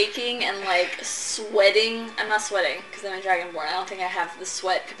shaking and like sweating. I'm not sweating because I'm a dragonborn. I don't think I have the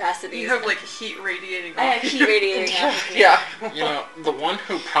sweat capacity. You have, like, heat radiating I off have you. heat radiating off of me. Yeah. You know, the one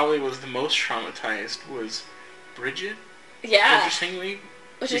who probably was the most traumatized was Bridget. Yeah. Interestingly,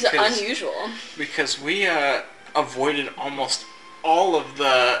 Which is because- unusual. because we avoided almost all of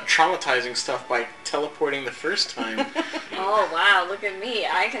the traumatizing stuff by teleporting the first time. Oh wow, look at me.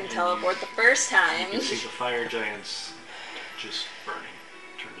 I can teleport the first You time. can see the fire giants just burning,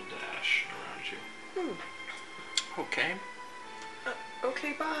 turned into ash around you. Okay.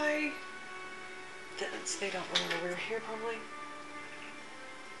 Okay, bye. They don't remember we're here, probably.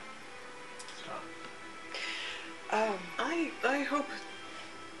 I hope...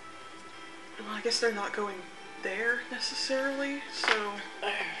 Well, I guess they're not going there, necessarily, so...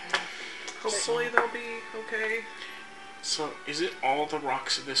 Hopefully they'll be okay. So, is it all the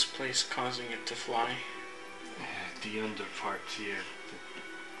rocks of this place causing it to fly? The under part here,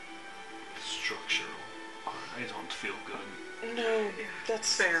 the structural part, I don't feel good. No, Yeah,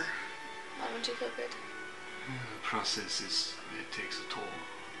 that's fair. Why don't you feel good? The process it takes a toll.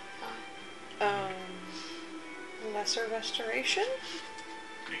 Lesser restoration.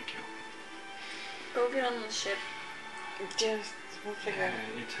 Thank you. Go get on the ship. Yes, we'll figure it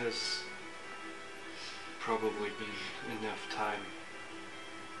out. It has probably been enough time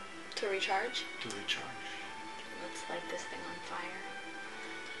To recharge? to recharge. Let's light this thing on fire.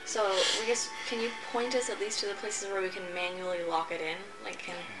 So, I guess, can you point us at least to the places where we can manually lock it in? Like,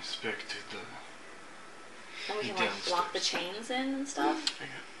 can... I inspected And we can, like, lock the downstairs. chains in and stuff?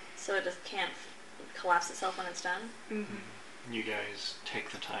 So it just can't collapse itself when it's done? Mm-hmm. You guys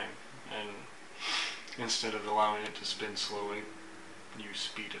take the time, and instead of allowing it to spin slowly, you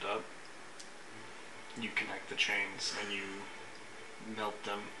speed it up. You connect the chains, and you melt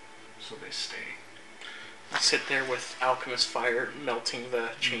them so they stay. I sit there with alchemist fire melting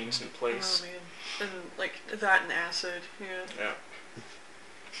the chains in Oh, place. man. And, like, that and acid, yeah. Yeah.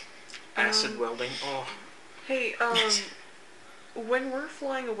 Acid welding. Oh. Hey, when we're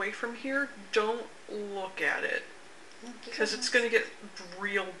flying away from here, don't look at it. Because it's gonna get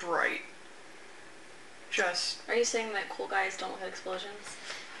real bright. Just... Are you saying that cool guys don't look at explosions?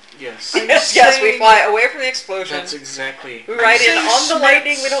 Yes. Yes, we fly away from the explosion. That's exactly. We ride in saying on the Smiths-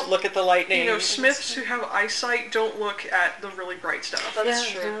 lightning. We don't look at the lightning. You know, smiths who have eyesight don't look at the really bright stuff. That's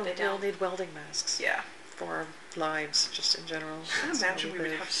true, No, they we all don't. need welding masks Yeah. for our lives, just in general. I That's imagine how we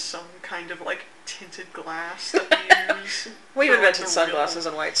would live. have some kind of, like, tinted glass that we use. We've for, like, invented the sunglasses real-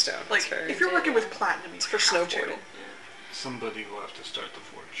 and whitestone. Like, It's very- if you're working with platinum, It's you for have to. snowboarding. Somebody will have to start the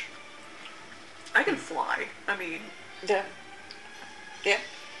forge. I can fly. I mean, Yeah. Yeah.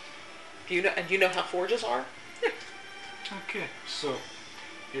 You know, and you know how forges are? Okay, so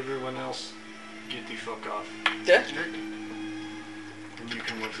everyone else, get the fuck off. Yeah. And you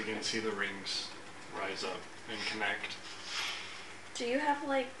can once again see the rings rise up and connect. Do you have,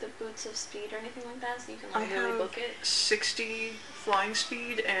 like, the boots of speed or anything like that so you can, I like, really have book it? 60 flying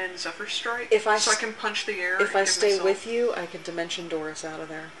speed and Zephyr Strike, If I so I s- can punch the air. If and I give stay myself- with you, I can Dimension Doris out of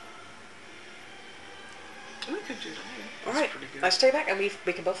there. We could do that. All That's right. pretty good. I stay back and we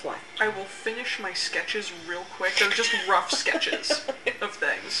can both fly. I will finish my sketches real quick. They're just rough sketches of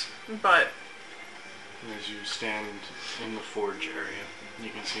things, but And as you stand in the forge area, you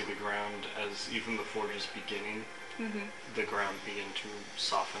can see the ground as even the forge is beginning, the ground begin to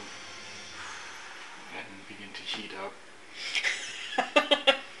soften and begin to heat up.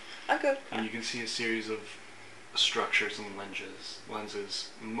 I'm good. And you can see a series of structures and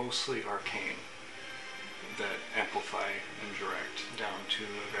lenses, mostly arcane, that amplify and direct down to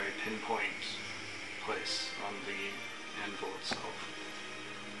a very pinpoint place on the anvil itself.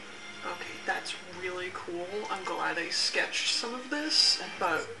 Okay, that's really cool. I'm glad I sketched some of this,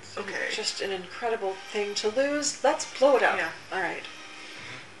 but okay. Just an incredible thing to lose. Let's blow it up. Yeah. Alright.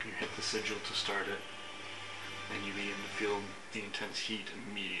 You hit the sigil to start it, and you begin to feel the intense heat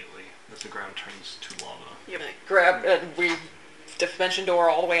immediately as the ground turns to lava. Yep. Grab and we dimension door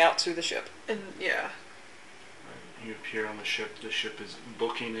all the way out to the ship. And yeah. You appear on the ship is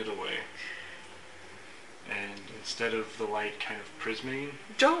booking it away. And instead of the light kind of prismating,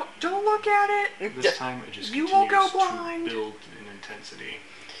 Don't look at it. this time it just You continues won't go blind. to build in intensity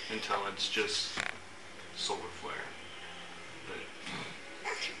until it's just solar flare.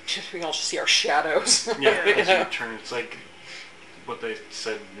 But We all just see our shadows. yeah, Yeah. as you turn, it's like what they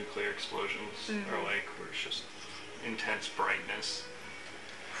said nuclear explosions are like, where it's just intense brightness.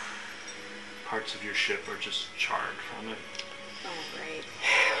 Parts of your ship are just charred from it. Oh, great.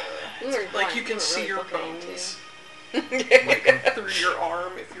 We were Like going- you we can were see really your booking it, bones Too through your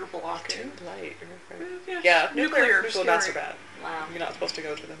arm if you're blocking. light. Yeah, Nuclear nuclear well, not so scary. bad. too. Wow. You're not supposed to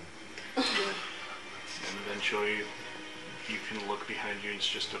go to them. And eventually, you can look behind you, it's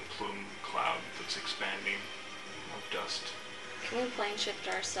just a plume cloud that's expanding of dust. Can we plane shift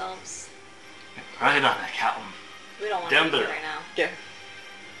ourselves? Right on that, Captain. We don't want Down to be there. right now. Yeah.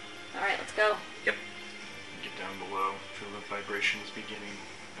 Alright, let's go. You get down below, feel the vibrations beginning,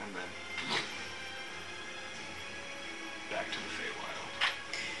 and then back to the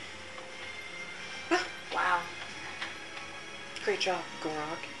Feywild. Wow. Great job,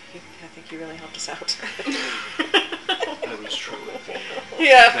 Gorog. I think you really helped us out. That was truly the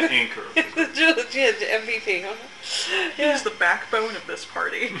Yeah. anchor of the group. The MVP, huh? He's the backbone of this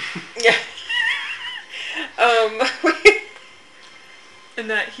party. Yeah. And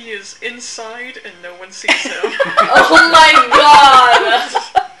that he is inside and no one sees him. Oh my god!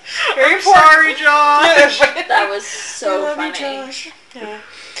 Very I'm sorry, Josh. That was so love funny. you, Josh. Yeah.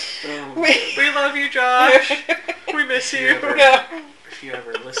 We love you, Josh. We miss you. Yeah. If you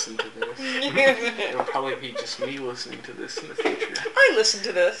ever listen to this, it'll probably be just me listening to this in the future. I listen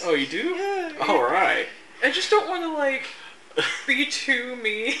to this. Oh, you do? Yeah. Alright. I just don't want to like be too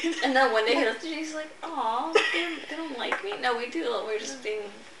mean. And then one day he's like, aw, they don't like me. No, we do. We're just being...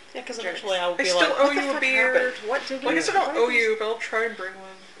 Yeah, because eventually I'll be I still like, owe what the you a fuck beer. happened? What did Well, I we guess I don't owe you, but I'll try and bring one.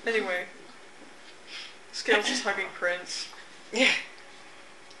 Anyway. Scales is hugging Prince. Yeah.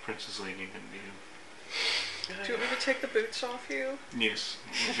 Prince is leaning into you. Do you want me to take the boots off you? Yes,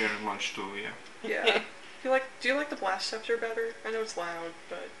 very much do, yeah. Yeah. Do you like the blast scepter better? I know it's loud,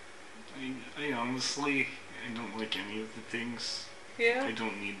 but I honestly, I don't like any of the things. yeah. I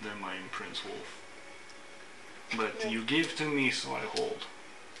don't need them, I am Prince Wolf. But you gave to me, so I hold.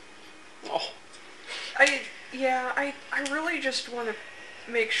 Oh. I really just want to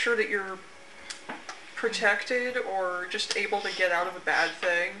make sure that you're protected or just able to get out of a bad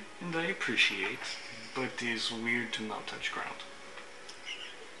thing. And I appreciate, but it's weird to not touch ground.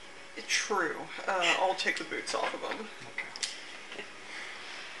 True. I'll take the boots off of them. Okay.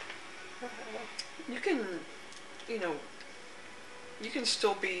 You can, you can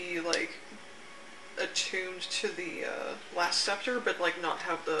still be like attuned to the last scepter, but like not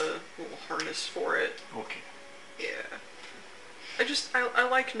have the little harness for it. Okay. Yeah. I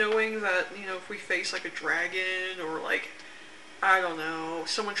like knowing that, if we face like a dragon or like, I don't know,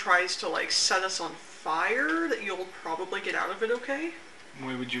 someone tries to like set us on fire, that you'll probably get out of it okay.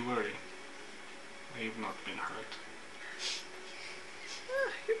 Why would you worry? I have not been hurt.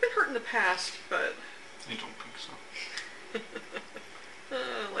 You've been hurt in the past, but I don't think so.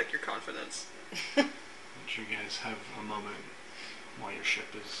 I like your confidence. Would you guys have a moment while your ship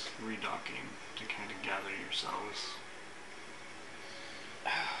is redocking to kind of gather yourselves?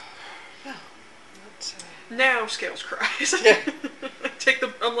 Well, let's, Now Scales cries.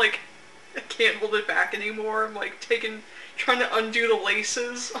 I'm like, I can't hold it back anymore. I'm like trying to undo the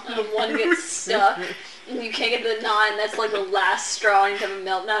laces. On the One gets boots. stuck, and you can't get the knot, and that's like the last straw, and you have a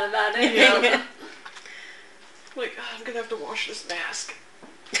meltdown about it. Yeah. Like, I'm gonna have to wash this mask.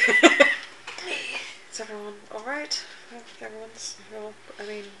 is everyone alright? Everyone's, I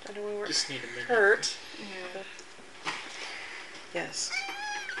mean, I know we weren't Just need a minute. hurt. Yeah. Yes.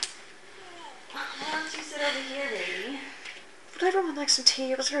 Why don't you sit over here, baby? Would everyone like some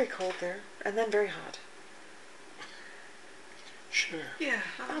tea? It was very cold there, and then very hot. Sure. Yeah,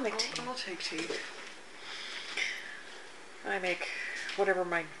 I'll make tea. I'll take tea. I make whatever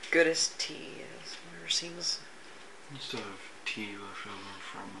my goodest tea is. Whatever seems. You still have tea left over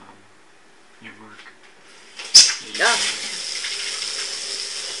from your work. Yeah.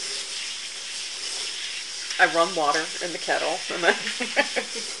 I run water in the kettle, and then That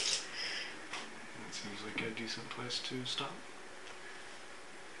seems like a decent place to stop.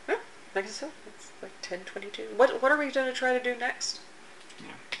 I guess so. It's like 10:22. What are we going to try to do next?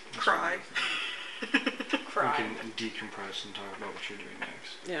 Yeah. Cry. Cry. We can decompress and talk about what you're doing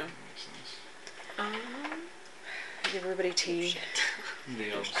next. Yeah. That makes sense. Give everybody tea.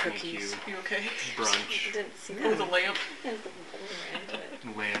 The elves make you Cookies. You okay? brunch. Didn't see Ooh, the lamp.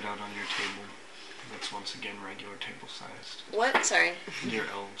 Lay it out on your table. That's once again regular table sized. What? Sorry. Your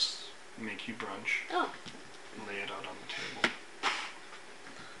elves make you brunch. Oh. Lay it out on the table.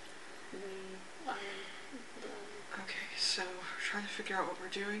 Okay, so we're trying to figure out what we're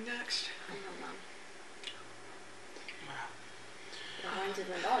doing next. We're going to the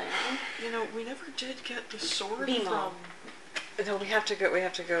medallion, aren't You know, we never did get the sword Beamo. from. No, we have to go. We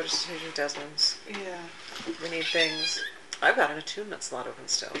have to go to Desmond's. Yeah. We need things. I've got an attunement slot open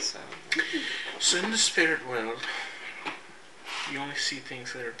still, so. So in the spirit world, you only see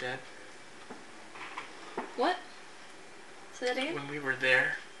things that are dead. What? Say that again? When we were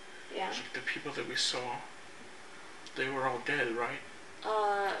there, Yeah. the people that we saw, they were all dead, right?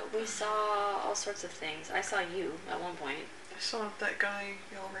 We saw all sorts of things. I saw you at one point. I saw that guy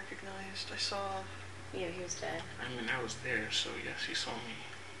y'all recognized. I saw Yeah, he was dead. I mean, I was there, so yes, you saw me.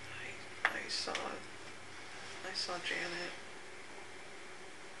 I saw Janet.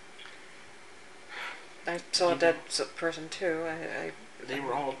 I saw a dead person too. They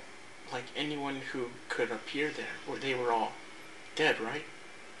were all, like anyone who could appear there, they were all dead, right?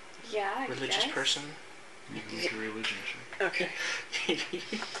 Yeah, I Religious guess. person? You can make a religion check. Okay.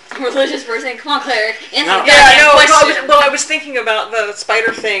 Religious person. Come on, cleric. Answer No. the Yeah, I goddamn know. question. Well, I was thinking about the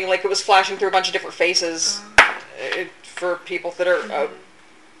spider thing. Like it was flashing through a bunch of different faces for people that are.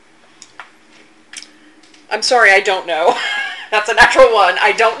 I'm sorry, I don't know. That's a natural one.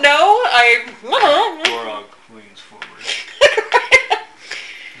 I don't know. Gorog leans forward.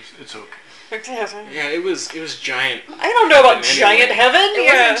 It's okay. Yeah, it was giant. I don't know about Anyway. giant heaven. It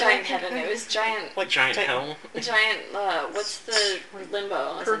Yeah. wasn't giant heaven. It was giant. Like giant hell. Giant. What's the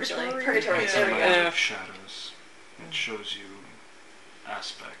limbo? Essentially, Purgatory? purgatory. Yeah. There we It's a go. land of shadows. It shows you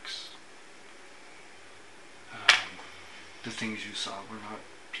aspects. The things you saw were not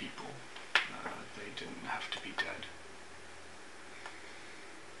people. They didn't have to be dead.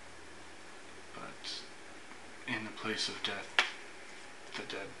 But in the place of death, the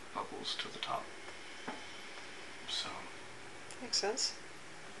dead bubbles to the top. So, Makes sense.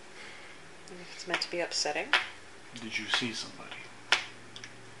 And if it's meant to be upsetting. did you see somebody?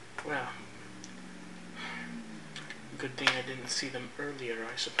 Well, good thing I didn't see them earlier,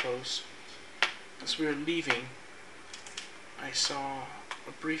 I suppose. As we were leaving, I saw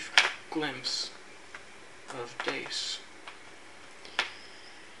a brief glimpse of Dace.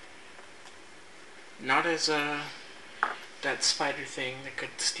 Not as that spider thing that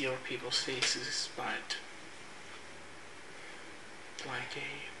could steal people's faces, but like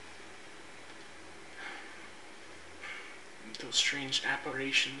those strange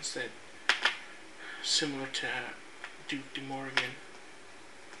apparitions that similar to Duke de Morgan.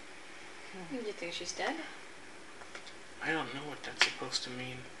 Do you think she's dead? I don't know what that's supposed to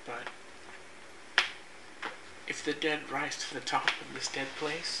mean, but if the dead rise to the top of this dead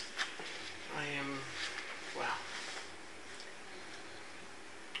place, I am, well,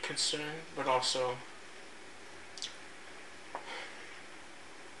 concerned, but also,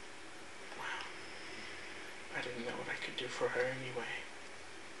 wow, I didn't know what I could do for her anyway.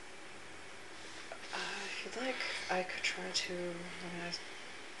 If you'd like, I could try to. I mean, I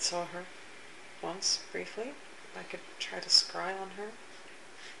saw her once briefly. I could try to scry on her.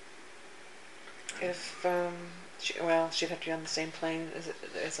 If she'd have to be on the same plane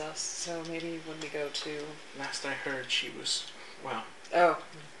as us. So maybe when we go to. Last I heard, she was, well,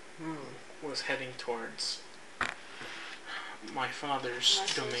 was heading towards my father's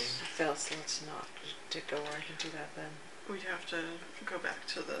domain. Let's not go where I can do that then. We'd have to go back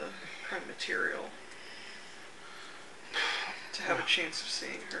to the prime material to have a chance of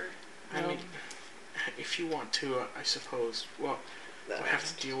seeing her. I mean, if you want to, I suppose. Well, we'll have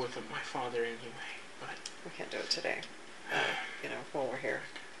to deal with my father anyway. But we can't do it today. While we're here.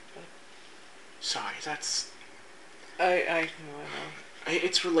 But sorry, that's. I know.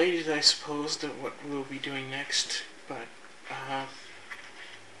 It's related, I suppose, to what we'll be doing next. But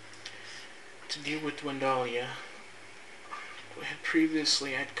to deal with Dwendalia, we had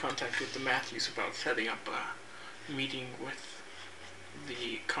previously had contact with the Matthews about setting up a meeting with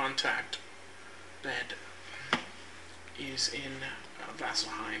the contact that is in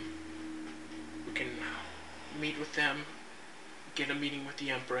Vasselheim. We can meet with them, get a meeting with the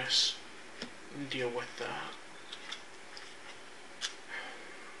Empress, and deal with the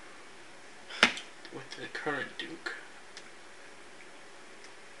current Duke.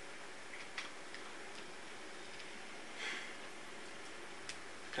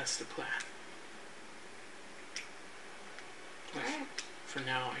 That's the plan. Alright. For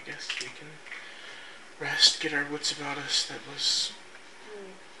now, I guess we can rest, get our wits about us. That was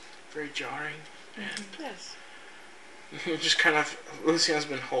very jarring. And Yes. just kind of, Lucian's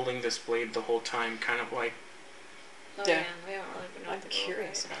been holding this blade the whole time, kind of like, Oh Yeah. yeah, we haven't really been I'm able to go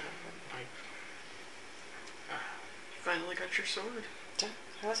curious over it. about it. You finally got your sword.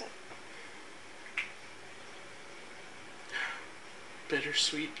 How is it?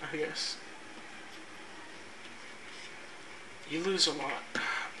 bittersweet, I guess. You lose a lot,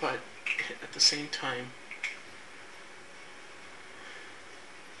 but at the same time,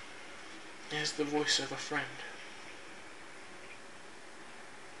 it has the voice of a friend.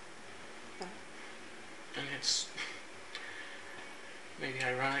 And it's maybe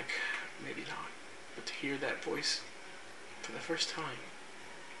ironic, maybe not, but to hear that voice for the first time,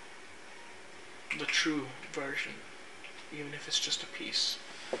 the true version, even if it's just a piece,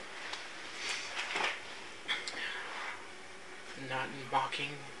 not in mocking,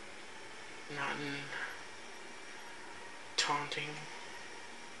 not in taunting,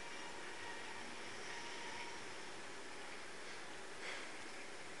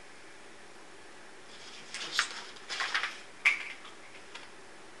 just,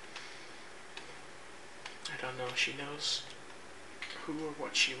 I don't know if she knows who or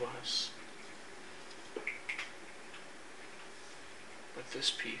what she was, but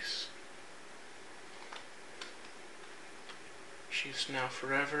this piece, she's now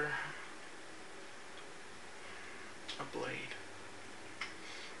forever a blade.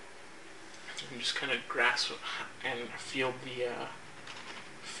 You just kind of grasp and feel the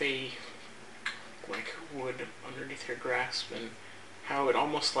fey like wood underneath her grasp, and how it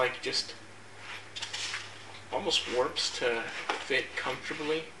almost like just almost warps to fit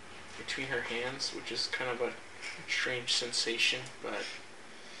comfortably between her hands, which is kind of a strange sensation, but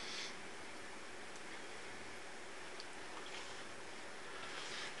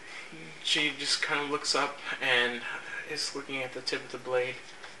she just kind of looks up and is looking at the tip of the blade,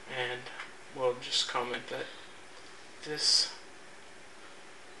 and will just comment that this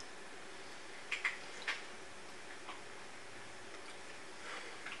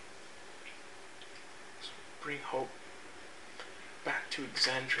bring hope back to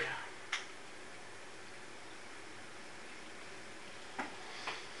Exandria.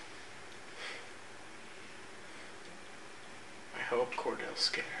 I hope Cordell's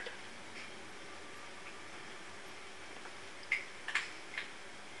scared.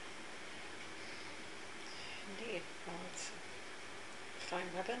 Indeed. Well, it's a fine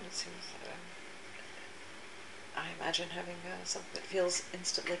weapon. It seems. I imagine having something that feels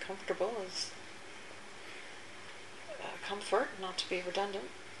instantly comfortable is comfort, not to be redundant.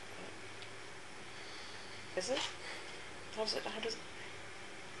 Is it? How's it? How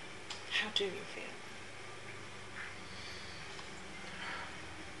do you feel?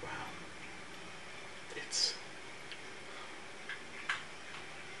 Well, it's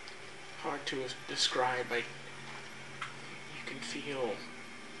hard to describe. You can feel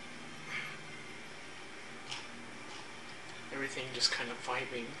everything just kind of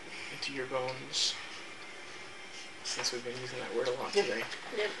vibing into your bones. Since we've been using that word a lot today.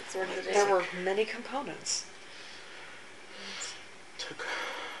 Yep, it's word of the day. There were many components. Took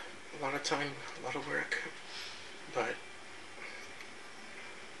a lot of time, a lot of work, but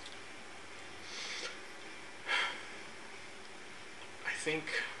I think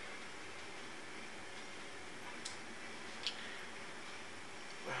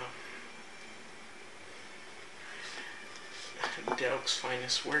Delk's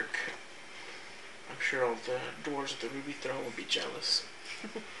finest work. I'm sure all the dwarves of the Ruby Throne will be jealous.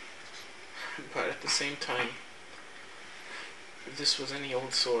 But at the same time, if this was any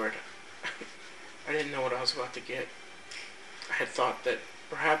old sword, I didn't know what I was about to get. I had thought that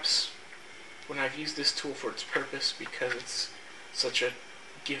perhaps when I've used this tool for its purpose, because it's such a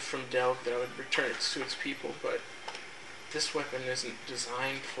gift from Delk, that I would return it to its people, but this weapon isn't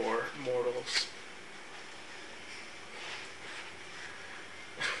designed for mortals.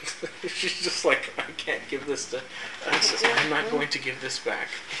 She's just like, I can't give this to... I'm not going to give this back.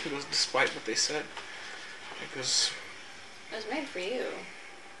 It goes, despite what they said. It goes, It was made for you.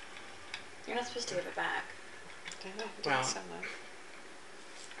 You're not supposed to give it back. Well,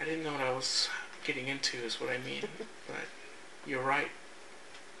 I didn't know what I was getting into is what I mean, but you're right.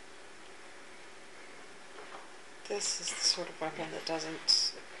 This is the sort of weapon that doesn't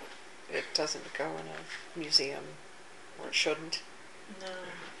go in a museum, or it shouldn't. No.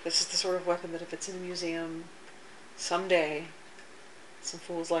 This is the sort of weapon that if it's in a museum, someday, some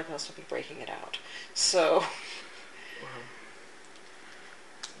fools like us will be breaking it out. So... Well,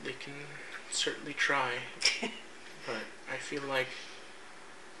 they can certainly try, but I feel like...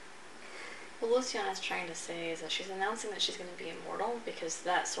 What Luciana's trying to say is that she's announcing that she's going to be immortal because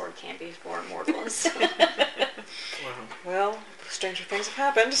that sword can't be for immortals. Wow. Well, stranger things have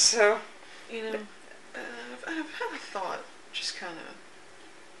happened, so... You know, I've had a thought, just kind of,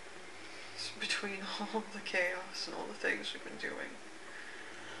 between all the chaos and all the things we've been doing.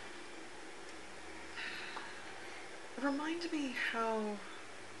 Remind me how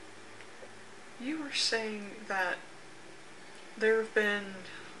you were saying that there have been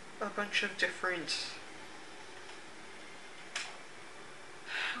a bunch of different...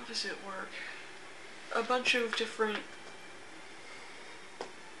 How does it work? A bunch of different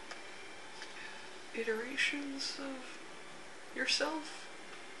iterations of yourself?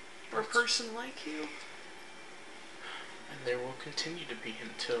 Or a person like you? And there will continue to be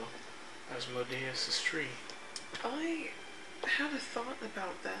until Asmodeus is free. I had a thought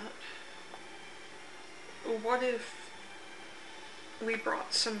about that. What if we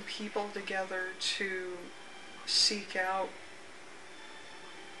brought some people together to seek out,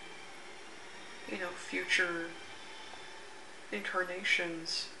 you know, future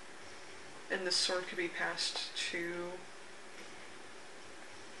incarnations, and this sword could be passed to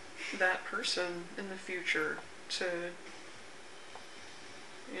that person in the future to,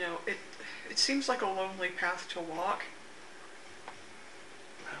 you know, it seems like a lonely path to walk.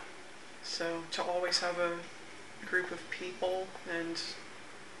 So to always have a group of people and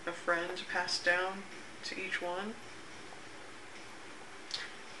a friend passed down to each one.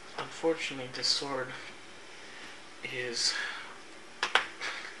 Unfortunately, this sword is,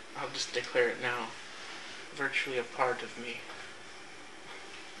 I'll just declare it now, virtually a part of me.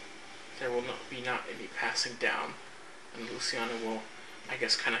 There will not be any passing down, and Luciana will, I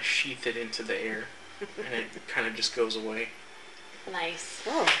guess, kind of sheath it into the air, and it kind of just goes away. Nice.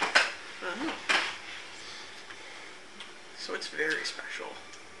 Oh. Oh. So it's very special.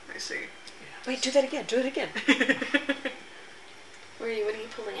 I see. Yeah. Wait, do that again. Do it again. What are you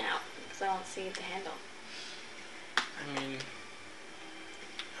pulling out? Because I don't see the handle. I mean,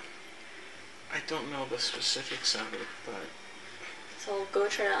 I don't know the specifics of it, but... So go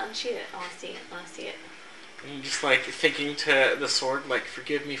try to unsheath it. I want to see it. I want to see it. And you're just like thinking to the sword, like,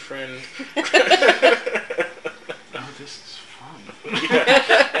 forgive me, friend. Oh, this is fun.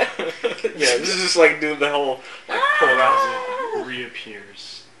 Yeah, this is just like doing the whole, like, pull it out. As it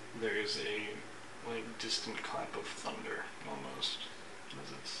reappears, there is a distant clap of thunder, almost,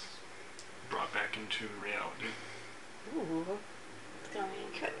 as it's brought back into reality. Ooh. It's going.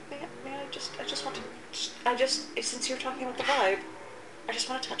 May I just want to... since you're talking about the vibe, I just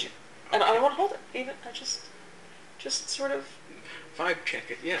want to touch it. And I don't want to hold it, even. I just sort of... Vibe check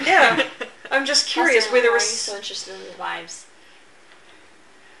it, yeah. Yeah. I'm just curious Austin, where there why was... are you so interested in the vibes?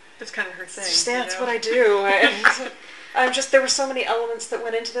 That's kind of her thing. That's you know? what I do. I'm just... There were so many elements that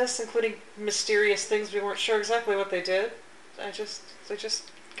went into this, including mysterious things we weren't sure exactly what they did. They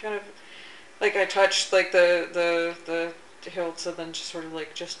just kind of... Like, I touched, like, the hilts, and then just sort of,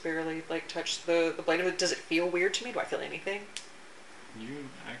 like, just barely, like, touched the blade of it. Does it feel weird to me? Do I feel anything? You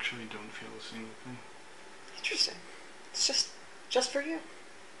actually don't feel a single thing. Interesting. It's just for you.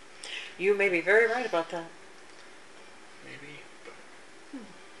 You may be very right about that. Maybe, but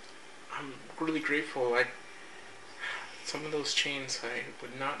I'm really grateful. Some of those chains I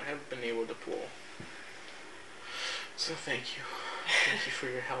would not have been able to pull. So thank you. Thank you for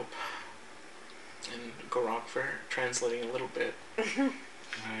your help. And Gorok for translating a little bit.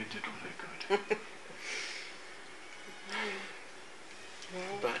 I did what I could.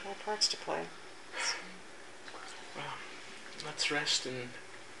 Well, But- all parts to play. Well, let's rest and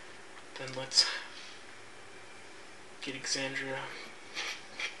then let's get Exandria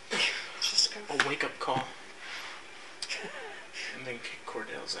Just go. a wake-up call. And then kick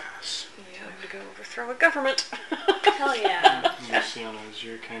Cordell's ass. Yeah. Time to go overthrow a government. Hell yeah. Luciana, as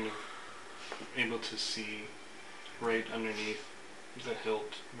you're kind of able to see right underneath the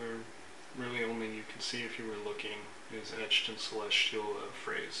hilt, where really only you can see if you were looking, is etched in Celestial a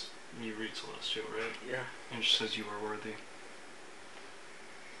phrase. You read Celestial, right? Yeah. And it just says you are worthy.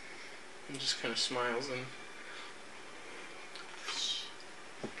 And just kind of smiles and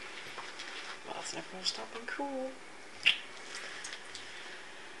It's never gonna stop being cool.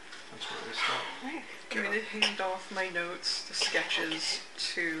 That's where we stop. Right. I'm gonna hand off my notes, the sketches,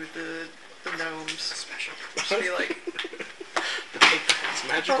 to the gnomes. Special. Just be like, The paper has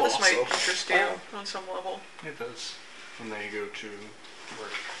I magical thought this might also. interest you on some level. It does. And then you go to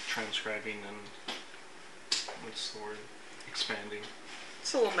work transcribing and what's the word? Expanding.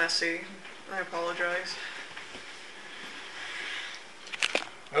 It's a little messy. I apologize.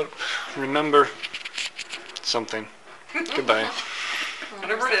 Oh, remember something. Goodbye.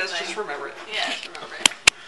 Whatever it is, just remember it. Yeah, just remember it.